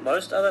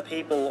 Most other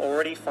people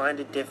already find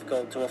it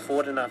difficult to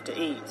afford enough to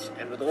eat,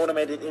 and with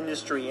automated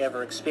industry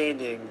ever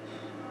expanding,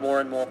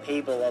 more and more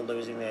people are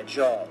losing their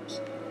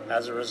jobs.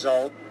 As a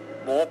result,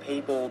 more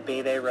people,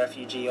 be they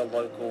refugee or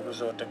local,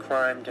 resort to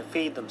crime to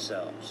feed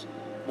themselves.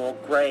 More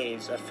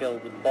graves are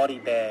filled with body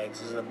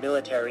bags as the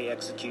military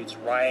executes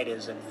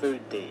rioters and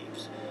food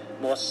thieves.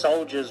 More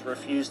soldiers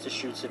refuse to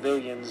shoot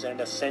civilians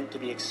and are sent to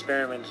be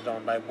experimented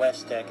on by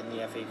Westech and the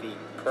FEV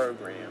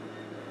program.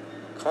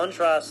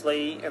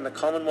 Contrastly, in the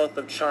Commonwealth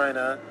of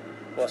China,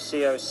 or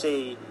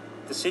COC,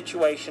 the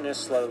situation is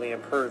slowly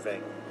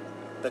improving.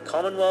 The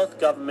Commonwealth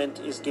government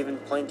is given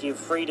plenty of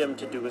freedom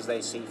to do as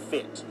they see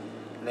fit,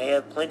 and they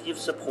have plenty of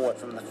support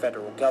from the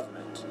federal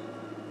government.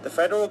 The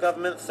federal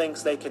government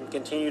thinks they can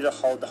continue to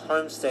hold the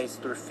home states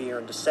through fear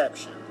and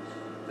deception,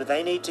 but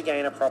they need to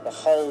gain a proper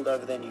hold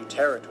over their new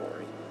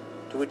territory.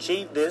 To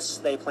achieve this,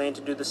 they plan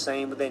to do the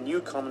same with their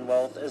new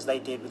Commonwealth as they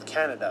did with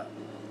Canada.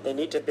 They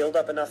need to build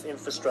up enough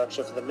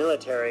infrastructure for the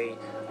military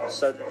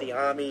so that the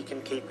army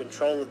can keep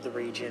control of the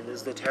region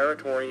as the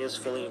territory is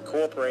fully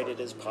incorporated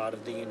as part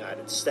of the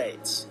United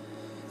States.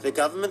 The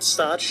government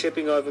starts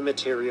shipping over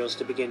materials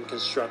to begin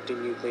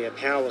constructing nuclear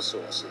power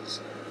sources.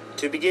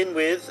 To begin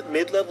with,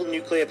 mid-level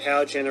nuclear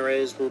power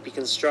generators will be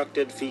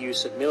constructed for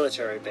use at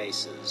military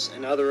bases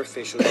and other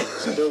official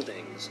use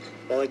buildings,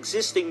 while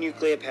existing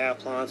nuclear power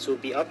plants will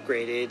be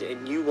upgraded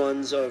and new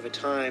ones over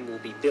time will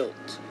be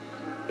built.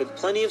 With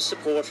plenty of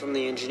support from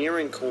the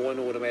engineering corps and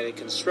automated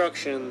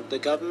construction, the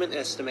government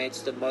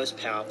estimates that most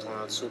power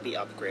plants will be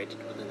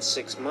upgraded within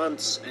 6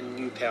 months and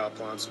new power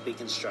plants will be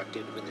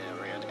constructed within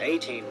around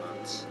 18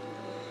 months.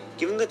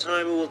 Given the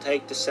time it will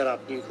take to set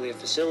up nuclear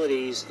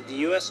facilities, the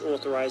US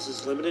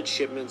authorizes limited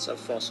shipments of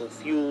fossil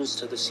fuels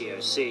to the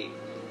COC.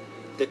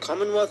 The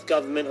Commonwealth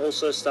government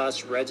also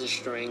starts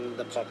registering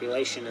the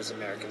population as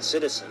American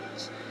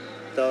citizens,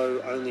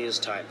 though only as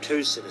Type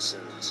 2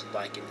 citizens,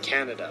 like in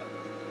Canada,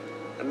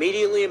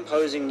 immediately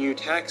imposing new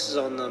taxes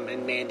on them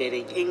and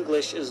mandating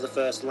English as the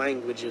first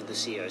language of the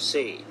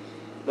COC.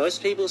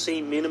 Most people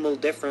see minimal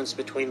difference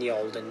between the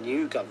old and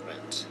new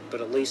government,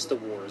 but at least the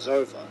war is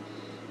over.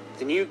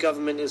 The new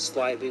government is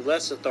slightly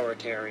less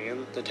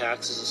authoritarian, the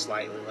taxes are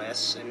slightly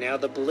less, and now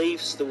the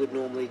beliefs that would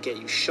normally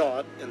get you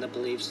shot and the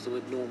beliefs that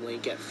would normally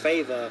get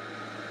favor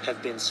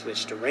have been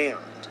switched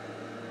around.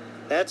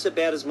 That's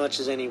about as much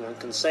as anyone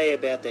can say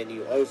about their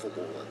new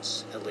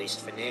overlords, at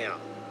least for now.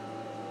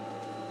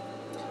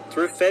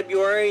 Through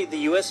February,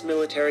 the US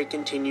military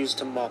continues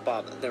to mop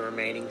up the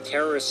remaining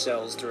terrorist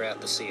cells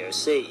throughout the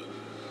COC.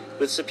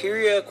 With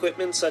superior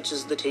equipment such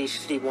as the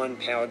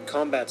T-51 powered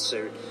combat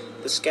suit,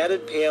 the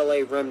scattered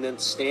PLA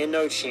remnants stand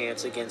no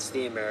chance against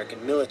the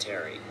American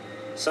military.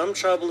 Some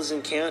trouble is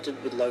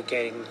encountered with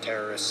locating the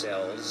terrorist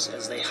cells,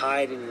 as they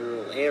hide in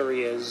rural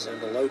areas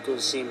and the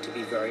locals seem to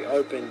be very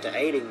open to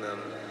aiding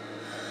them.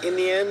 In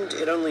the end,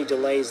 it only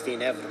delays the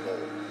inevitable.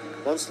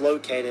 Once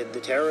located, the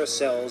terrorist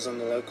cells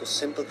and the local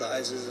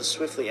sympathizers are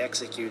swiftly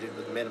executed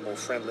with minimal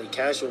friendly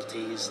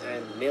casualties,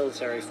 and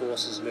military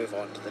forces move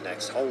on to the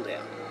next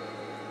holdout.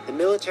 The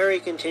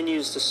military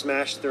continues to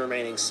smash the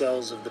remaining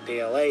cells of the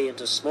PLA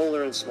into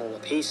smaller and smaller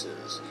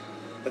pieces.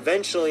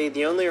 Eventually,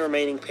 the only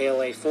remaining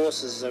PLA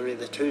forces are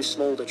either too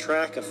small to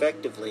track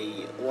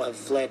effectively or have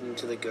fled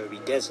into the Gobi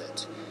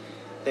Desert.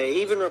 There are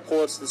even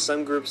reports that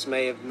some groups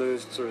may have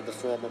moved through the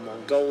former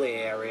Mongolia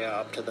area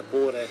up to the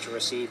border to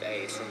receive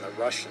aid from the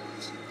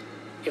Russians.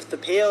 If the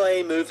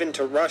PLA move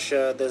into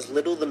Russia, there's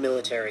little the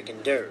military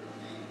can do.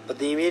 But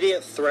the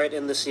immediate threat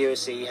in the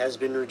COC has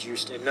been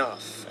reduced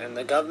enough, and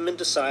the government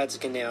decides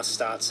it can now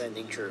start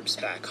sending troops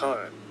back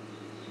home.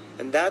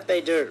 And that they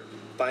do.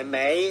 By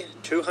May,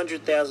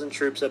 200,000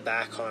 troops are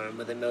back home,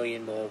 with 1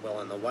 million more well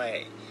on the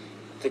way.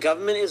 The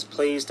government is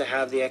pleased to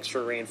have the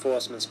extra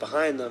reinforcements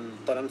behind them,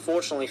 but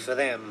unfortunately for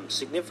them,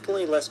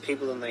 significantly less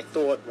people than they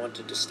thought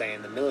wanted to stay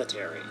in the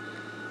military.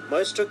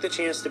 Most took the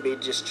chance to be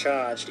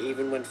discharged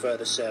even when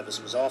further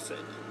service was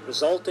offered,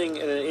 resulting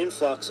in an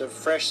influx of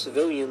fresh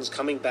civilians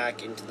coming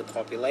back into the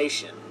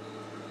population.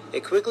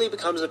 It quickly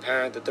becomes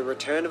apparent that the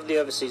return of the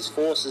overseas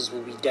forces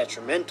will be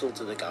detrimental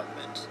to the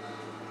government.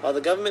 While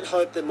the government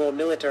hoped that more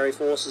military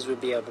forces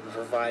would be able to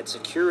provide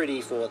security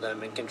for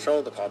them and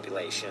control the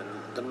population,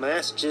 the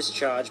mass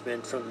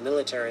dischargement from the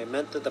military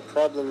meant that the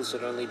problems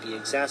would only be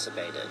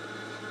exacerbated.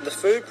 The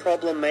food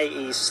problem may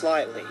ease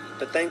slightly,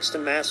 but thanks to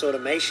mass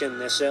automation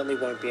there certainly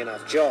won't be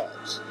enough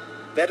jobs.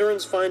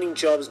 Veterans finding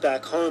jobs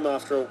back home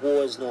after a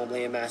war is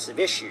normally a massive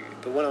issue,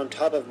 but when on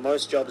top of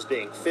most jobs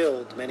being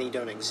filled, many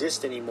don't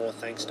exist anymore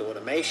thanks to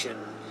automation,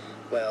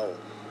 well,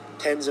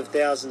 tens of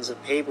thousands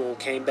of people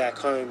came back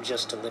home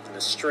just to live in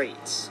the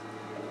streets.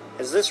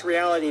 As this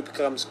reality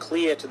becomes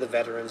clear to the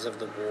veterans of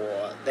the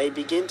war, they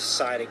begin to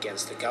side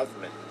against the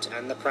government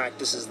and the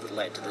practices that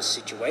led to this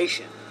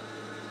situation.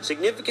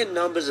 Significant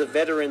numbers of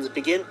veterans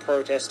begin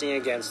protesting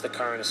against the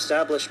current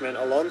establishment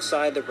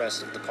alongside the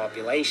rest of the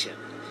population.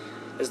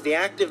 As the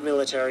active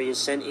military is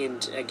sent in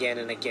again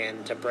and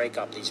again to break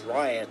up these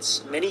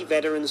riots, many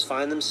veterans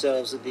find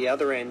themselves at the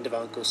other end of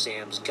Uncle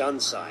Sam's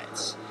gun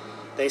sights.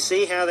 They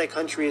see how their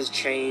country has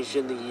changed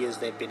in the years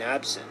they've been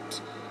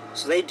absent,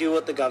 so they do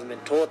what the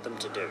government taught them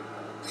to do: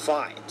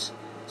 fight.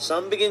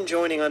 Some begin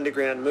joining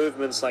underground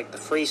movements like the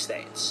Free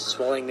States,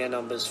 swelling their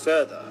numbers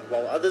further,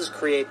 while others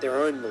create their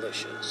own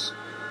militias.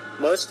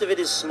 Most of it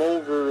is small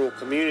rural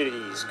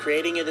communities,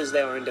 creating it as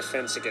their own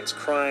defense against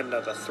crime and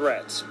other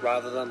threats,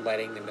 rather than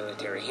letting the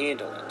military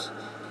handle it.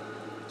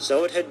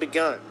 So it had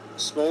begun.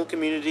 Small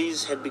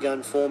communities had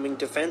begun forming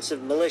defensive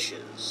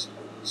militias.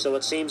 So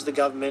it seems the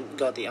government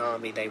got the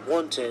army they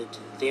wanted.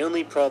 The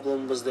only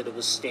problem was that it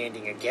was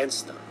standing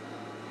against them.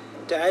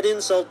 To add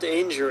insult to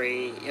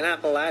injury, in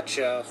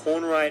Appalachia,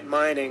 Hornwright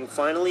Mining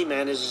finally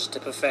manages to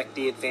perfect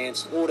the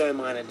advanced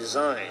auto-miner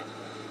design,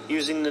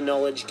 using the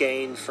knowledge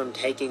gained from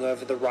taking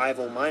over the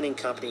rival mining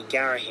company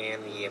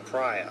Garahan the year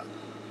prior.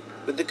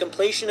 With the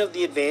completion of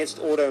the advanced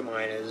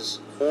auto-miners,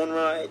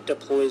 Hornwright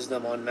deploys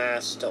them en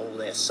masse to all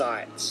their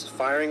sites,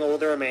 firing all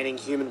the remaining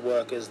human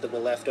workers that were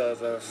left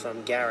over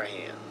from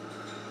Garahan.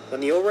 When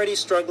the already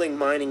struggling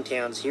mining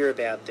towns hear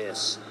about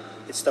this,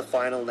 it's the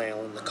final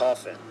nail in the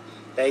coffin.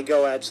 They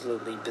go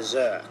absolutely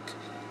berserk.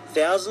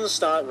 Thousands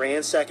start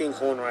ransacking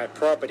Hornwright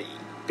property,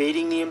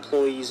 beating the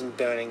employees and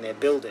burning their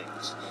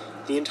buildings.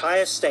 The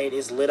entire state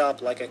is lit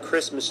up like a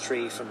Christmas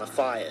tree from the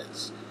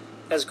fires.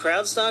 As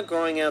crowds start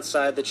growing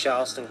outside the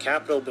Charleston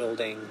Capitol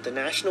building, the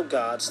National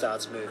Guard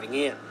starts moving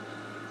in.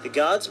 The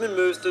guardsmen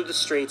move through the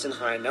streets in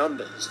high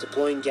numbers,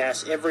 deploying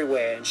gas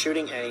everywhere and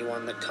shooting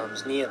anyone that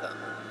comes near them.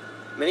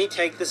 Many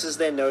take this as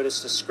their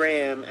notice to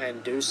scram,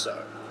 and do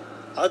so.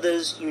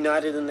 Others,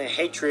 united in their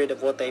hatred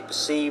of what they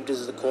perceived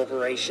as the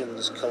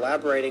corporations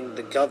collaborating with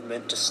the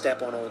government to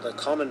step on all the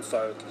common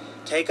folk,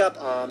 take up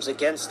arms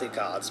against the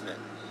guardsmen.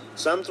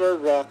 Some throw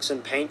rocks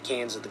and paint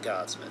cans at the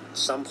guardsmen.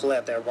 Some pull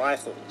out their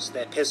rifles,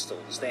 their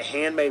pistols, their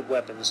handmade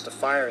weapons to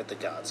fire at the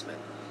guardsmen.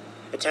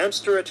 Attempts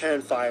to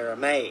return fire are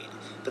made,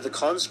 but the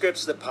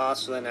conscripts that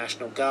pass for the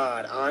National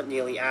Guard aren't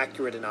nearly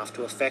accurate enough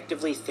to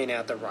effectively thin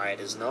out the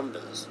rioters'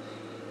 numbers.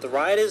 The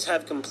rioters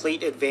have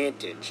complete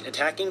advantage,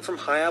 attacking from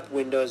high up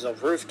windows or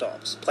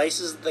rooftops,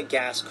 places that the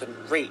gas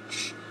couldn't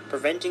reach,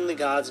 preventing the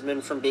guardsmen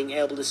from being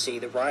able to see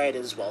the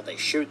rioters while they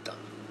shoot them.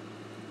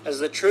 as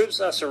the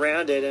troops are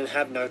surrounded and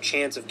have no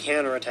chance of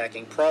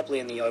counterattacking properly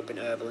in the open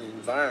urban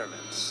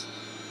environments.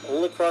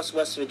 All across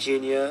West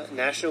Virginia,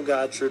 National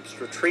Guard troops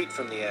retreat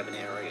from the urban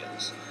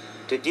areas.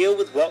 To deal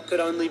with what could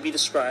only be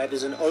described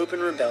as an open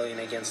rebellion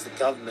against the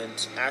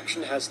government,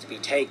 action has to be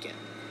taken.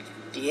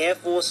 The Air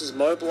Force is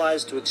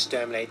mobilized to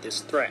exterminate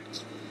this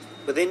threat.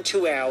 Within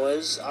 2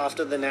 hours,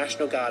 after the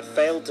National Guard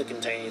failed to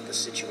contain the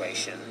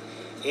situation,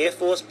 Air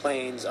Force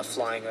planes are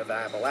flying over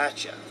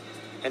Appalachia,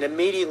 and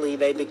immediately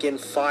they begin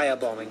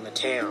firebombing the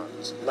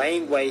towns,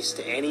 laying waste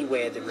to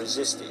anywhere that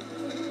resisted.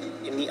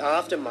 In the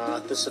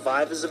aftermath, the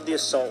survivors of the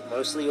assault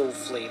mostly all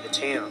flee the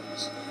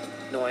towns,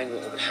 knowing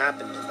what would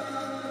happen to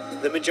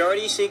them. The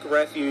majority seek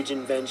refuge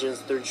and vengeance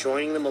through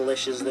joining the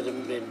militias that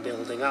have been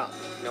building up,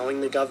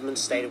 knowing the government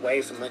stayed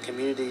away from the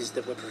communities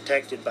that were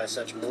protected by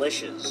such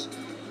militias.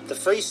 The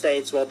Free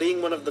States, while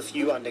being one of the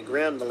few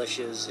underground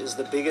militias, is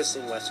the biggest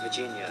in West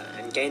Virginia,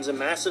 and gains a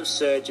massive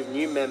surge of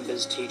new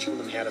members teaching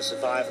them how to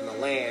survive on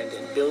the land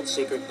and build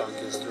secret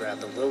bunkers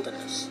throughout the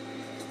wilderness.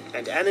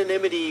 And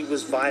anonymity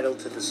was vital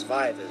to the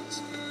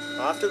survivors.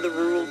 After the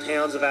rural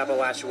towns of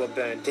Appalachia were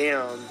burnt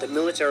down, the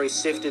military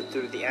sifted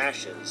through the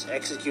ashes,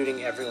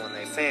 executing everyone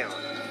they found.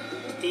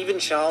 Even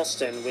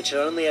Charleston, which had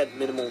only had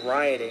minimal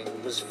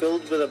rioting, was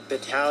filled with a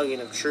battalion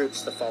of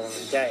troops the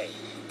following day,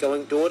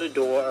 going door to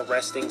door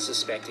arresting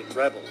suspected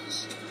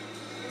rebels.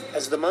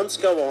 As the months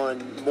go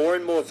on, more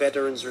and more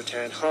veterans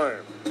return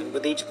home, and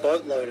with each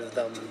boatload of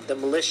them, the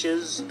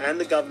militias and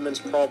the government's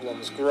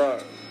problems grow.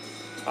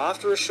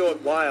 After a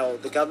short while,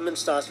 the government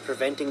starts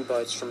preventing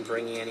boats from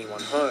bringing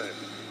anyone home,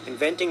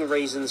 inventing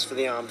reasons for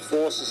the armed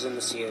forces in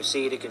the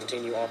COC to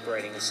continue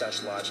operating in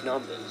such large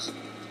numbers.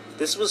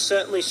 This was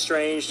certainly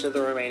strange to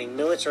the remaining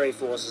military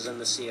forces in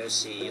the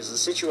COC, as the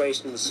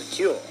situation was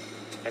secure,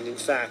 and in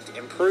fact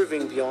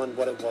improving beyond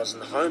what it was in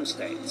the home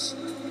states,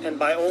 and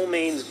by all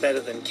means better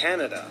than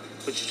Canada,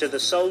 which to the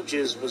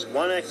soldiers was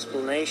one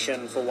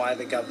explanation for why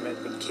the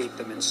government would keep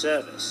them in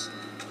service.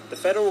 The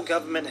federal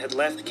government had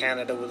left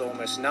Canada with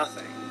almost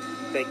nothing.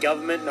 Their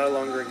government no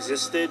longer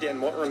existed,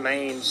 and what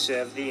remained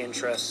served the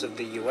interests of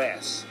the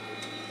US.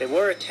 There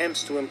were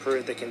attempts to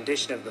improve the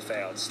condition of the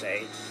failed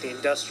state. The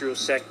industrial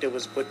sector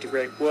was put to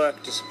great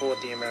work to support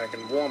the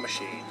American war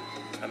machine.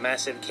 A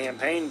massive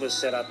campaign was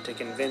set up to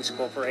convince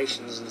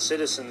corporations and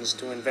citizens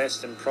to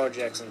invest in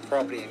projects and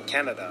property in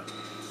Canada.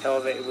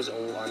 However, it was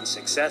all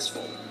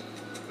unsuccessful.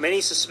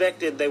 Many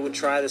suspected they would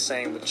try the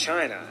same with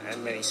China,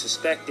 and many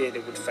suspected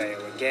it would fail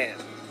again.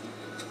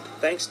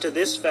 Thanks to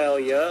this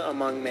failure,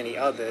 among many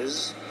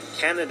others,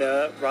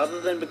 Canada,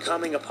 rather than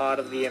becoming a part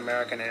of the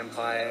American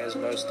Empire as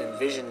most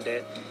envisioned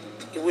it,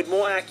 it would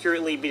more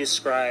accurately be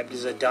described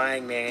as a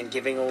dying man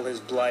giving all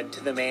his blood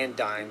to the man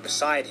dying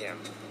beside him.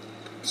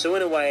 So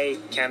in a way,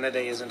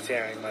 Canada isn't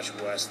faring much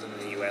worse than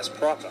the US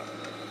proper.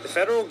 The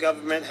federal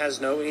government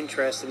has no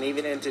interest in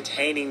even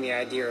entertaining the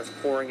idea of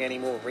pouring any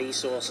more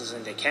resources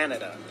into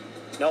Canada,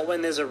 not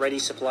when there's a ready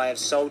supply of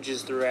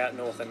soldiers throughout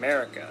North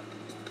America.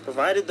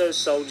 Provided those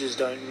soldiers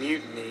don't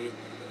mutiny,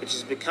 which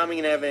is becoming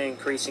an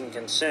ever-increasing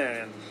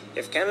concern,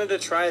 if Canada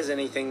tries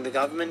anything, the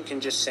government can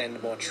just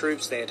send more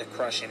troops there to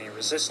crush any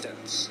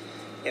resistance.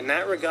 In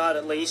that regard,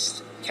 at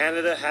least,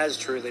 Canada has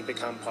truly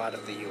become part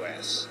of the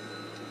US.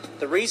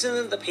 The reason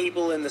that the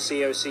people in the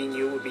COC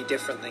knew it would be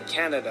different than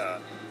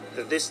Canada,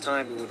 that this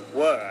time it would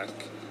work,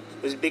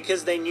 was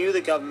because they knew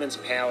the government's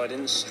power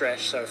didn't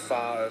stretch so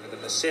far over the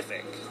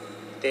Pacific.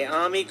 Their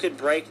army could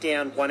break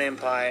down one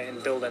empire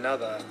and build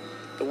another,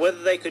 but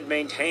whether they could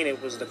maintain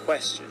it was the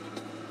question.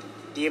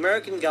 The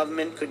American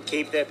government could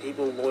keep their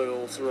people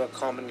loyal through a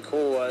common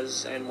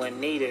cause and, when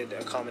needed,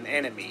 a common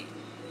enemy.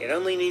 It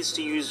only needs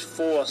to use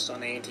force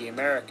on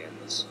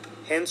anti-Americans,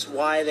 hence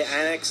why the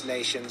annexed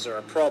nations are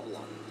a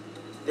problem.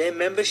 Their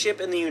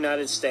membership in the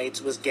United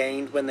States was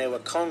gained when they were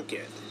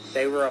conquered.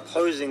 They were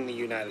opposing the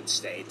United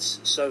States,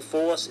 so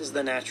force is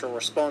the natural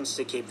response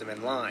to keep them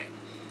in line.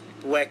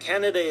 Where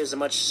Canada is a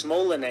much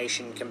smaller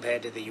nation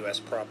compared to the US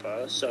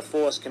proper, so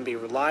force can be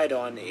relied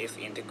on if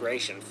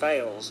integration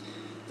fails,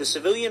 the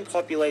civilian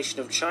population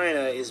of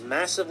China is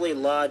massively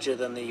larger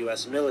than the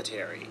US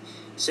military,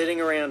 sitting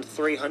around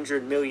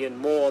 300 million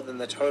more than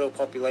the total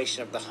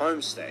population of the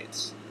home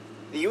states.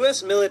 The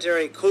US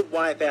military could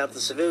wipe out the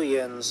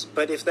civilians,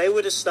 but if they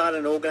were to start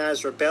an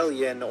organized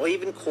rebellion or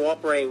even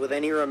cooperate with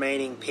any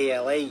remaining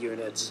PLA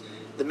units,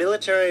 the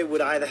military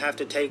would either have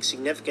to take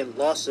significant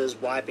losses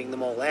wiping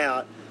them all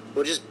out,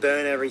 or just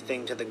burn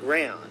everything to the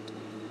ground.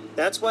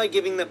 That's why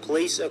giving the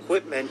police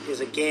equipment is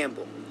a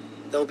gamble.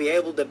 They'll be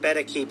able to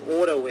better keep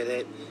order with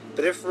it,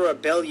 but if a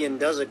rebellion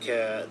does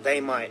occur, they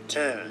might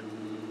turn.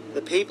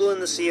 The people in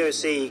the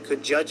COC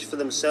could judge for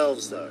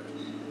themselves, though.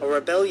 A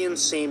rebellion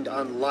seemed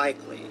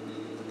unlikely.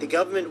 The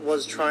government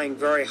was trying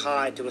very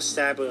hard to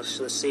establish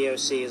the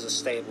COC as a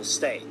stable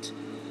state.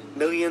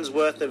 Millions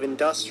worth of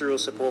industrial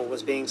support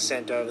was being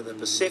sent over the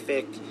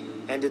Pacific,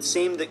 and it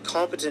seemed that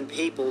competent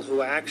people who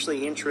were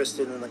actually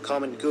interested in the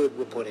common good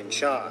were put in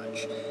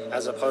charge,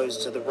 as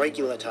opposed to the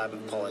regular type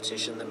of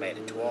politician that made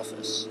it to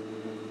office.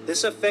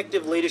 This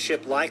effective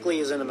leadership likely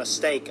isn't a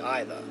mistake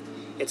either.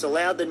 It's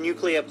allowed the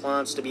nuclear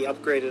plants to be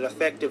upgraded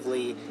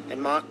effectively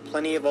and marked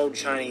plenty of old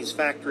Chinese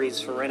factories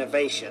for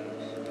renovation,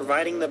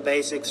 providing the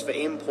basics for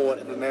import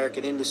of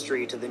American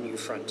industry to the new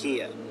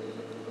frontier.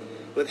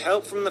 With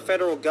help from the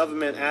federal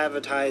government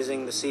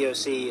advertising the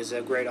COC as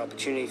a great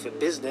opportunity for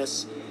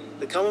business,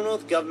 the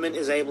Commonwealth government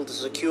is able to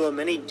secure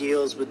many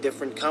deals with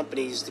different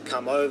companies to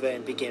come over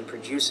and begin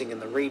producing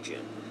in the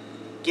region.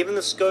 Given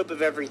the scope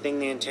of everything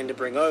they intend to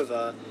bring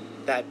over,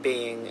 that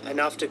being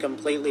enough to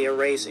completely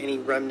erase any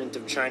remnant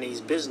of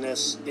Chinese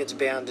business, it's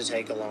bound to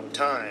take a long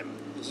time,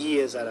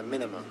 years at a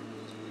minimum.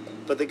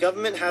 But the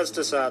government has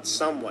to start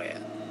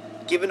somewhere.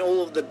 Given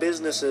all of the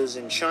businesses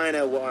in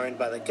China were owned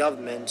by the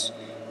government,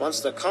 once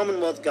the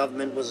Commonwealth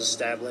government was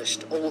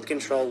established, all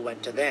control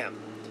went to them.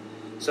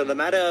 So the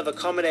matter of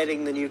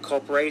accommodating the new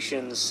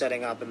corporations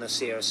setting up in the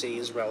COC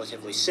is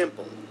relatively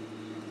simple.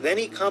 With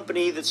any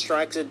company that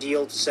strikes a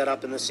deal to set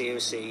up in the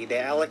COC,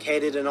 they're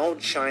allocated an old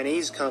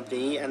Chinese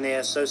company and their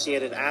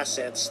associated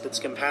assets that's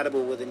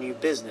compatible with a new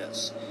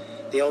business.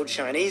 The old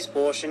Chinese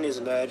portion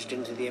is merged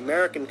into the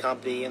American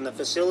company and the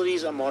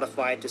facilities are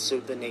modified to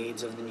suit the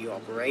needs of the new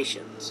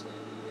operations.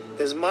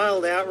 There's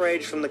mild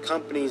outrage from the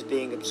companies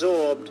being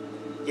absorbed,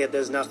 yet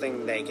there's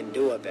nothing they can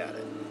do about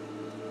it.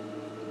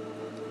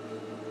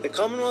 The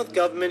Commonwealth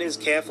government is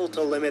careful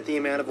to limit the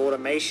amount of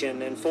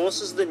automation and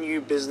forces the new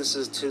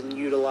businesses to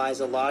utilize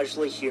a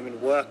largely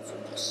human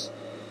workforce.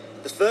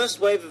 The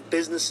first wave of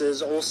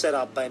businesses all set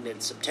up by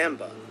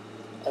mid-September.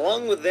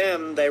 Along with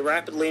them, they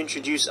rapidly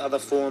introduce other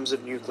forms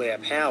of nuclear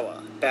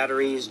power,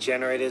 batteries,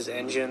 generators,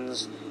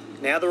 engines.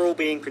 Now they're all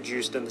being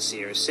produced in the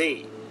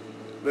COC,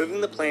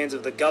 moving the plans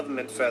of the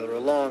government further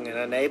along and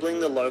enabling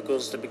the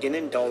locals to begin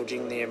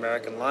indulging the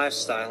American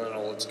lifestyle in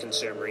all its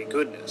consumery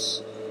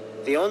goodness.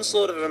 The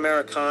onslaught of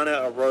Americana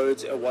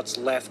erodes at what's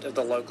left of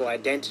the local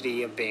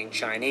identity of being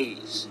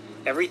Chinese.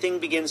 Everything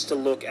begins to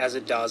look as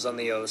it does on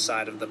the other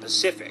side of the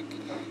Pacific.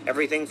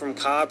 Everything from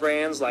car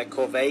brands like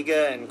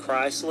Corvega and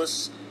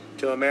Chrysler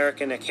to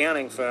American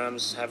accounting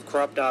firms have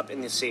cropped up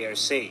in the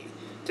COC.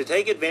 To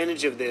take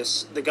advantage of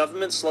this, the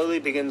government slowly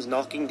begins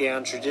knocking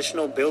down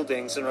traditional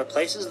buildings and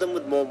replaces them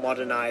with more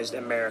modernized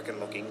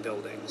American-looking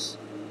buildings.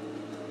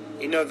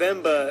 In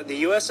November,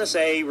 the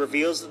USSA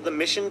reveals that the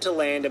mission to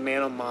land a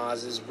man on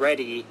Mars is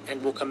ready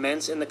and will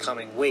commence in the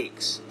coming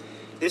weeks.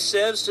 This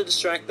serves to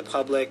distract the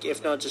public,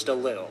 if not just a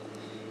little.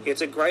 It's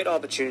a great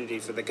opportunity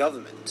for the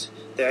government.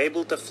 They're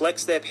able to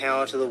flex their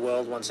power to the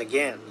world once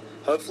again,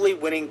 hopefully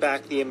winning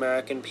back the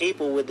American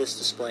people with this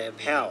display of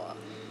power.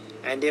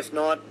 And if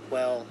not,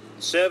 well,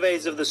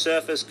 surveys of the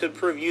surface could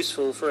prove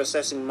useful for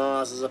assessing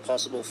Mars as a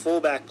possible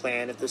fallback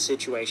plan if the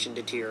situation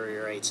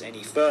deteriorates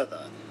any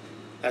further.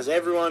 As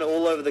everyone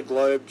all over the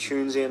globe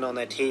tunes in on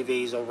their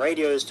TVs or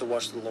radios to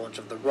watch the launch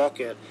of the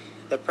rocket,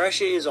 the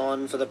pressure is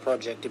on for the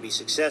project to be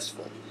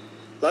successful.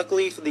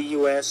 Luckily for the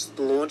US,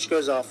 the launch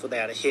goes off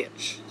without a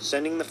hitch,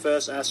 sending the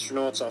first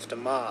astronauts off to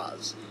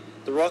Mars.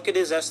 The rocket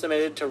is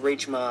estimated to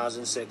reach Mars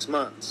in 6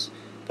 months,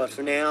 but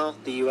for now,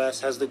 the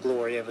US has the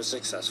glory of a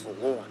successful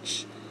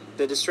launch.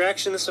 The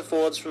distraction this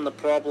affords from the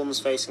problems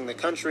facing the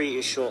country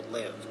is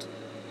short-lived.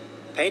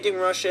 Painting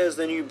Russia as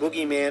the new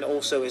boogeyman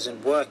also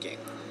isn't working.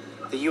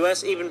 The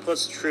US even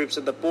puts troops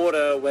at the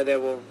border where there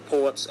were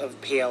reports of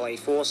PLA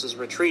forces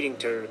retreating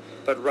to,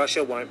 but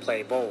Russia won't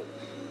play ball.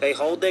 They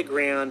hold their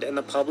ground and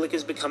the public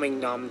is becoming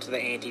numb to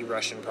the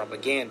anti-Russian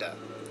propaganda.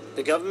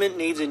 The government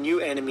needs a new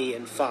enemy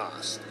and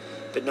fast,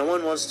 but no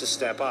one wants to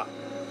step up.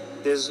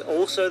 There's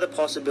also the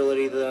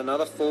possibility that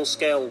another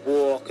full-scale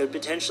war could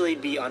potentially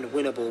be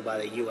unwinnable by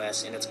the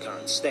US in its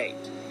current state.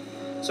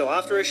 So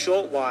after a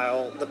short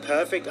while, the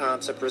perfect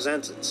answer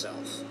presents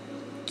itself.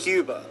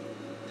 Cuba.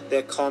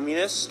 They're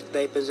communist,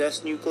 they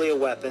possess nuclear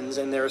weapons,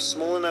 and they're a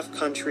small enough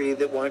country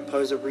that won't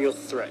pose a real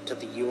threat to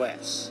the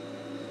US.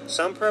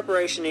 Some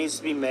preparation needs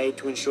to be made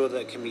to ensure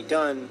that it can be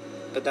done,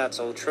 but that's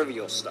all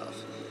trivial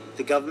stuff.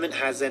 The government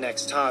has their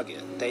next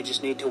target, they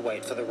just need to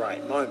wait for the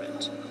right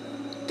moment.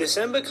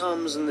 December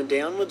comes and the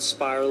downward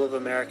spiral of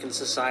American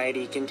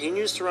society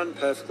continues to run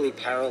perfectly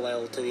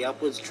parallel to the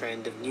upwards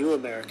trend of new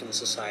American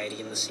society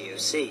in the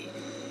COC.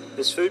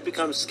 As food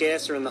becomes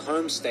scarcer in the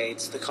home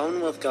states, the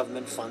Commonwealth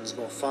government funds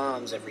more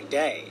farms every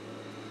day.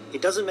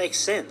 It doesn't make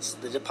sense.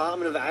 The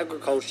Department of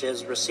Agriculture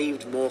has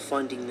received more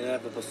funding than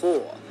ever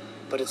before,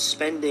 but its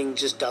spending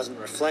just doesn't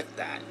reflect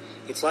that.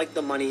 It's like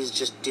the money's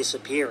just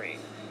disappearing,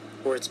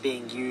 or it's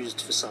being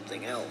used for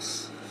something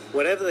else.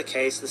 Whatever the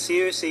case, the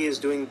COC is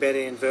doing better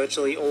in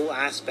virtually all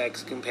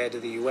aspects compared to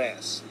the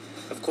US.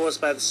 Of course,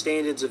 by the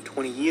standards of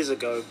 20 years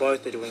ago,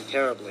 both are doing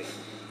terribly,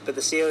 but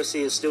the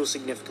COC is still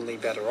significantly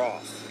better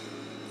off.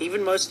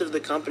 Even most of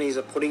the companies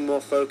are putting more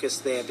focus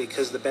there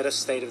because the better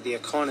state of the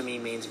economy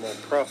means more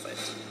profit.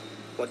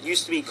 What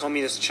used to be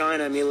communist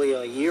China merely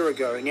a year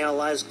ago now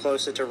lies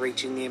closer to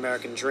reaching the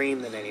American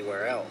dream than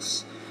anywhere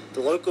else. The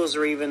locals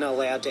are even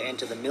allowed to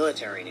enter the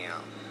military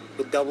now,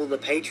 with double the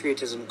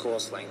patriotism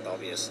course length,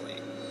 obviously.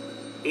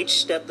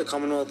 Each step the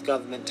Commonwealth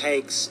government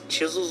takes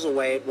chisels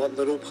away at what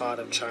little part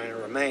of China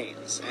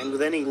remains, and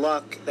with any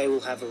luck, they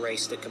will have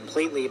erased it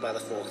completely by the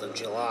 4th of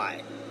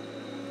July.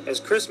 As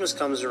Christmas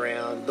comes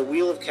around, the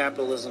wheel of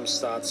capitalism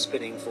starts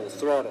spinning full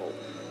throttle.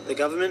 The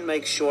government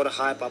makes sure to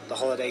hype up the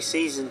holiday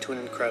season to an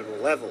incredible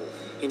level,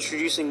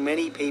 introducing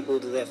many people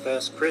to their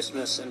first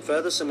Christmas and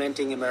further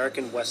cementing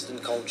American Western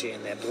culture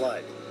in their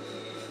blood.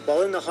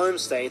 While in the home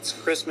states,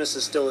 Christmas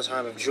is still a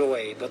time of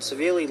joy, but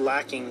severely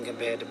lacking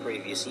compared to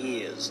previous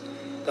years.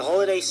 The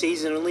holiday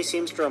season only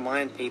seems to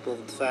remind people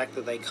of the fact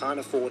that they can't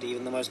afford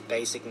even the most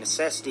basic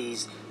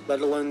necessities,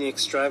 let alone the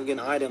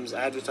extravagant items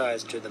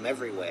advertised to them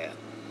everywhere.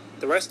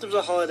 The rest of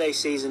the holiday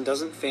season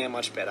doesn't fare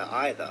much better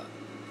either.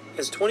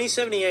 As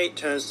 2078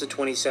 turns to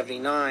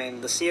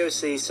 2079, the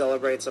COC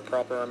celebrates a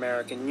proper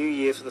American New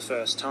Year for the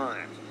first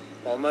time,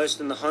 while most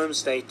in the home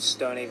states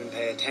don't even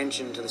pay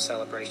attention to the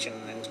celebration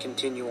and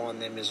continue on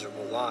their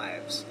miserable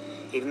lives.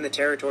 Even the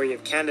territory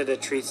of Canada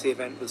treats the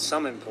event with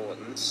some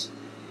importance.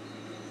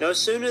 No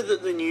sooner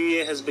that the New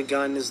Year has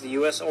begun is the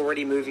US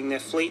already moving their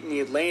fleet in the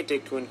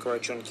Atlantic to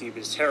encroach on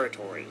Cuba's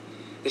territory.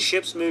 The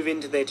ships move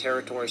into their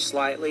territory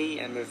slightly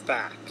and move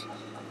back.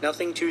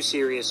 Nothing too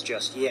serious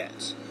just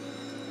yet.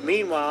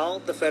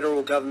 Meanwhile, the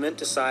federal government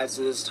decides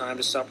that it's time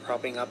to stop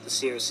propping up the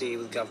COC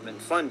with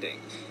government funding.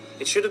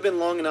 It should have been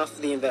long enough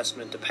for the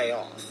investment to pay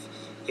off.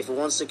 If it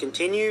wants to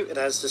continue, it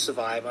has to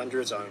survive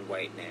under its own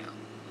weight now.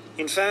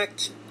 In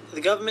fact,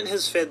 the government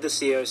has fed the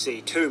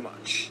COC too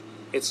much.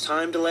 It's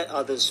time to let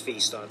others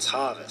feast on its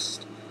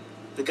harvest.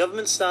 The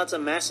government starts a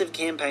massive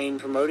campaign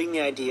promoting the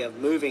idea of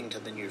moving to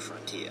the new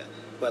frontier,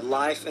 where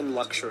life and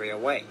luxury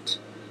await.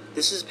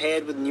 This is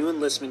paired with new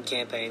enlistment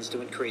campaigns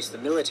to increase the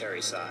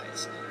military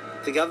size.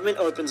 The government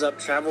opens up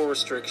travel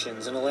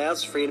restrictions and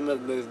allows freedom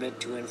of movement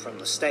to and from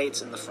the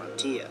states and the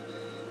frontier.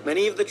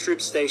 Many of the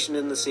troops stationed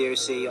in the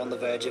COC on the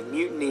verge of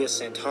mutiny are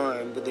sent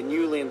home, with the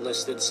newly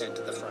enlisted sent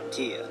to the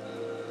frontier.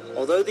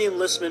 Although the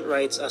enlistment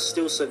rates are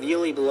still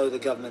severely below the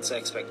government's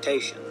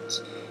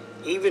expectations,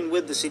 even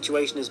with the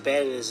situation as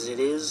bad as it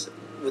is,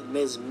 with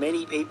as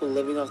many people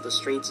living off the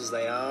streets as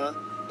they are,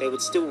 they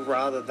would still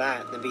rather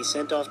that than be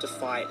sent off to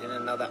fight in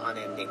another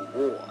unending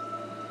war.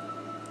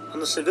 On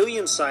the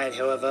civilian side,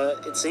 however,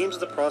 it seems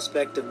the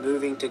prospect of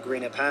moving to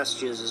greener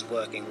pastures is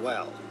working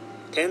well.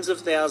 Tens of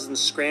thousands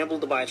scramble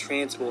to buy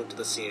transport to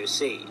the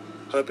COC,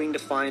 hoping to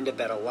find a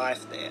better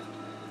life there.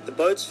 The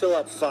boats fill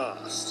up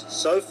fast,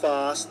 so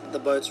fast that the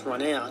boats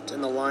run out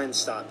and the lines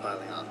start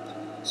piling up.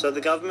 So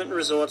the government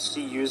resorts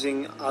to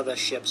using other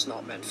ships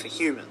not meant for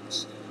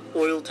humans.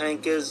 Oil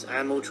tankers,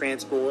 animal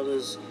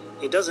transporters,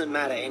 it doesn't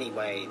matter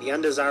anyway, the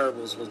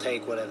undesirables will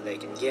take whatever they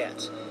can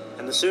get,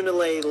 and the sooner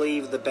they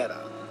leave the better.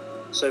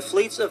 So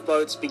fleets of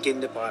boats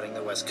begin departing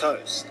the west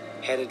coast,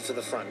 headed for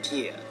the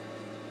frontier.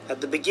 At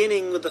the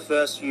beginning, with the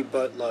first few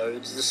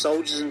boatloads, the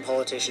soldiers and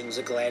politicians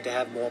are glad to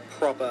have more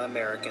proper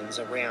Americans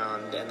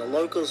around, and the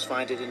locals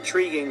find it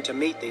intriguing to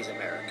meet these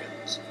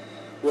Americans.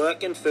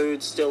 Work and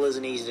food still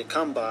isn't easy to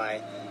come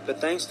by,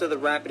 but thanks to the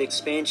rapid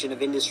expansion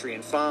of industry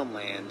and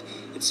farmland,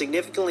 it's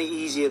significantly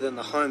easier than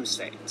the home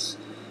states.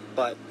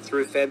 But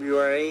through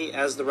February,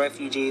 as the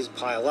refugees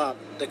pile up,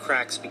 the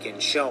cracks begin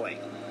showing.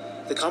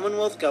 The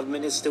Commonwealth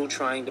government is still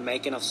trying to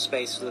make enough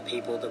space for the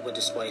people that were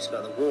displaced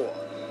by the war.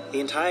 The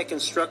entire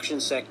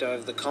construction sector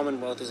of the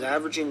Commonwealth is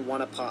averaging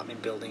one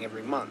apartment building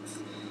every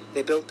month.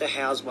 They're built to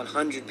house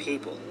 100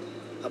 people.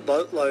 A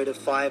boatload of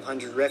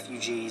 500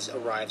 refugees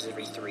arrives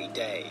every 3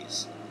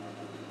 days.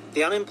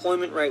 The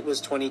unemployment rate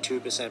was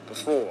 22%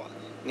 before.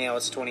 Now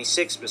it's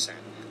 26%,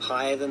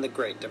 higher than the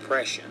Great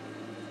Depression.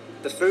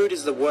 The food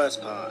is the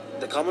worst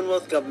part. The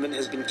Commonwealth government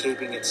has been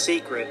keeping it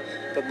secret,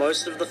 but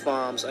most of the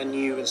farms are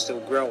new and still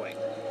growing.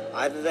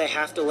 Either they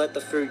have to let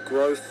the food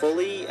grow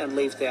fully and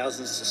leave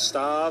thousands to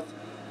starve,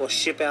 or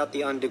ship out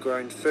the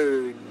undergrown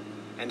food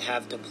and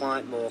have to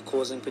plant more,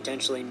 causing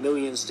potentially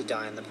millions to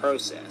die in the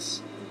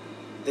process.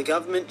 The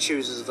government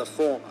chooses the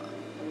former.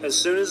 As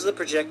soon as the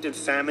projected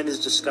famine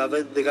is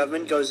discovered, the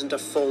government goes into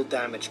full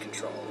damage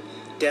control,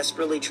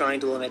 desperately trying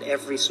to limit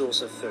every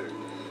source of food.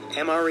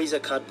 MREs are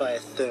cut by a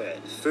third,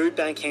 food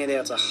bank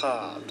handouts are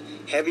halved,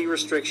 heavy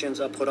restrictions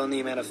are put on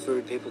the amount of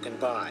food people can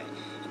buy.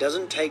 It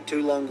doesn't take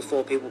too long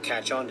before people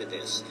catch on to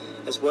this.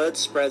 As word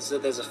spreads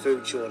that there's a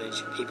food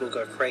shortage, people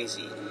go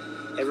crazy.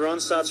 Everyone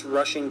starts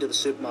rushing to the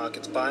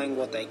supermarkets, buying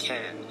what they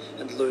can,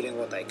 and looting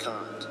what they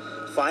can't.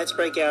 Fights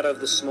break out over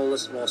the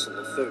smallest morsel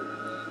of food.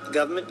 The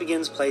government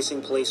begins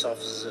placing police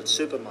officers at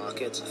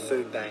supermarkets,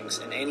 food banks,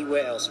 and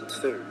anywhere else with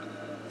food.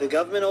 The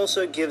government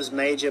also gives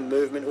major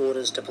movement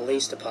orders to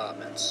police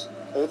departments.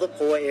 All the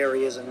poor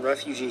areas and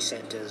refugee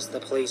centres, the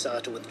police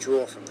are to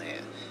withdraw from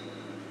there.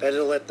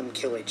 Better let them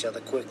kill each other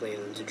quickly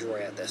than to draw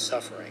out their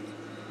suffering.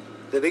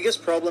 The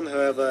biggest problem,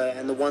 however,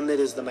 and the one that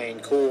is the main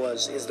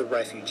cause, is the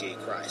refugee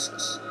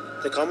crisis.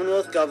 The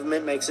Commonwealth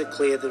government makes it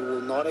clear that it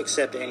will not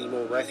accept any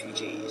more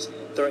refugees,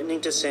 threatening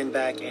to send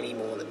back any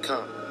more that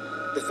come.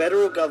 The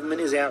federal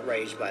government is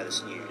outraged by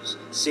this news,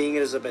 seeing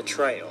it as a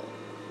betrayal.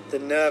 The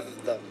nerve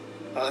of them.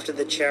 After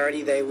the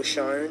charity they were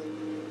shown,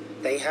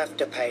 they have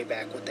to pay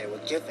back what they were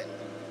given.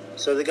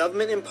 So the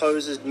government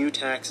imposes new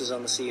taxes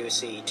on the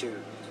COC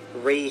to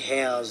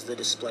rehouse the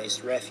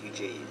displaced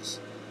refugees.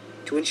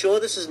 To ensure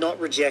this is not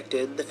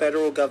rejected, the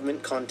federal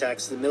government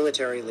contacts the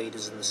military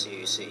leaders in the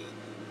CUC,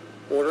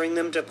 ordering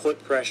them to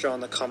put pressure on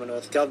the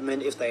Commonwealth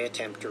government if they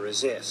attempt to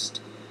resist.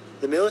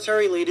 The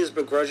military leaders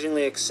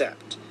begrudgingly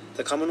accept.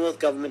 The Commonwealth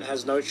government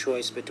has no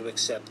choice but to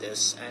accept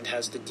this, and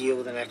has to deal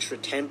with an extra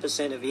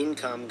 10% of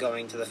income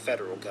going to the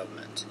federal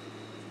government.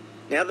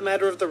 Now the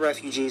matter of the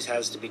refugees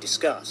has to be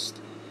discussed.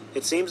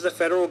 It seems the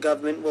federal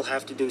government will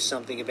have to do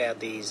something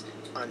about these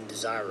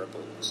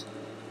undesirables.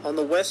 On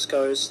the west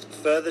coast,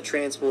 further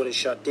transport is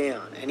shut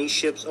down. Any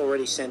ships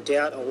already sent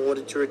out are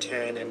ordered to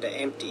return and are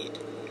emptied.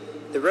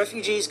 The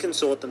refugees can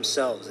sort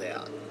themselves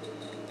out.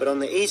 But on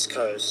the east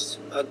coast,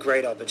 a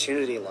great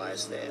opportunity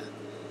lies there.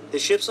 The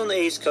ships on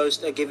the east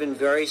coast are given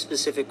very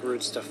specific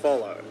routes to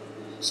follow.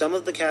 Some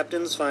of the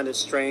captains find it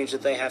strange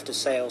that they have to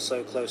sail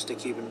so close to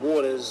Cuban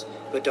waters,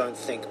 but don't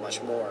think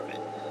much more of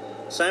it.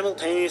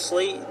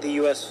 Simultaneously, the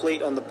US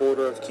fleet on the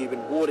border of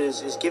Cuban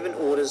waters is given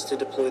orders to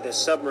deploy their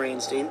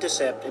submarines to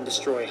intercept and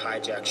destroy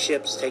hijacked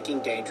ships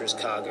taking dangerous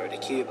cargo to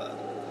Cuba.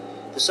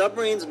 The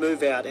submarines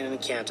move out and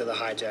encounter the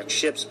hijacked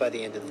ships by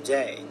the end of the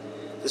day.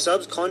 The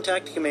subs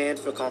contact command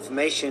for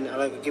confirmation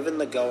and are given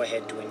the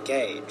go-ahead to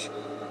engage.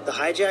 The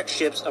hijacked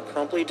ships are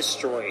promptly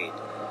destroyed.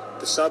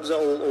 The subs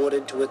are all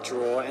ordered to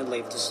withdraw and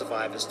leave the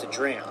survivors to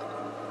drown.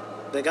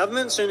 The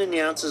government soon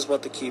announces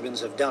what the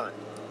Cubans have done.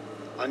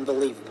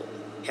 Unbelievable.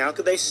 How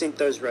could they sink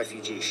those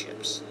refugee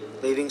ships,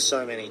 leaving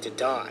so many to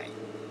die?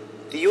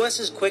 The US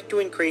is quick to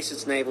increase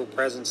its naval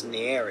presence in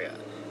the area,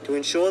 to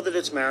ensure that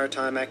its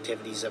maritime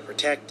activities are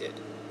protected.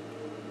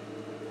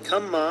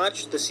 Come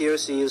March, the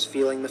COC is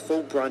feeling the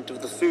full brunt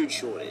of the food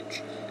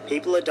shortage.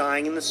 People are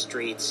dying in the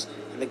streets,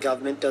 and the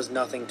government does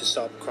nothing to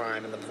stop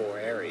crime in the poor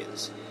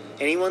areas.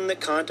 Anyone that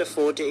can't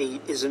afford to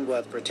eat isn't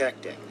worth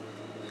protecting,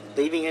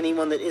 leaving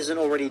anyone that isn't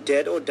already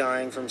dead or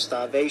dying from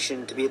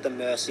starvation to be at the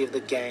mercy of the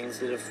gangs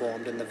that have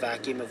formed in the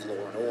vacuum of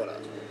law and order.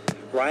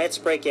 Riots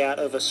break out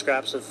over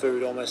scraps of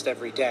food almost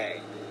every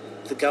day.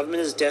 The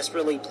government is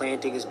desperately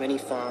planting as many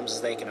farms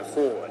as they can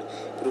afford,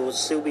 but it will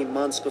still be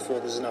months before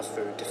there's enough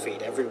food to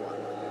feed everyone.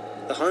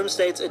 The home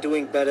states are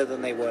doing better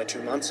than they were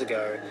 2 months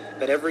ago,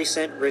 but every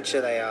cent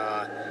richer they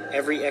are,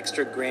 every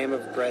extra gram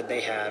of bread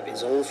they have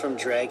is all from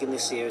dragging the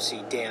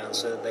COC down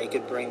so that they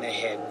could bring their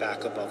head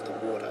back above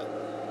the water.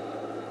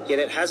 Yet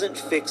it hasn't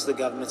fixed the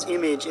government's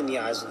image in the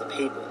eyes of the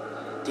people.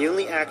 The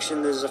only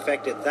action that has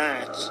affected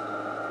that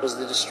was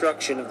the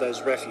destruction of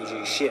those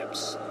refugee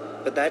ships.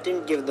 But that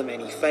didn't give them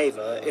any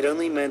favor. It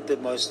only meant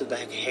that most of the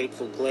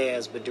hateful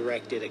glares were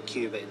directed at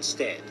Cuba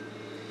instead.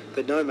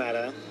 But no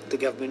matter, the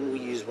government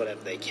will use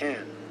whatever they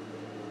can.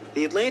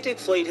 The Atlantic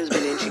Fleet has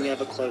been inching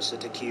ever closer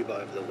to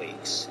Cuba over the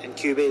weeks, and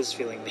Cuba is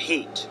feeling the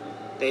heat.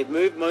 They've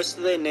moved most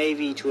of their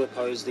navy to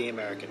oppose the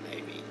American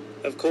navy.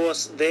 Of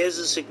course, theirs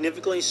is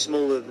significantly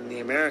smaller than the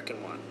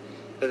American one,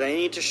 but they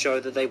need to show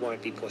that they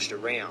won't be pushed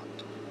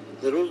around.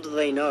 Little do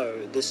they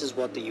know, this is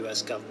what the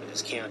US government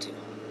is counting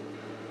on.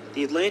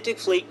 The Atlantic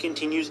Fleet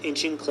continues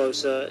inching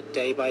closer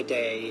day by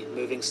day,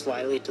 moving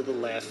slightly to the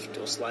left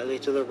or slightly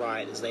to the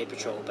right as they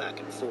patrol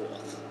back and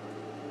forth.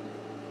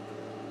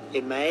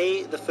 In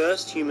May, the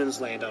first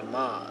humans land on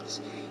Mars.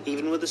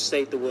 Even with the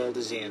state the world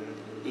is in,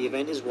 the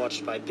event is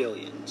watched by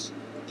billions.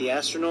 The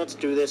astronauts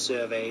do their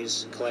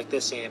surveys, collect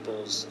their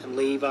samples, and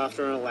leave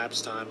after an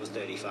elapsed time of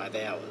 35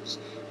 hours,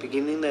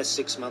 beginning their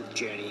 6-month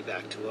journey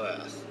back to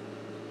Earth.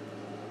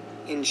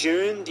 In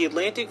June, the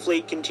Atlantic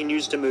Fleet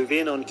continues to move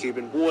in on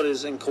Cuban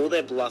waters and call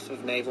their bluff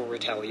of naval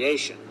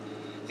retaliation.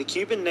 The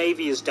Cuban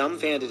Navy is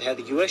dumbfounded how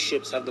the US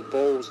ships have the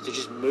balls to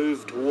just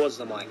move towards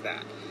them like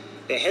that.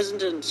 They're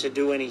hesitant to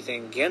do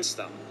anything against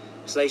them,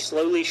 so they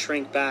slowly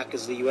shrink back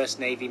as the US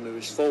Navy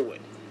moves forward,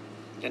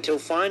 until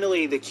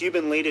finally the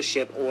Cuban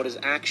leadership orders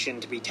action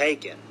to be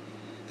taken.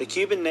 The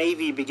Cuban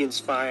Navy begins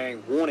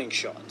firing warning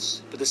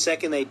shots, but the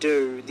second they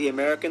do, the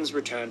Americans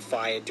return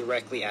fire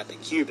directly at the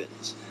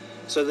Cubans.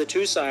 So the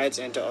two sides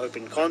enter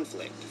open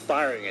conflict,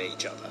 firing at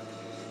each other.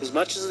 As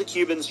much as the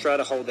Cubans try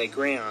to hold their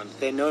ground,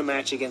 they're no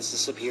match against the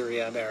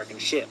superior American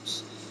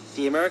ships.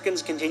 The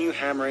Americans continue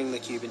hammering the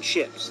Cuban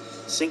ships,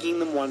 sinking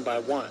them one by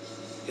one.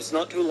 It's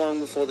not too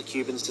long before the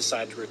Cubans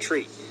decide to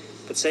retreat,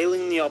 but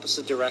sailing in the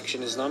opposite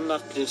direction is not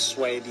enough to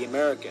dissuade the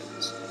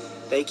Americans.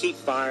 They keep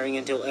firing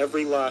until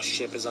every last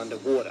ship is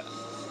underwater,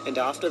 and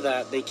after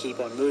that they keep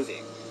on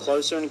moving,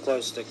 closer and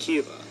closer to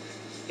Cuba.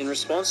 In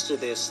response to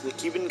this, the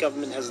Cuban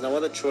government has no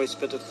other choice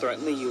but to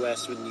threaten the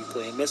US with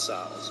nuclear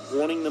missiles,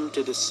 warning them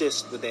to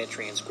desist with their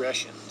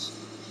transgressions.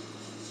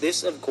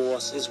 This, of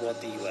course, is what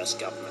the US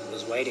government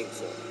was waiting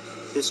for.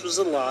 This was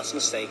the last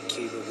mistake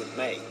Cuba would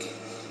make.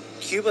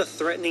 Cuba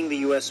threatening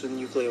the US with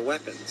nuclear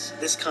weapons.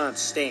 This can't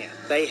stand.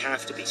 They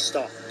have to be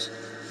stopped.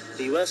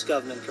 The US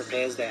government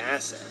prepares their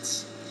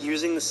assets,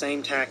 using the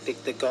same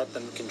tactic that got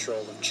them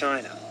control of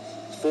China.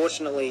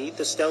 Fortunately,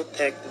 the stealth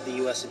tech that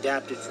the US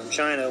adapted from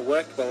China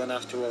worked well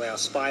enough to allow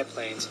spy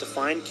planes to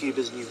find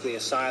Cuba's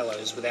nuclear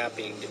silos without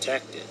being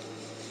detected.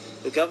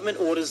 The government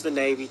orders the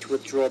Navy to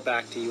withdraw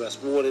back to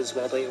US waters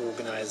while they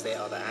organize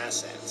their other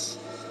assets.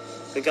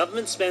 The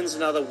government spends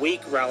another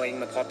week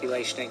rallying the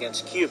population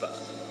against Cuba.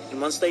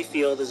 and once they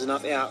feel there's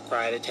enough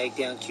outcry to take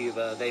down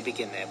Cuba, they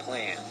begin their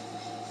plan.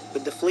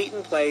 With the fleet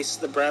in place,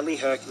 the Bradley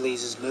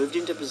Hercules is moved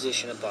into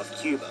position above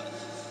Cuba.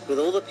 With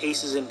all the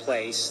pieces in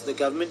place, the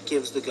government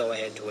gives the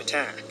go-ahead to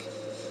attack.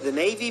 The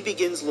Navy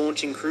begins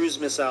launching cruise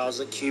missiles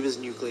at Cuba's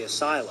nuclear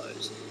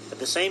silos. At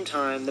the same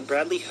time, the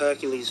Bradley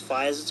Hercules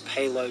fires its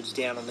payloads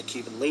down on the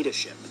Cuban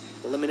leadership,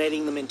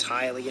 eliminating them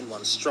entirely in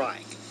one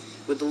strike.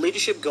 With the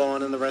leadership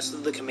gone and the rest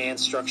of the command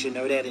structure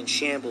no doubt in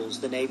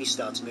shambles, the Navy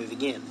starts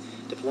moving in,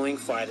 deploying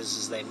fighters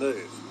as they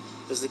move.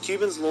 As the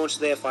Cubans launch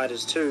their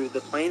fighters too,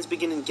 the planes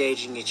begin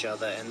engaging each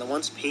other and the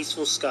once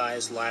peaceful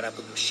skies light up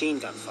with machine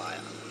gun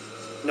fire.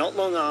 Not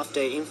long after,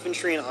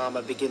 infantry and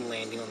armour begin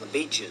landing on the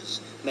beaches,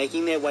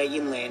 making their way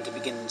inland to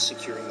begin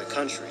securing the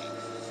country.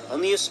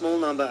 Only a small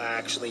number are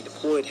actually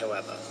deployed,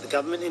 however. The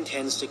government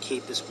intends to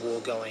keep this war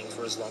going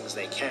for as long as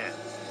they can.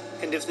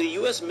 And if the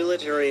US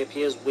military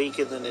appears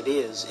weaker than it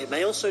is, it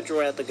may also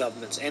draw out the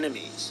government's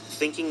enemies,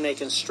 thinking they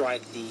can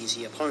strike the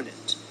easy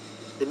opponent.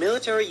 The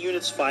military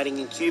units fighting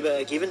in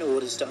Cuba are given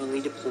orders to only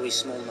deploy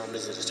small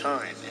numbers at a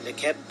time, and are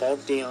kept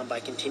bogged down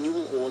by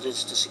continual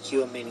orders to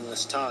secure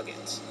meaningless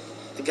targets.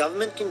 The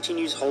government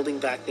continues holding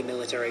back the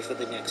military for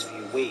the next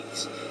few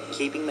weeks,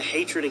 keeping the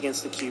hatred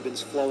against the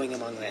Cubans flowing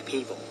among their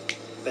people.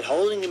 But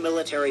holding the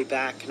military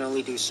back can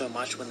only do so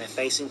much when they're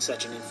facing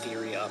such an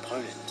inferior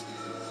opponent.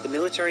 The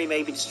military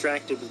may be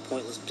distracted with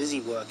pointless busy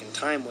work and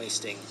time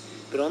wasting,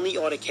 but on the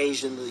odd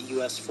occasion that the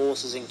US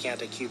forces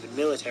encounter Cuban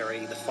military,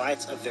 the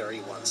fights are very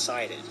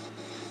one-sided.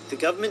 The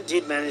government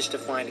did manage to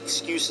find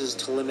excuses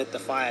to limit the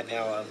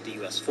firepower of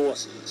the US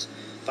forces,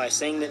 by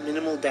saying that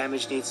minimal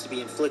damage needs to be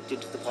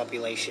inflicted to the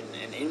population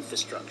and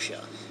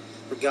infrastructure.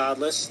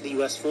 Regardless, the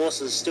US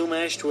forces still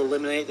managed to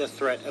eliminate the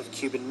threat of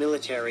Cuban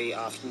military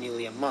after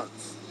nearly a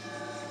month.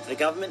 The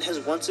government has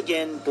once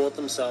again bought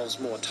themselves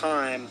more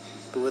time,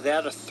 but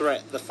without a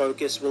threat, the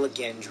focus will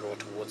again draw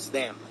towards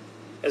them.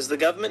 As the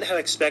government had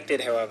expected,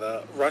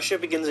 however, Russia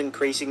begins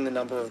increasing the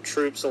number of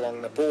troops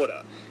along the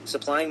border,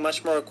 supplying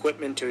much more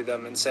equipment to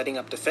them and setting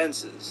up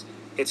defenses.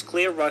 It's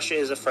clear Russia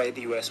is afraid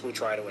the US will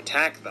try to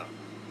attack them.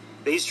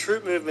 These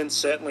troop movements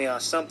certainly are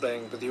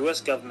something, but the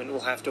US government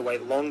will have to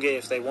wait longer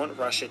if they want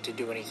Russia to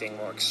do anything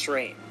more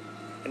extreme.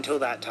 Until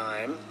that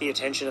time, the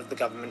attention of the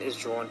government is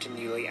drawn to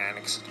newly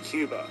annexed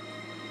Cuba.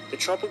 The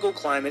tropical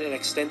climate and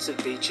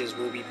extensive beaches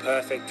will be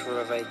perfect for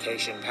a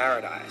vacation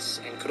paradise,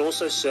 and could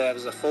also serve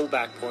as a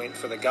fallback point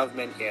for the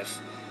government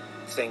if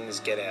things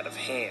get out of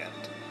hand.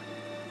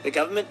 The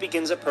government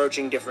begins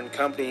approaching different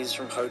companies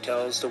from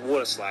hotels to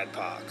waterslide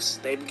parks.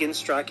 They begin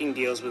striking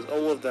deals with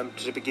all of them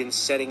to begin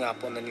setting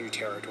up on the new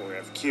territory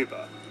of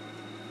Cuba.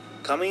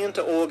 Coming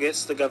into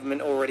August, the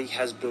government already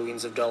has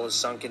billions of dollars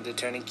sunk into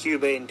turning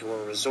Cuba into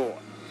a resort.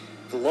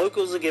 The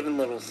locals are given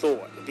little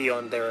thought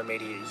beyond their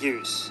immediate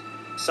use.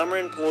 Some are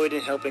employed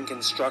in helping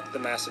construct the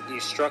massive new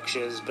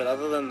structures, but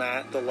other than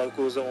that, the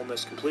locals are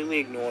almost completely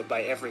ignored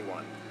by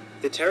everyone.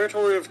 The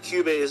territory of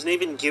Cuba isn't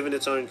even given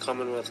its own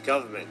Commonwealth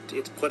government.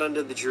 It's put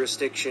under the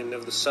jurisdiction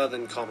of the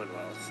Southern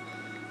Commonwealth.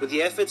 With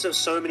the efforts of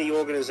so many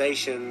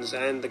organizations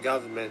and the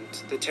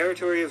government, the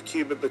territory of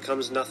Cuba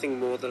becomes nothing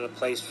more than a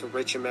place for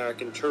rich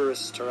American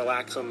tourists to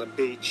relax on the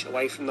beach,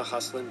 away from the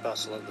hustle and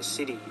bustle of the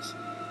cities.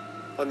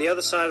 On the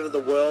other side of the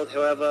world,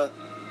 however,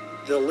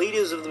 the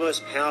leaders of the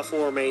most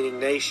powerful remaining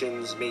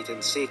nations meet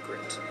in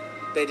secret.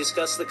 They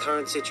discuss the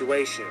current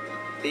situation,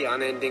 the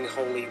unending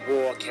holy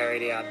war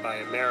carried out by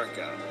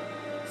America.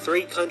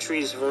 3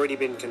 countries have already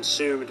been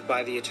consumed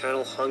by the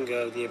eternal hunger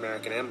of the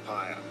American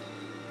empire.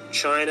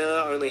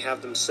 China only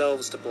have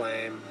themselves to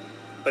blame,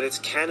 but it's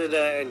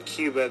Canada and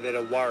Cuba that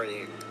are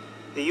worrying.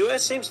 The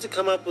US seems to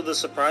come up with a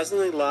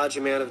surprisingly large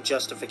amount of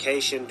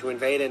justification to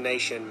invade a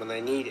nation when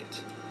they need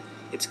it.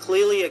 It's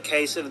clearly a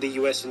case of the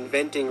US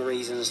inventing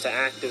reasons to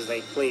act as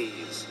they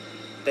please.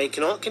 They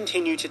cannot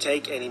continue to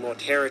take any more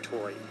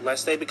territory,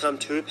 lest they become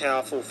too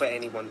powerful for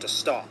anyone to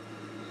stop.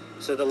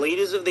 So the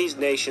leaders of these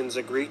nations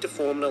agree to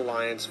form an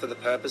alliance for the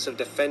purpose of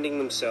defending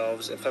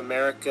themselves if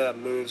America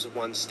moves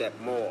one step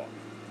more.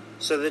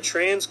 So the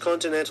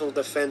Transcontinental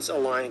Defense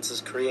Alliance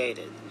is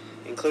created,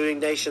 including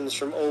nations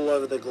from all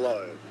over the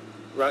globe: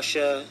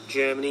 Russia,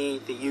 Germany,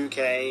 the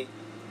UK.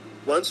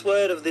 Once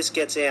word of this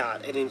gets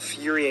out, it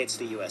infuriates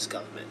the US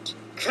government.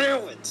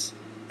 Cowards!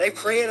 They've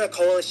created a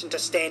coalition to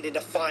stand in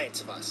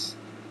defiance of us.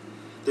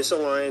 This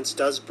alliance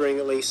does bring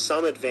at least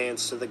some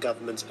advance to the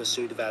government's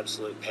pursuit of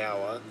absolute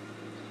power.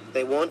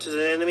 They wanted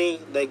an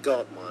enemy, they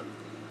got one.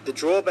 The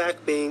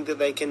drawback being that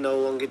they can no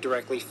longer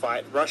directly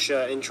fight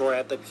Russia and draw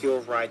out the pure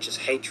righteous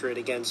hatred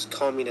against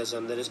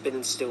communism that has been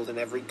instilled in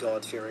every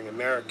God-fearing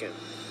American.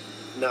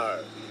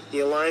 No, the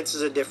alliance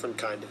is a different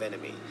kind of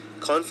enemy.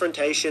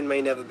 Confrontation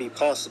may never be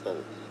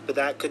possible, but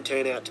that could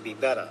turn out to be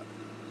better.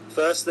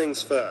 First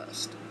things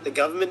first, the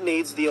government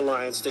needs the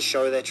alliance to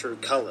show their true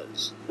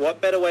colours.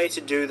 What better way to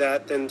do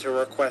that than to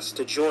request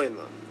to join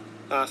them?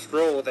 After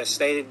all, their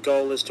stated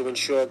goal is to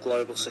ensure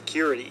global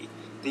security.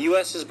 The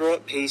US has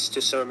brought peace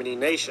to so many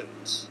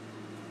nations.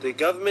 The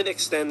government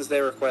extends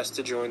their request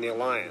to join the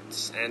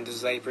alliance, and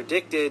as they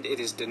predicted, it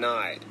is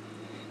denied.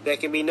 There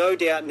can be no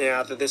doubt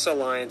now that this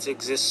alliance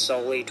exists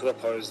solely to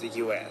oppose the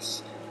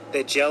US.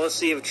 Their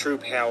jealousy of true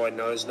power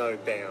knows no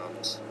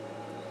bounds.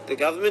 The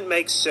government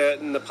makes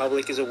certain the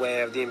public is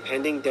aware of the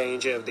impending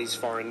danger of these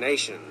foreign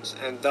nations,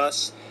 and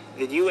thus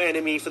the new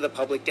enemy for the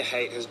public to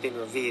hate has been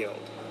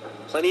revealed.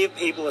 Plenty of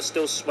people are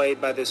still swayed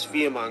by this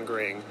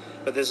fear-mongering,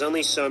 but there's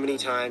only so many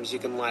times you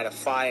can light a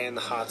fire in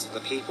the hearts of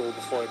the people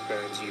before it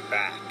burns you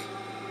back.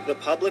 The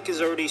public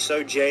is already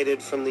so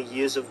jaded from the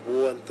years of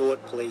war and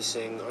thought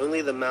policing,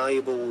 only the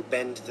malleable will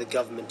bend to the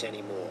government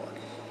anymore,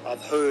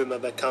 of whom are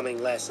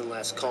becoming less and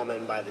less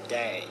common by the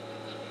day.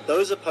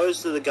 Those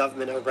opposed to the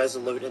government are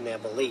resolute in their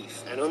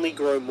belief, and only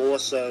grow more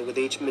so with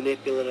each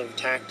manipulative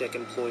tactic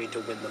employed to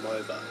win them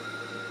over.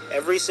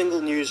 Every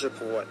single news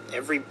report,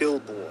 every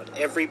billboard,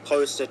 every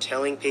poster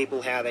telling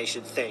people how they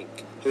should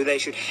think, who they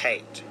should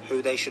hate,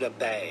 who they should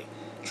obey,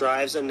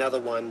 drives another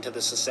one to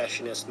the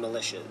secessionist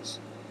militias.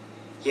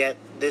 Yet,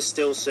 this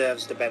still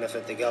serves to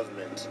benefit the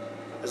government.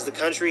 As the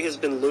country has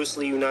been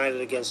loosely united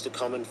against a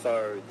common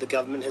foe, the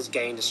government has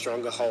gained a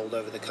stronger hold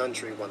over the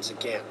country once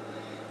again.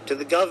 To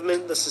the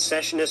government, the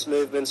secessionist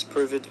movements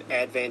prove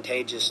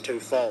advantageous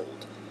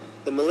twofold.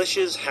 The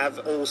militias have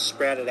all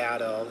sprouted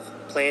out of,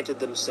 planted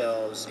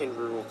themselves in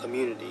rural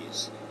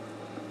communities.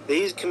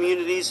 These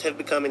communities have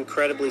become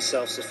incredibly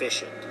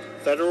self-sufficient.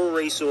 Federal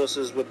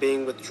resources were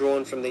being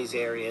withdrawn from these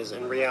areas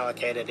and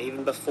reallocated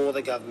even before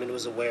the government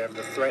was aware of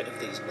the threat of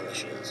these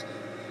militias.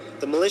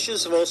 The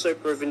militias have also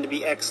proven to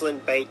be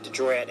excellent bait to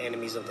draw out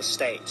enemies of the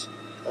state,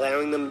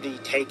 allowing them to be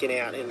taken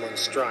out in one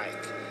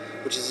strike,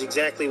 which is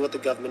exactly what the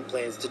government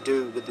plans to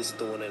do with this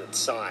thorn in its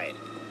side.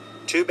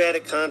 Too bad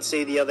it can't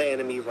see the other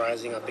enemy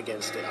rising up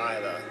against it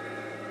either.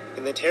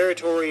 In the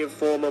territory of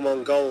former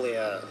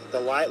Mongolia, the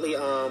lightly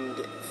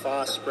armed,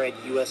 far-spread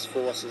US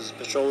forces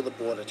patrol the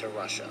border to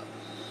Russia.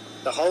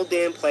 The whole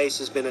damn place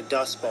has been a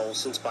dust bowl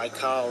since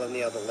Baikal and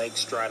the other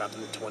lakes dried up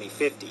in the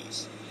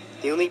 2050s.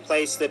 The only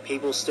place that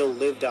people still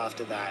lived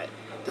after that,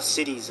 the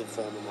cities of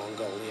former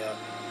Mongolia,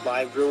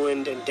 lie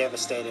ruined and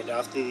devastated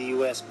after the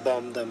US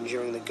bombed them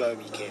during the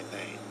Gobi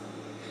campaign.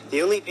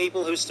 The only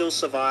people who still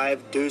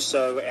survive do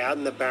so out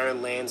in the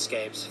barren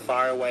landscapes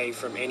far away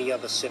from any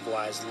other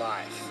civilized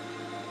life.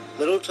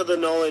 Little to the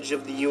knowledge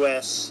of the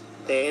US,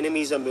 their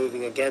enemies are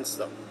moving against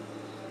them.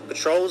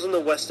 Patrols in the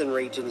western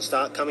region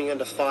start coming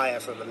under fire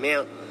from the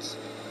mountains.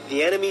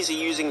 The enemies are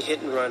using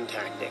hit-and-run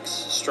tactics,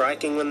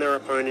 striking when their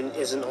opponent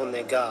isn't on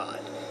their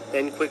guard,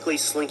 then quickly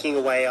slinking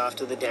away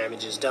after the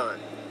damage is done.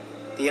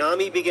 The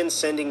army begins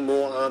sending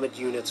more armored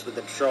units with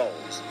the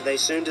patrols, but they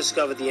soon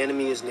discover the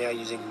enemy is now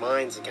using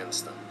mines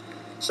against them.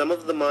 Some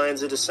of the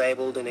mines are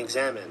disabled and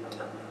examined.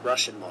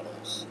 Russian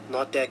models,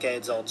 not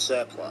decades-old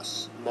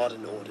surplus,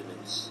 modern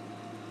ordnance.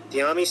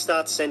 The army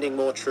starts sending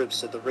more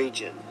troops to the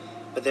region,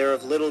 but they're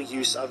of little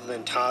use other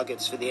than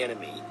targets for the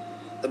enemy.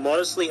 The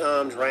modestly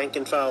armed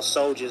rank-and-file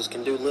soldiers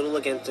can do little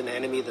against an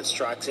enemy that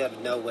strikes out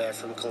of nowhere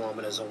from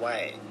kilometers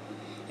away.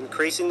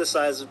 Increasing the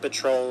size of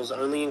patrols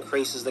only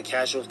increases the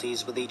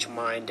casualties with each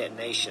mine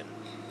detonation.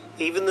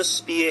 Even the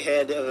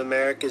spearhead of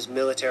America's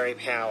military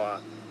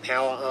power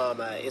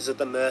armor, is at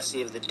the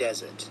mercy of the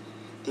desert.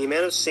 The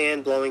amount of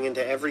sand blowing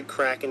into every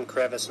crack and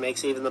crevice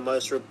makes even the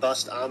most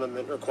robust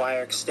armament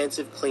require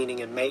extensive cleaning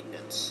and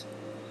maintenance.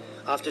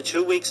 After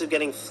 2 weeks of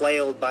getting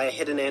flailed by a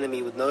hidden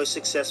enemy with no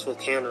successful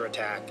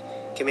counterattack,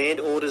 Command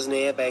orders an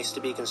airbase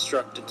to be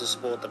constructed to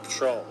support the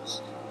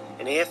patrols.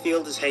 An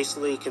airfield is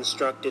hastily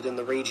constructed in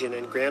the region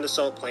and ground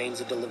assault planes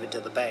are delivered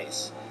to the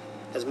base.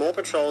 As more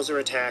patrols are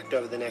attacked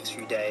over the next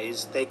few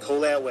days, they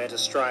call out where to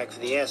strike for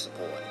the air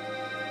support.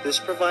 This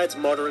provides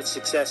moderate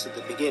success at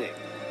the beginning.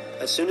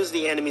 As soon as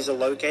the enemies are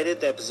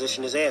located, their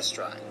position is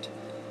airstriked.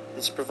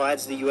 This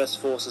provides the US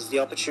forces the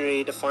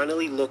opportunity to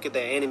finally look at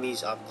their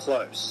enemies up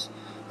close.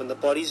 When the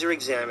bodies are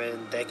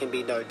examined, there can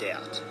be no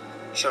doubt.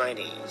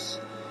 Chinese.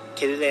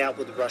 Kitted out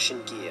with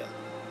Russian gear.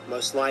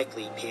 Most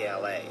likely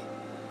PLA.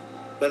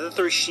 Whether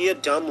through sheer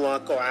dumb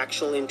luck or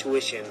actual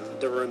intuition,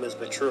 the rumors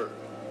were true.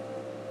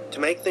 To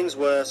make things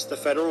worse, the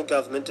federal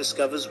government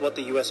discovers what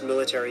the US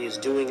military is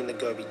doing in the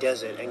Gobi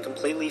Desert and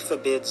completely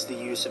forbids the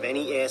use of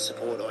any air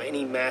support or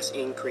any mass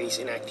increase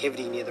in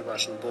activity near the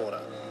Russian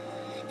border.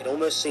 It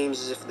almost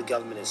seems as if the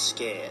government is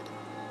scared.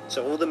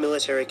 So all the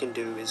military can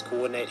do is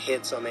coordinate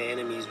hits on their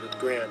enemies with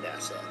ground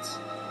assets.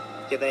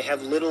 Yet they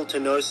have little to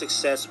no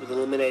success with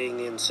eliminating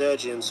the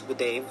insurgents with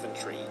their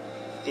infantry.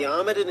 The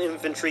armoured and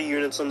infantry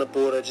units on the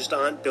border just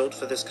aren't built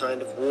for this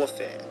kind of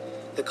warfare.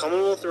 The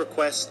Commonwealth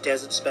requests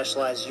desert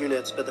specialized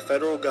units, but the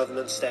federal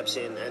government steps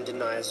in and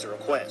denies the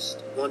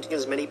request, wanting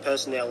as many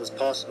personnel as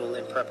possible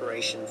in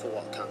preparation for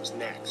what comes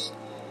next.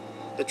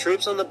 The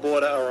troops on the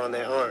border are on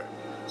their own,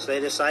 so they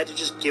decide to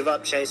just give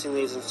up chasing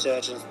these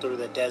insurgents through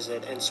the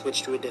desert and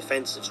switch to a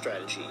defensive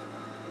strategy.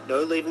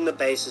 No leaving the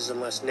bases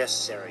unless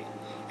necessary.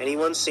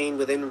 Anyone seen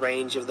within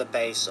range of the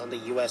base on the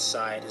US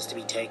side is to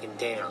be taken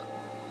down.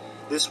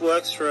 This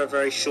works for a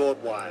very short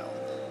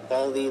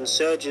while the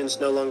insurgents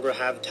no longer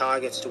have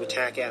targets to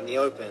attack out in the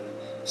open.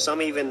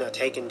 Some even are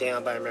taken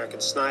down by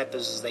American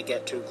snipers as they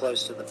get too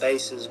close to the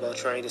bases while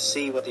trying to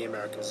see what the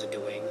Americans are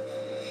doing.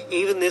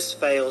 Even this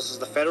fails as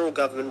the federal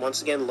government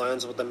once again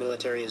learns what the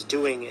military is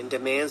doing and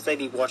demands they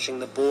be watching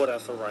the border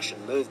for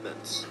Russian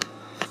movements.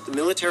 The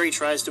military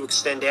tries to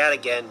extend out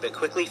again, but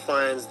quickly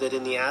finds that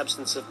in the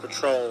absence of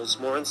patrols,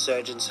 more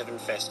insurgents have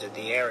infested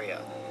the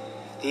area.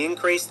 The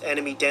increased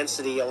enemy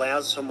density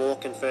allows for more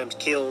confirmed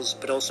kills,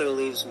 but also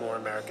leaves more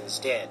Americans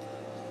dead.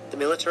 The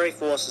military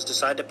forces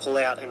decide to pull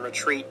out and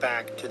retreat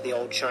back to the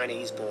old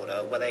Chinese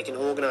border, where they can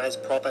organize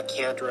proper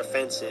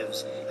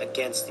counter-offensives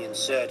against the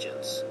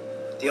insurgents.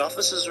 The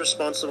officers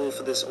responsible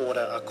for this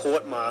order are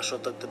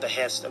court-martialed at the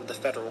behest of the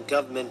federal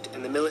government,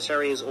 and the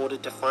military is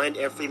ordered to find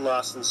every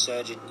last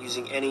insurgent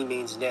using any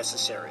means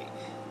necessary.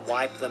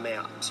 Wipe them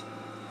out.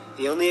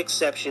 The only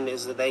exception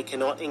is that they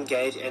cannot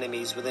engage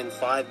enemies within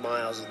 5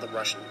 miles of the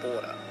Russian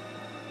border.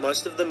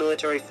 Most of the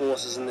military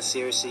forces in the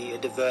Sea are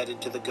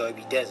diverted to the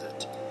Gobi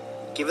Desert.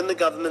 Given the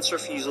government's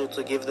refusal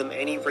to give them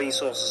any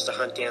resources to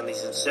hunt down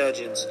these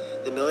insurgents,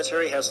 the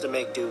military has to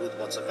make do with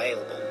what's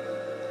available.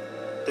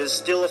 There's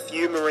still a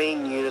few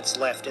Marine units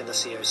left in the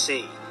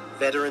COC,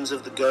 veterans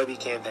of the Gobi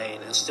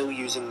campaign and still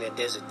using their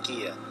desert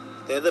gear.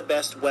 They're the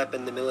best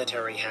weapon the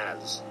military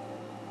has.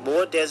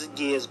 More desert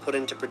gear is put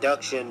into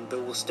production,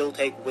 but will still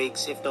take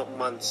weeks, if not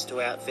months, to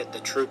outfit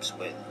the troops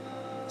with.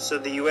 So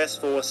the US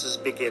forces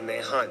begin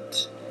their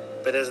hunt.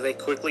 But as they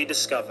quickly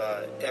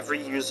discover,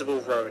 every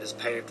usable road is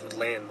paved with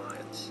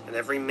landmines, and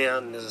every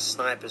mountain is a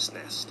sniper's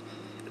nest.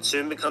 It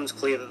soon becomes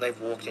clear that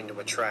they've walked into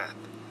a trap.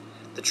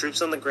 The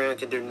troops on the ground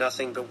can do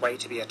nothing but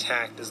wait to be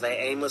attacked as they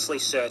aimlessly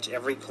search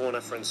every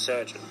corner for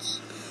insurgents.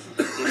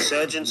 The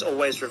insurgents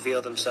always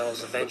reveal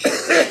themselves eventually,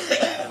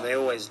 and they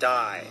always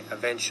die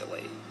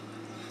eventually.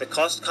 The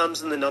cost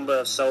comes in the number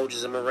of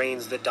soldiers and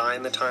Marines that die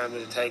in the time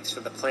that it takes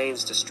for the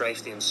planes to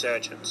strafe the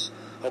insurgents,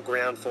 or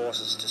ground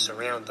forces to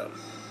surround them.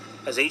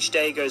 As each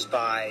day goes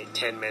by,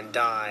 10 men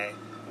die,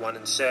 1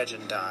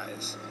 insurgent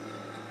dies,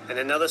 and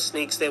another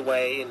sneaks their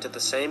way into the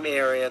same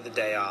area the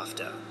day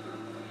after.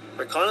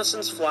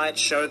 Reconnaissance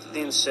flights show that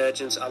the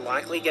insurgents are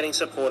likely getting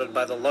supported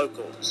by the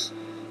locals.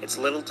 It's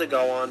little to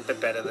go on, but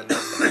better than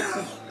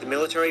nothing. The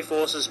military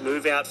forces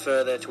move out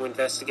further to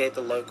investigate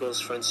the locals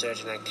for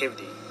insurgent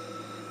activity.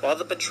 While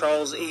the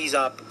patrols ease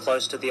up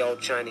close to the old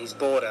Chinese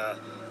border,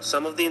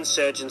 some of the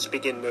insurgents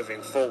begin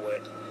moving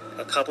forward.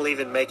 A couple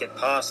even make it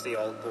past the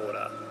old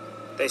border.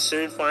 They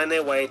soon find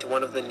their way to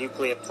one of the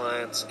nuclear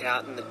plants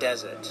out in the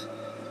desert.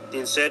 The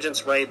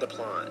insurgents raid the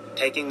plant,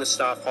 taking the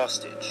staff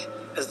hostage.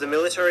 As the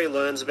military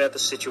learns about the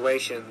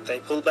situation, they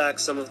pull back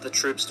some of the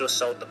troops to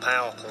assault the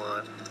power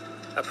plant.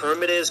 A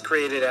perimeter is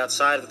created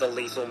outside of the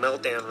lethal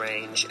meltdown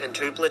range, and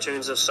 2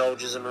 platoons of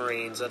soldiers and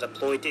Marines are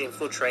deployed to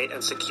infiltrate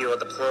and secure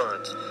the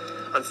plant.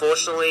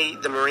 Unfortunately,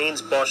 the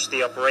Marines botched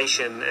the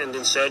operation, and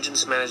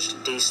insurgents managed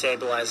to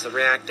destabilize the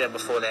reactor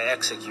before they're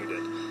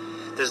executed.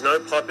 There's no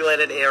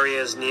populated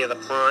areas near the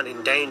plant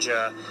in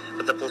danger,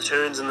 but the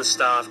platoons and the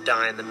staff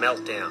die in the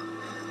meltdown,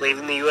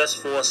 leaving the US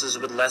forces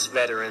with less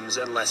veterans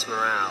and less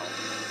morale.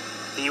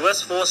 The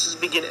US forces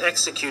begin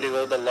executing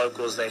all the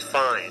locals they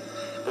find,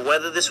 but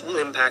whether this will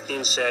impact the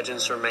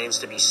insurgents remains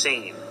to be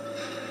seen.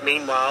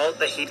 Meanwhile,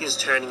 the heat is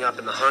turning up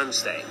in the home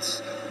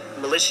states.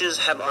 Militias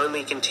have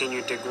only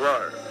continued to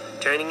grow,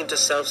 turning into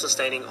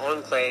self-sustaining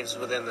enclaves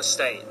within the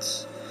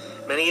states.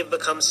 Many have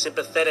become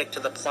sympathetic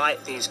to the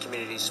plight these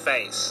communities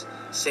face,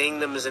 seeing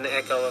them as an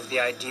echo of the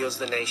ideals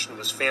the nation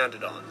was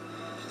founded on.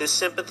 This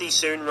sympathy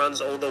soon runs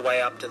all the way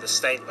up to the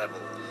state level.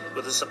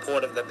 With the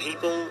support of the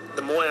people,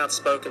 the more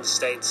outspoken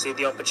states see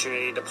the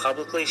opportunity to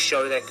publicly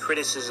show their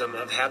criticism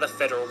of how the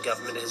federal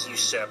government has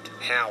usurped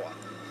power.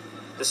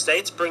 The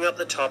states bring up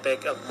the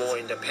topic of more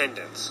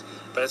independence,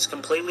 but it's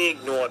completely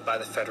ignored by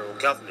the federal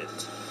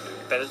government.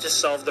 Better to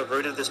solve the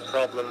root of this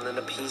problem than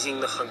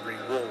appeasing the hungry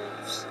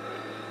wolves.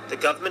 The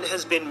government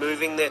has been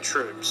moving their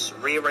troops,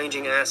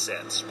 rearranging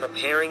assets,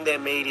 preparing their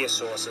media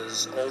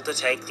sources, all to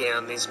take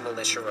down these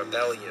militia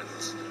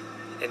rebellions.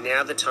 And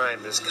now the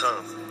time has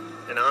come.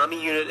 An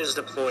army unit is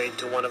deployed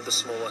to one of the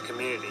smaller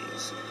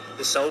communities.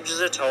 The soldiers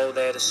are told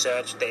they are to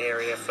search the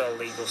area for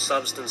illegal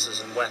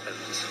substances and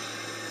weapons.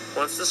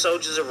 Once the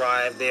soldiers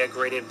arrive, they are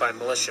greeted by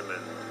militiamen.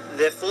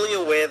 They're fully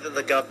aware that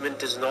the government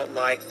does not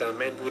like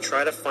them and will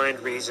try to find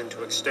reason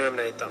to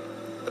exterminate them,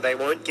 but they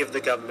won't give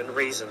the government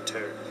reason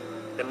to.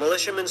 The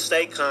militiamen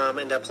stay calm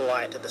and are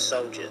polite to the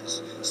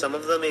soldiers. Some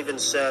of them even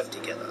serve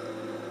together.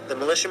 The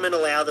militiamen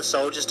allow the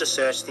soldiers to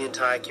search the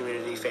entire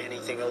community for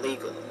anything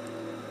illegal.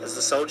 As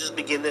the soldiers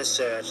begin their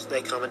search,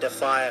 they come under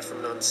fire from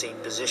an unseen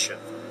position.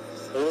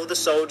 All of the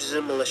soldiers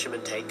and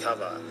militiamen take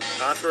cover.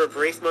 After a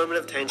brief moment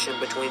of tension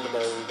between them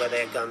all where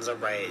their guns are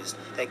raised,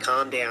 they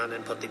calm down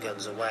and put the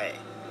guns away.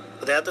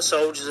 Without the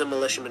soldiers and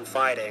militiamen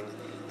fighting,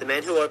 the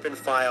men who open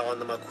fire on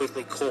them are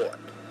quickly caught.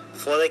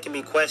 Before they can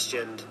be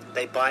questioned,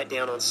 they bite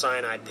down on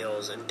cyanide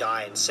pills and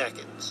die in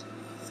seconds.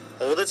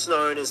 All that's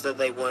known is that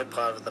they weren't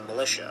part of the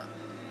militia,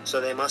 so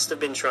they must have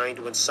been trying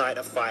to incite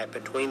a fight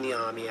between the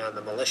army and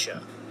the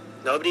militia.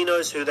 Nobody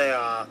knows who they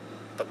are,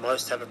 but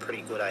most have a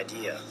pretty good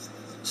idea.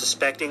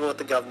 Suspecting what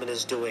the government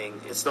is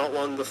doing, it's not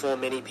long before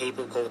many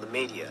people call the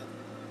media.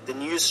 The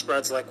news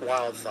spreads like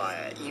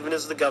wildfire, even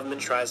as the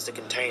government tries to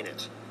contain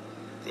it.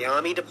 The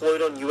army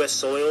deployed on U.S.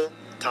 soil,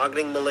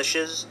 targeting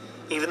militias.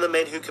 Even the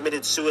men who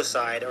committed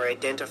suicide are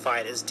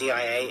identified as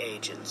DIA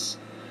agents.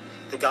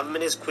 The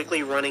government is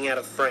quickly running out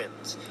of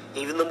friends.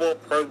 Even the more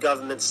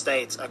pro-government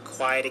states are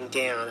quieting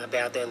down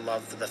about their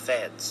love for the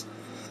feds.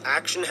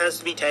 Action has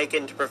to be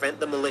taken to prevent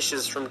the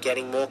militias from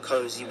getting more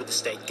cozy with the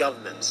state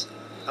governments.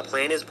 A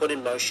plan is put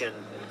in motion,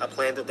 a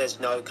plan that there's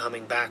no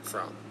coming back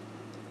from.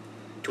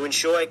 To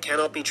ensure it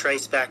cannot be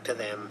traced back to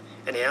them,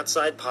 an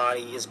outside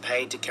party is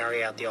paid to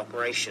carry out the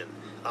operation,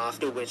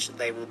 after which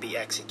they will be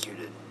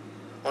executed.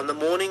 On the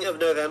morning of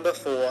November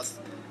 4th,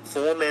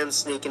 4 men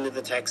sneak into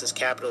the Texas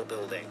Capitol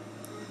building.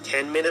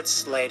 10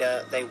 minutes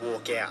later, they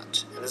walk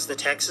out, and as the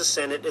Texas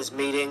Senate is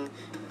meeting,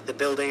 the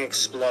building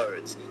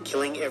explodes,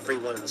 killing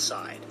everyone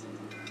inside.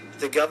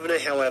 The governor,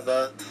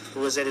 however, who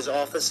was at his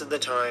office at the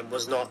time,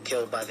 was not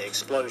killed by the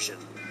explosion.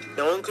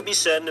 No one could be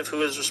certain of who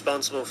was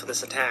responsible for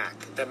this attack,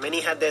 but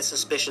many had their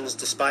suspicions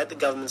despite the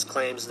government's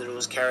claims that it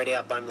was carried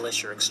out by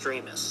militia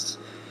extremists.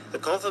 The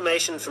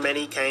confirmation for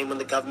many came when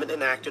the government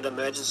enacted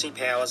emergency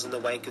powers in the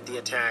wake of the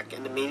attack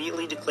and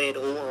immediately declared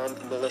all armed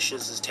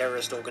militias as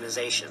terrorist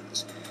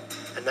organizations.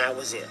 And that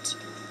was it.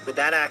 With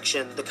that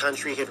action, the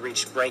country had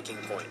reached breaking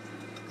point.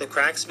 The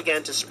cracks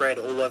began to spread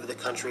all over the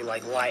country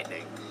like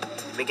lightning.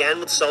 It began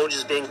with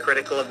soldiers being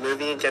critical of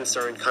moving against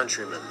their own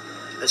countrymen.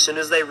 As soon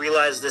as they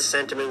realized this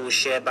sentiment was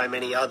shared by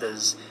many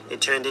others,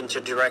 it turned into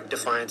direct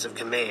defiance of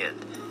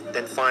command.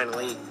 Then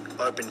finally,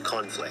 open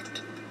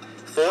conflict.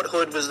 Fort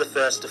Hood was the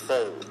first to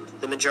fold.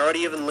 The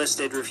majority of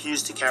enlisted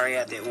refused to carry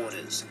out their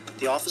orders.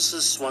 The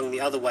officers swung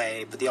the other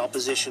way, but the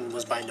opposition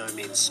was by no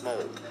means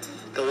small.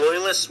 The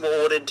Loyalists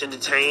were ordered to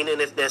detain and,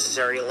 if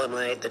necessary,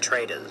 eliminate the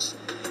traitors.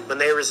 When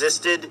they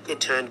resisted, it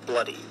turned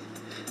bloody.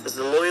 As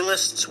the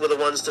Loyalists were the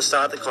ones to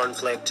start the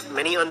conflict,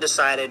 many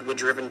undecided were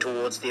driven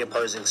towards the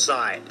opposing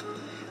side.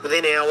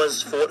 Within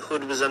hours, Fort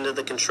Hood was under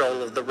the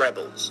control of the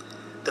rebels.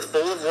 The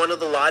fall of one of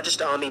the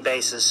largest army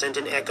bases sent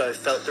an echo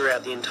felt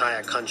throughout the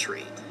entire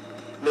country.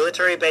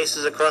 Military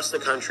bases across the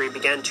country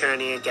began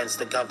turning against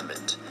the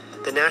government.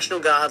 The National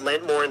Guard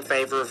leant more in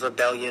favor of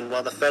rebellion,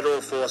 while the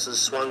federal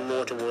forces swung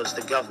more towards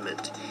the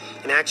government.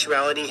 In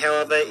actuality,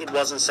 however, it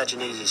wasn't such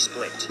an easy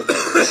split.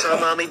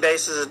 Some army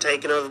bases are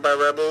taken over by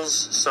rebels,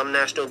 some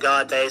National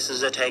Guard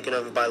bases are taken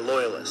over by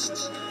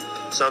loyalists.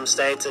 Some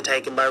states are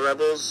taken by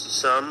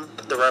rebels,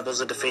 the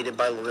rebels are defeated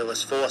by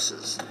loyalist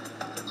forces.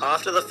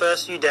 After the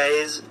first few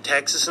days,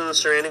 Texas and the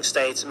surrounding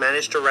states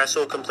managed to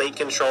wrestle complete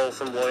control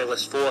from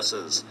loyalist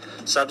forces,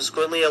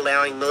 subsequently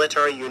allowing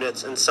military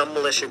units and some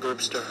militia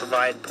groups to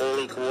provide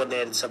poorly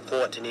coordinated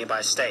support to nearby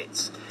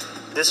states.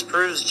 This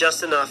proves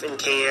just enough in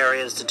key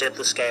areas to tip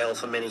the scale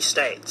for many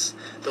states.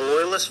 The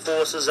loyalist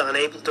forces are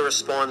unable to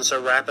respond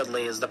so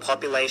rapidly as the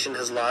population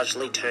has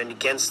largely turned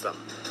against them.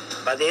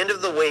 By the end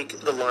of the week,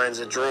 the lines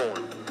are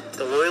drawn.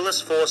 The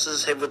loyalist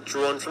forces have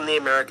withdrawn from the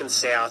American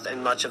South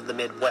and much of the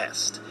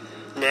Midwest.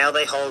 Now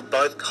they hold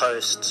both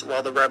coasts,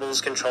 while the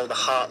rebels control the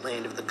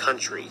heartland of the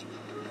country.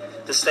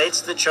 The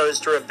states that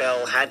chose to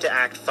rebel had to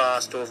act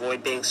fast to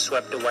avoid being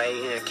swept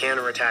away in a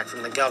counterattack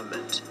from the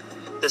government.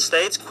 The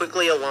states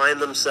quickly align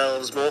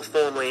themselves more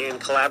formally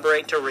and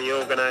collaborate to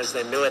reorganize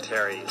their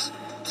militaries.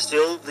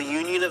 Still, the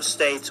Union of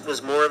States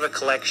was more of a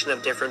collection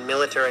of different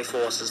military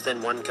forces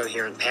than one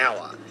coherent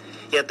power.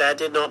 Yet that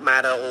did not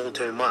matter all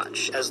too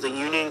much, as the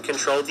Union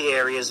controlled the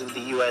areas of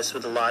the U.S.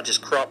 with the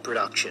largest crop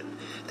production.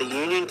 The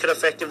Union could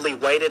effectively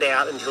wait it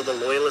out until the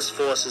Loyalist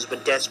forces were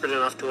desperate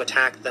enough to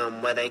attack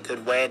them, where they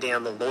could wear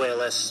down the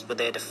Loyalists with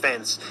their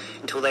defense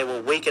until they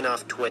were weak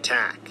enough to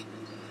attack.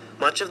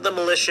 Much of the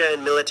militia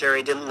and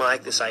military didn't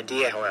like this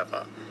idea,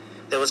 however.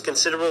 There was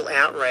considerable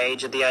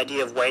outrage at the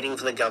idea of waiting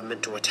for the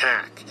government to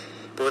attack.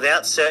 But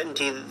without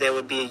certainty that there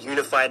would be a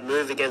unified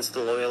move against the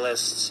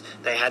Loyalists,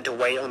 they had to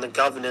wait on the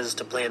governors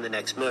to plan the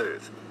next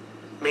move.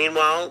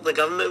 Meanwhile, the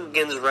government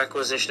begins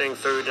requisitioning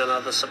food and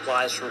other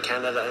supplies from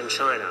Canada and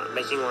China,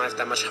 making life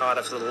that much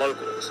harder for the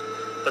locals.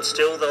 But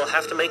still, they'll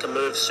have to make a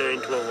move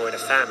soon to avoid a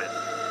famine.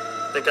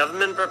 The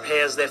government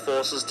prepares their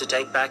forces to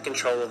take back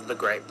control of the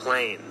Great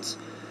Plains.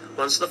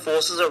 Once the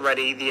forces are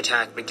ready, the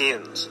attack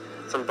begins.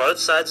 From both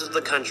sides of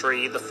the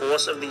country, the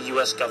force of the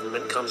US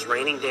government comes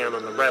raining down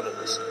on the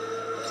rebels.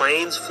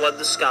 Planes flood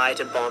the sky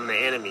to bomb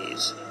their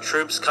enemies.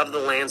 Troops cover the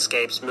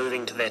landscapes,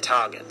 moving to their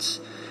targets.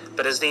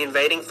 But as the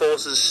invading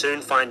forces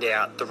soon find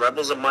out, the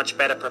rebels are much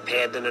better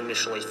prepared than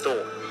initially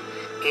thought.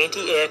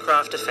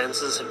 Anti-aircraft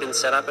defenses have been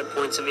set up at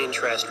points of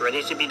interest,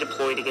 ready to be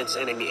deployed against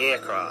enemy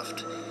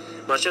aircraft.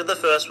 Much of the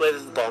first wave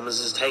of bombers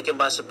is taken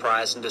by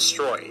surprise and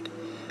destroyed,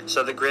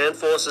 so the ground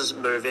forces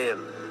move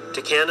in.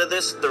 To counter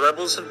this, the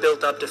rebels have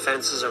built up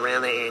defenses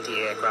around their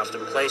anti-aircraft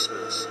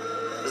emplacements.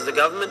 As the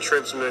government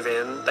troops move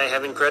in, they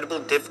have incredible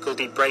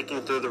difficulty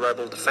breaking through the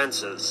rebel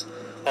defenses.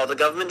 While the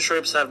government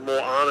troops have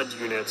more armoured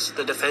units,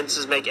 the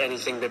defences make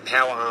anything but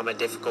power armour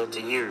difficult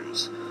to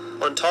use.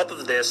 On top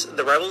of this,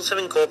 the rebels have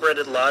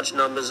incorporated large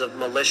numbers of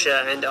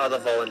militia and other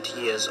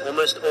volunteers,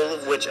 almost all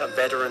of which are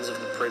veterans of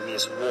the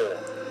previous war.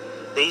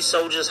 These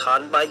soldiers,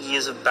 hardened by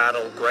years of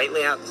battle,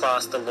 greatly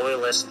outclassed the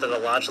loyalists that are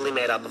largely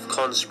made up of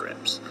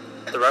conscripts.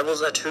 The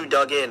rebels are too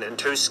dug in and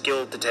too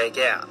skilled to take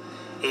out.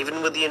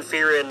 Even with the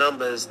inferior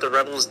numbers, the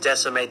rebels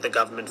decimate the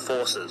government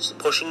forces,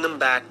 pushing them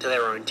back to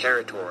their own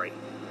territory.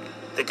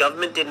 The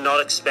government did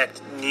not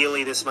expect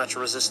nearly this much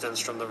resistance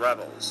from the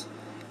rebels.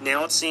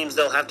 Now it seems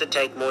they'll have to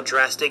take more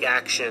drastic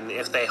action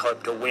if they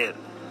hope to win.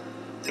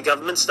 The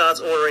government starts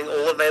ordering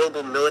all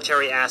available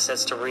military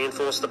assets to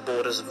reinforce the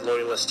borders of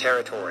Loyalist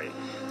territory.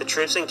 The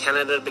troops in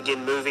Canada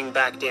begin moving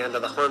back down to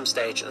the home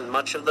stage, and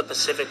much of the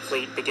Pacific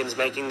Fleet begins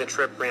making the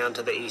trip round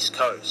to the East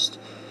Coast.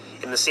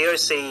 In the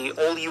COC,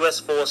 all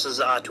US forces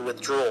are to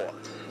withdraw,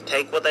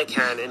 take what they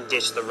can and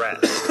ditch the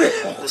rest.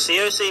 The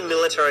COC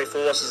military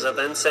forces are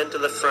then sent to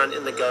the front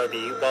in the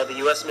Gobi, while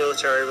the US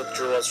military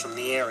withdraws from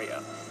the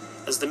area.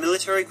 As the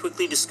military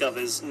quickly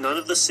discovers, none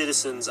of the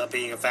citizens are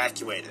being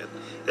evacuated.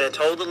 They are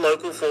told that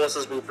local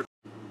forces will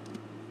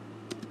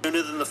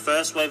sooner than the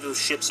first wave of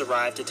ships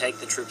arrive to take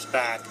the troops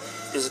back.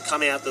 It has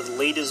come out that the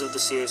leaders of the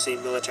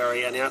COC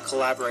military are now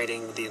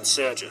collaborating with the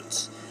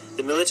insurgents.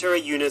 The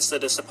military units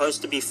that are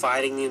supposed to be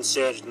fighting the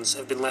insurgents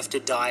have been left to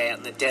die out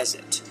in the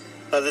desert.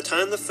 By the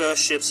time the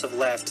first ships have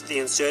left, the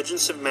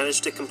insurgents have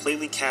managed to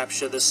completely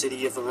capture the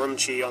city of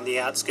Urumqi on the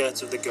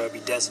outskirts of the Gobi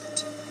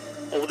Desert.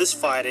 All this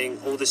fighting,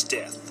 all this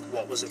death,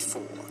 what was it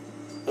for?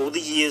 All the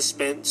years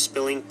spent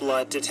spilling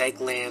blood to take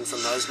land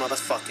from those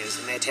motherfuckers,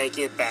 and they're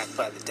taking it back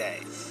by the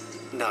day.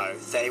 No,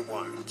 they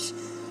won't.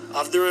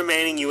 Of the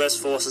remaining US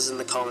forces in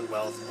the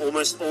Commonwealth,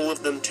 almost all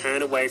of them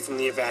turn away from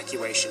the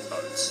evacuation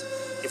boats.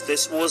 If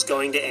this war's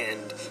going to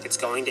end, it's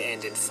going to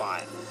end in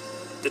fire.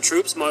 The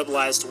troops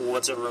mobilize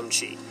towards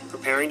Urumqi,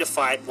 preparing to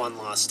fight one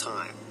last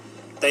time.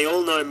 They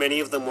all know many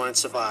of them won't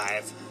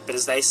survive, but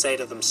as they say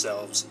to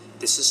themselves,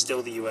 this is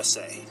still the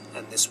USA,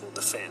 and this will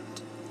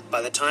defend.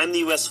 By the time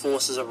the US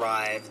forces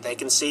arrive, they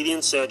can see the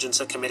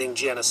insurgents are committing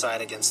genocide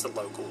against the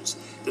locals.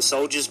 The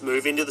soldiers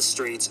move into the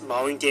streets,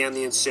 mowing down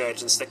the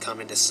insurgents that come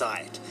into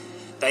sight.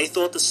 They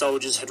thought the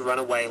soldiers had run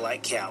away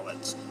like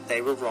cowards.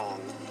 They were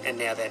wrong, and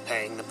now they're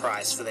paying the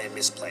price for their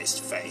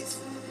misplaced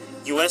faith.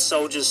 US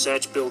soldiers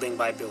search building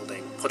by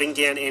building, putting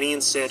down any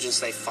insurgents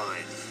they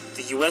find.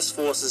 The US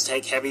forces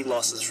take heavy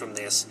losses from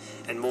this,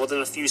 and more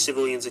than a few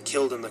civilians are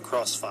killed in the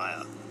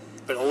crossfire.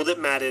 But all that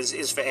matters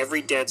is for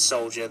every dead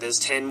soldier, there's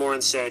 10 more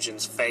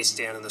insurgents face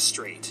down in the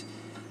street.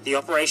 The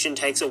operation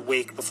takes a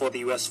week before the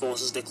US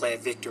forces declare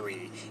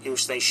victory, in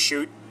which they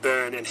shoot,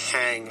 burn, and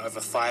hang over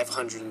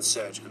 500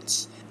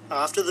 insurgents.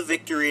 After the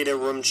victory at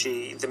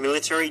Urumqi, the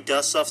military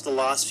dusts off the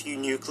last few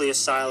nuclear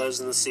silos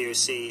in the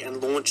COC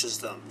and launches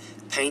them,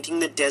 painting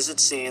the desert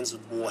sands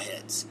with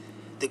warheads.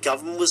 The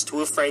government was too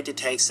afraid to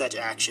take such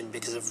action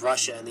because of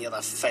Russia and the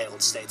other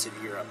failed states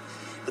of Europe,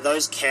 but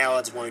those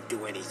cowards won't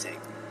do anything.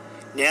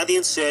 Now the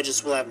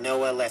insurgents will have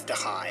nowhere left to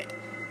hide.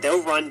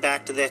 They'll run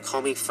back to their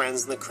commie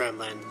friends in the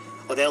Kremlin,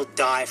 or they'll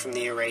die from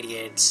the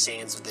irradiated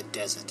sands of the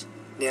desert.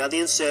 Now the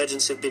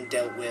insurgents have been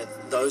dealt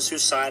with, those who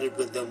sided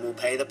with them will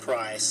pay the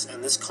price,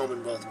 and this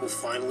Commonwealth will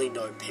finally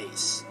know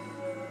peace.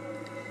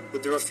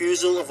 With the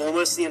refusal of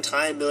almost the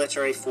entire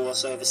military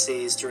force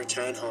overseas to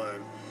return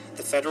home,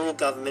 the federal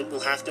government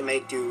will have to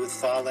make do with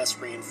far less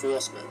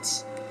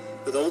reinforcements.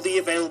 With all the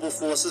available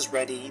forces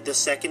ready, the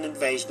second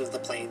invasion of the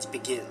plains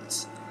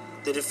begins.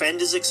 The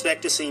defenders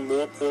expect to see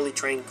more poorly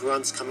trained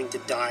grunts coming to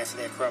die for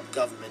their corrupt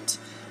government,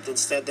 but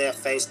instead they are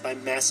faced by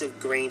massive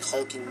green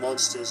hulking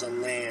monsters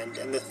on land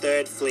and the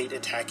Third Fleet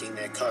attacking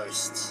their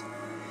coasts.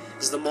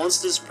 As the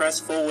monsters press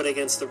forward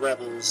against the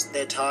rebels,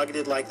 they're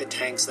targeted like the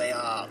tanks they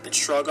are, but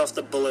shrug off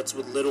the bullets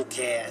with little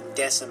care and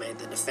decimate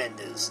the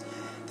defenders.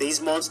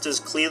 These monsters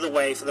clear the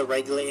way for the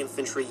regular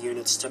infantry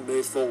units to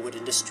move forward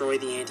and destroy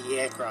the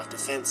anti-aircraft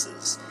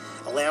defenses,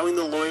 allowing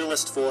the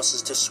loyalist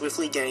forces to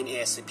swiftly gain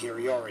air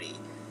superiority.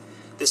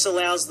 This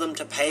allows them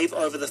to pave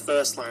over the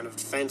first line of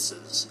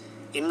defenses.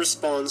 In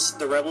response,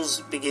 the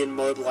rebels begin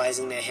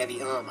mobilizing their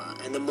heavy armor,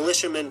 and the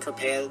militiamen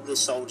prepare the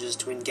soldiers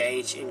to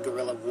engage in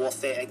guerrilla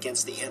warfare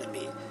against the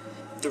enemy.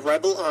 The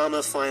rebel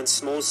armor finds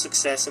small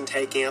success in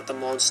taking out the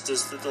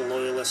monsters that the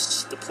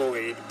loyalists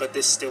deployed, but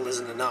this still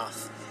isn't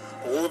enough.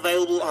 All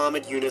available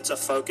armored units are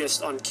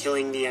focused on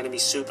killing the enemy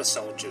super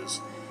soldiers,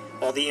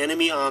 while the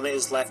enemy armor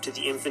is left to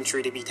the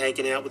infantry to be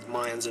taken out with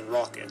mines and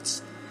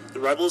rockets. The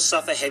rebels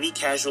suffer heavy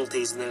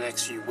casualties in the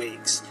next few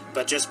weeks,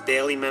 but just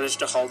barely manage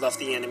to hold off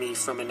the enemy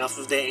from enough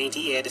of their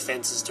anti-air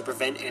defenses to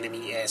prevent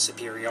enemy air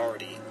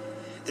superiority.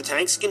 The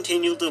tanks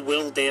continue to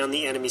whittle down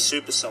the enemy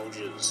super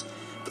soldiers,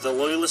 but the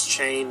loyalist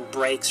chain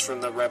breaks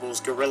from the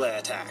rebels' guerrilla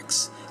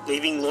attacks,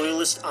 leaving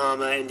loyalist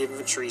armor and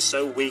infantry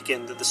so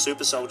weakened that the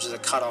super soldiers are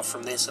cut off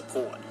from their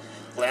support,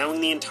 allowing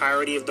the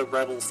entirety of the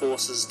rebel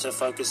forces to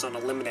focus on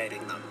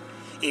eliminating them.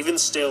 Even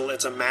still,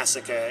 it's a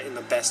massacre in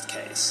the best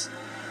case.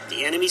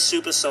 The enemy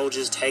super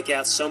soldiers take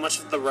out so much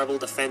of the rebel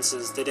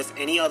defenses that if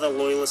any other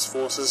loyalist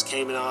forces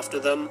came in after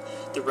them,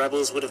 the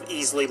rebels would have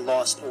easily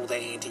lost all their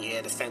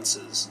anti-air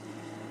defenses.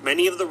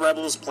 Many of the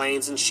rebels'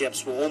 planes and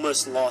ships were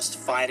almost lost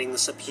fighting the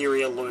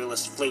superior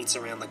loyalist fleets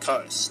around the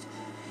coast.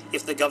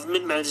 If the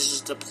government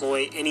manages to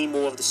deploy any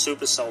more of the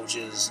super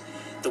soldiers,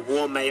 the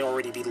war may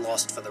already be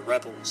lost for the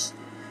rebels.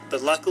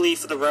 But luckily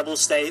for the rebel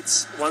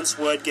states, once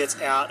word gets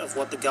out of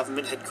what the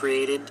government had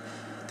created,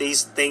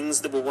 these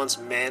things that were once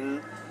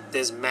men,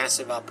 there's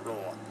massive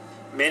uproar.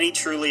 Many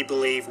truly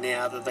believe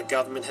now that the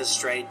government has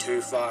strayed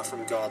too far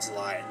from God's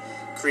light,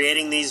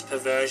 creating these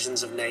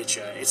perversions of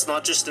nature. It's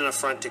not just an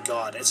affront to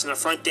God, it's an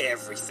affront to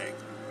everything.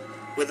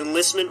 With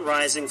enlistment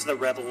rising for the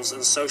rebels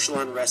and social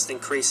unrest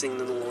increasing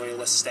in the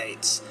loyalist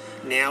states,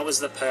 now is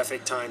the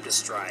perfect time to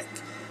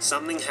strike.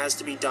 Something has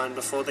to be done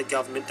before the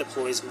government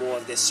deploys more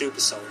of their super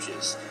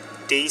soldiers.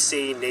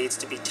 DC needs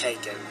to be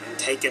taken, and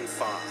taken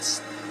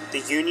fast. The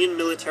Union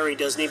military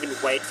doesn't even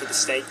wait for the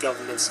state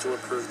governments to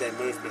approve their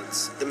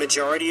movements. The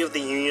majority of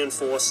the Union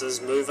forces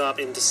move up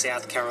into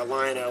South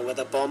Carolina, where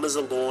the bombers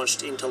are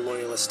launched into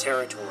Loyalist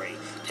territory,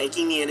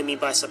 taking the enemy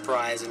by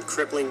surprise and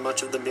crippling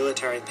much of the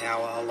military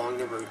power along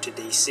the route to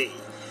DC,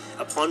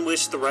 upon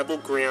which the rebel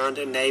ground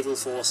and naval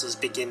forces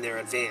begin their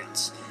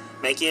advance,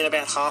 making it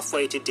about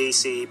halfway to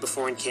DC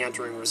before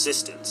encountering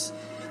resistance.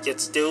 Yet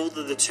still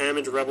the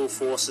determined rebel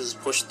forces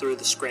push through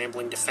the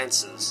scrambling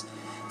defenses.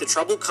 The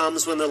trouble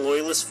comes when the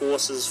Loyalist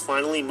forces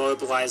finally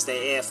mobilize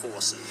their air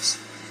forces.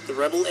 The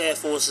rebel air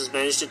forces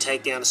manage to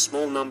take down a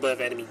small number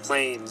of enemy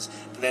planes,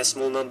 but their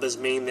small numbers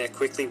mean they're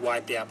quickly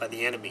wiped out by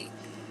the enemy.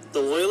 The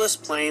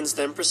Loyalist planes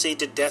then proceed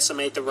to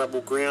decimate the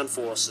rebel ground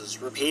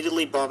forces,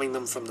 repeatedly bombing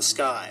them from the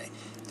sky.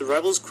 The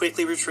rebels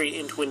quickly retreat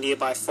into a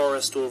nearby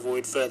forest to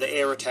avoid further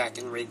air attack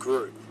and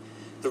regroup.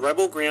 The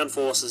rebel ground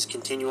forces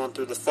continue on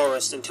through the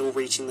forest until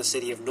reaching the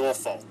city of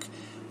Norfolk,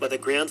 where the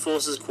ground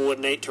forces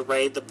coordinate to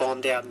raid the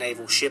bombed-out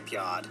naval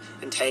shipyard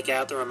and take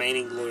out the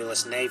remaining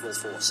Loyalist naval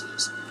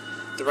forces.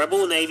 The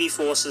rebel navy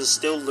forces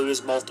still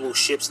lose multiple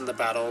ships in the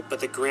battle, but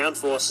the ground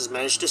forces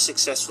manage to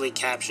successfully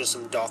capture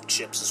some docked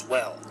ships as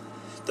well.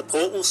 The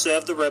port will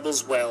serve the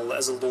rebels well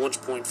as a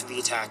launch point for the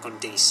attack on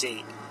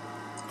DC.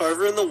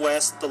 Over in the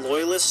west, the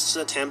Loyalists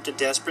attempt a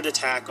desperate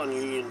attack on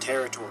Union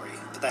territory,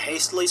 but the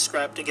hastily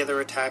scrapped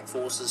together attack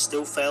forces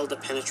still fail to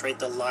penetrate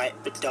the light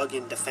but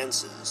dug-in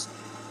defenses.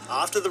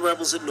 After the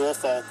rebels at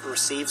Norfolk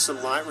receive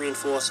some light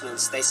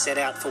reinforcements, they set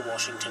out for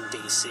Washington,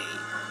 D.C.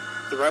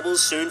 The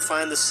rebels soon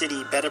find the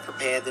city better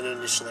prepared than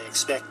initially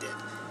expected.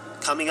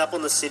 Coming up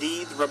on the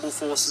city, the rebel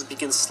forces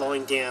begin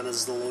slowing down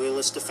as the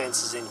Loyalist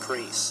defenses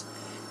increase.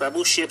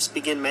 Rebel ships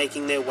begin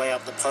making their way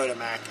up the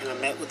Potomac and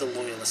are met with the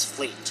Loyalist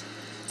fleet.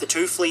 The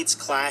two fleets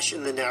clash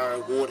in the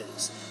narrow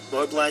waters,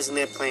 mobilizing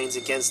their planes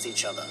against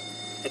each other.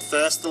 At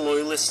first, the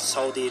Loyalists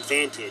hold the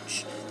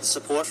advantage. The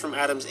support from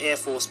Adams Air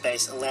Force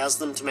Base allows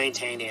them to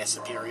maintain air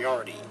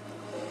superiority.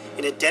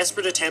 In a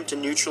desperate attempt to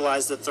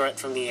neutralize the threat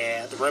from the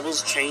air, the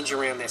rebels change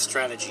around their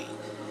strategy.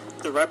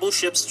 The rebel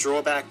ships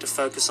draw back to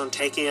focus on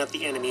taking out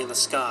the enemy in the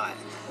sky,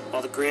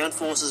 while the ground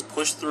forces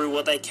push through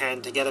what they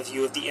can to get a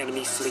view of the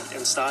enemy fleet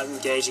and start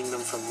engaging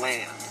them from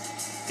land.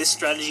 This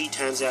strategy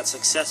turns out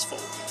successful.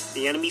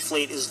 The enemy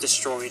fleet is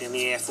destroyed and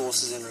the air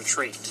force is in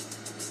retreat.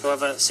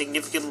 However,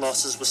 significant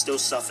losses were still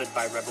suffered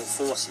by rebel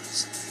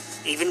forces.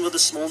 Even with a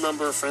small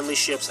number of friendly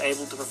ships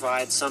able to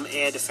provide some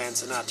air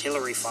defense and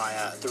artillery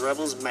fire, the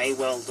rebels may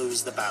well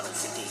lose the battle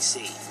for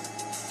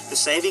DC. The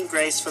saving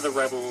grace for the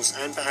rebels,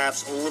 and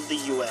perhaps all of the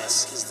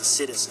US, is the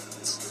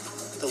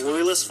citizens. The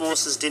Loyalist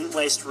forces didn't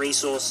waste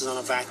resources on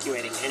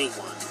evacuating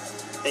anyone.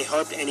 They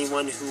hoped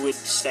anyone who would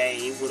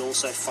stay would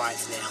also fight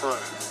for their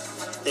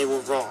home. They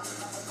were wrong.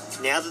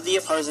 Now that the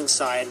opposing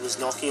side was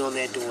knocking on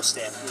their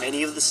doorstep,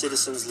 many of the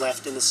citizens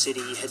left in the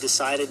city had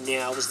decided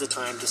now was the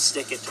time to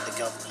stick it to the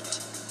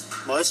government.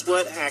 Most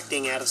weren't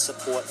acting out of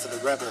support for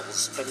the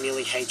rebels, but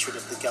merely hatred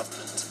of the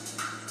government.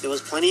 There was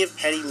plenty of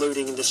petty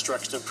looting and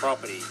destruction of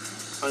property.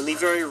 Only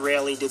very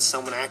rarely did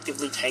someone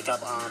actively take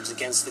up arms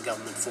against the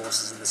government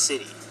forces in the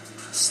city.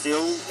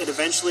 Still, it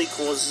eventually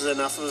causes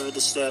enough of a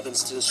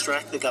disturbance to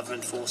distract the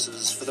government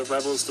forces for the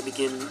rebels to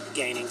begin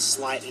gaining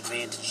slight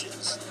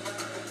advantages.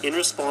 In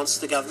response,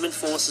 the government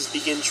forces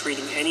begin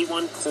treating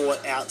anyone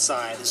caught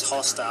outside as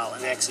hostile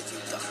and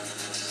execute them.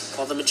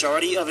 While the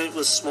majority of it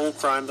was small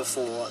crime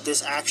before,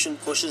 this action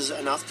pushes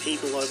enough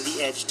people over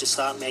the edge to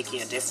start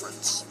making a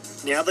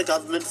difference. Now the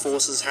government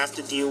forces have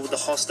to deal with the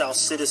hostile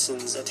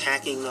citizens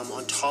attacking them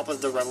on top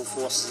of the rebel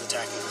forces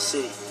attacking the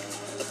city.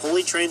 The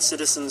poorly trained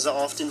citizens are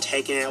often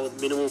taken out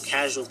with minimal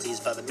casualties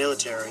by the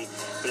military,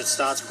 but it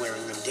starts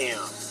wearing them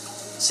down.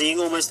 Seeing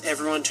almost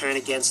everyone turn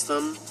against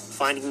them,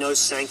 finding no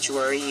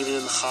sanctuary even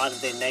in the heart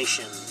of their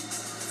nation,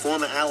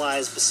 former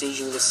allies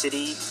besieging the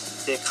city,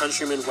 their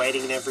countrymen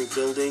waiting in every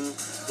building,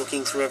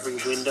 looking through every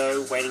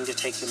window, waiting to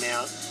take them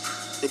out.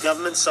 The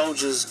government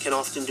soldiers can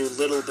often do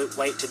little but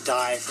wait to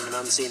die from an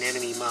unseen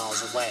enemy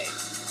miles away.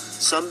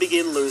 Some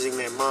begin losing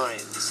their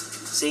minds.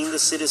 Seeing the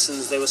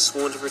citizens they were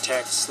sworn to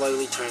protect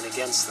slowly turn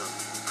against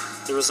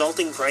them. The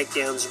resulting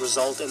breakdowns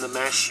result in the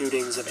mass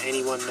shootings of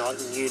anyone not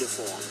in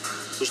uniform,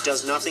 which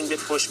does nothing but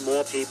push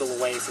more people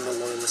away from the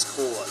Loyalist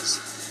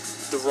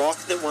cause. The rock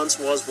that once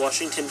was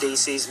Washington,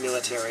 D.C.'s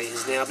military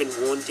has now been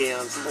worn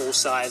down from all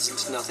sides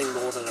into nothing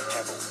more than a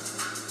pebble.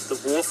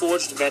 The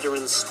Warforged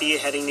veterans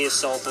spearheading the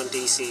assault on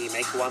DC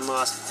make one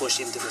last push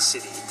into the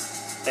city.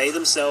 They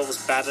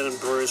themselves, battered and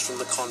bruised from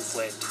the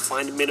conflict,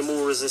 find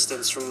minimal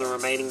resistance from the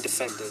remaining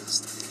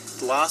defenders.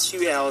 The last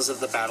few hours of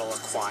the battle are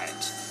quiet,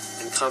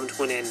 and come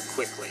to an end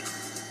quickly.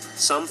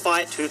 Some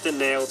fight tooth and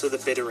nail to the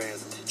bitter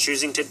end,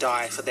 choosing to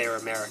die for their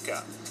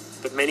America.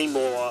 But many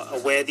more,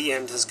 aware the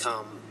end has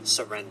come,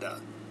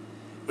 surrender.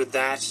 With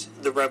that,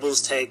 the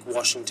rebels take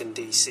Washington,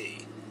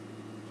 D.C.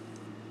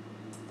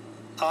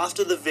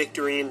 After the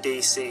victory in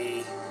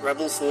D.C.,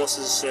 rebel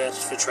forces searched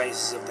for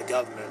traces of the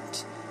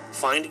government,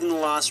 finding the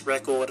last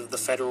record of the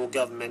federal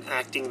government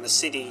acting in the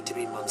city to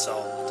be months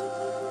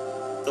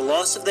old. The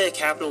loss of their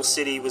capital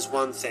city was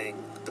one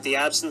thing, but the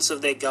absence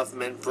of their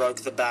government broke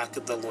the back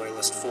of the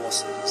loyalist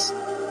forces.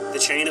 The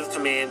chain of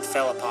command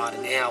fell apart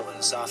in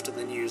hours after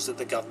the news that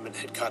the government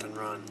had cut and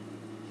run.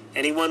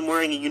 Anyone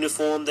wearing a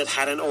uniform that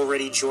hadn't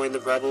already joined the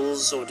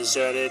rebels or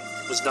deserted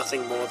was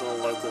nothing more than a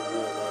local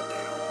warlord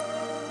now.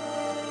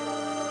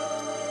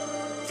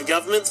 The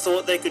government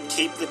thought they could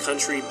keep the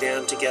country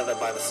bound together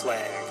by the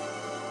flag,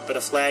 but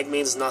a flag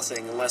means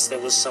nothing unless there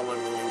was someone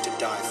willing to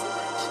die for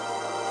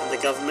it, and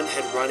the government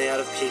had run out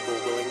of people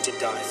willing to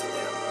die for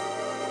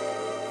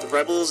them. The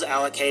rebels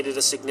allocated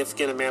a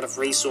significant amount of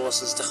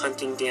resources to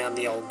hunting down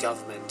the old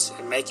government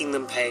and making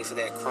them pay for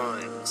their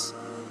crimes.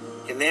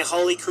 In their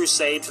holy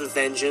crusade for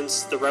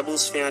vengeance, the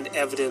rebels found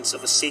evidence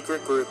of a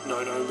secret group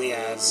known only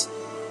as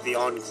the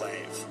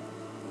Enclave.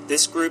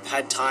 This group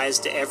had ties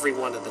to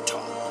everyone at the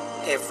top.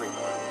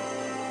 Everyone.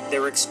 There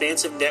were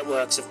expansive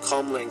networks of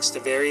comlinks to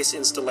various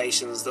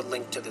installations that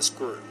linked to this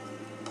group.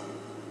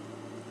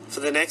 For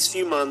the next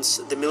few months,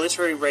 the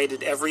military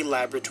raided every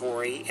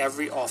laboratory,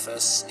 every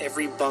office,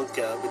 every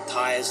bunker with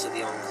ties to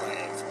the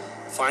Enclave,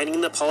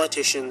 finding the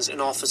politicians and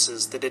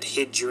officers that had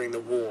hid during the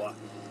war.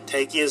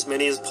 Taking as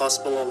many as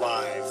possible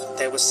alive,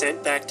 they were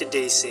sent back to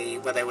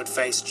DC where they would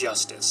face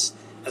justice,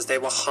 as they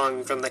were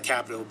hung from the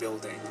Capitol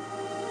building.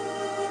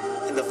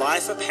 In the vie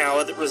for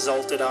power that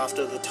resulted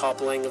after the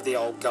toppling of the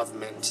old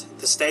government,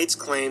 the states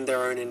claimed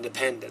their own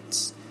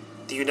independence.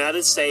 The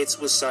United States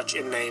was such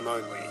in name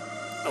only.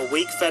 A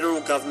weak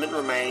federal government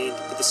remained,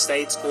 but the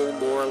states all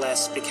more or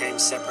less became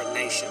separate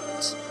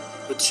nations,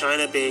 with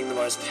China being the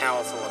most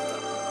powerful of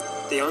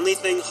them. The only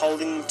thing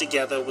holding them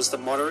together was the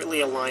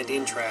moderately aligned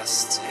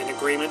interests and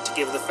agreement to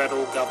give the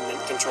federal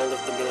government control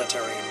of the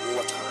military in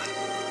wartime,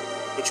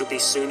 which would be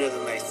sooner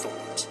than they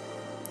thought.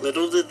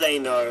 Little did they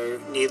know,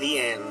 near the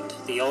end,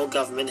 the old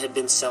government had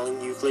been selling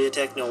nuclear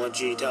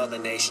technology to other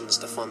nations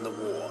to fund the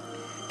war,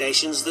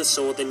 nations that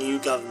saw the new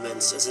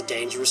governments as a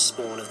dangerous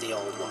spawn of the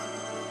old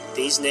one.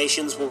 These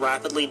nations were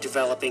rapidly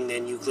developing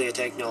their nuclear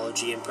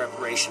technology in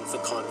preparation for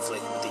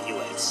conflict with the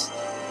US.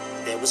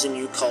 There was a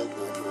new Cold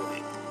War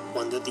brewing,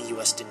 one that the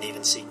US didn't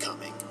even see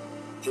coming.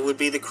 It would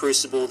be the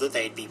crucible that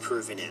they'd be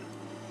proven in.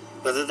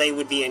 Whether they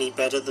would be any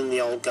better than the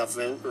old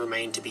government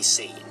remained to be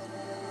seen.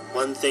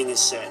 One thing is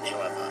certain,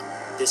 however.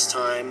 This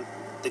time,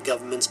 the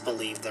governments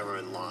believed their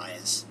own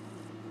lies.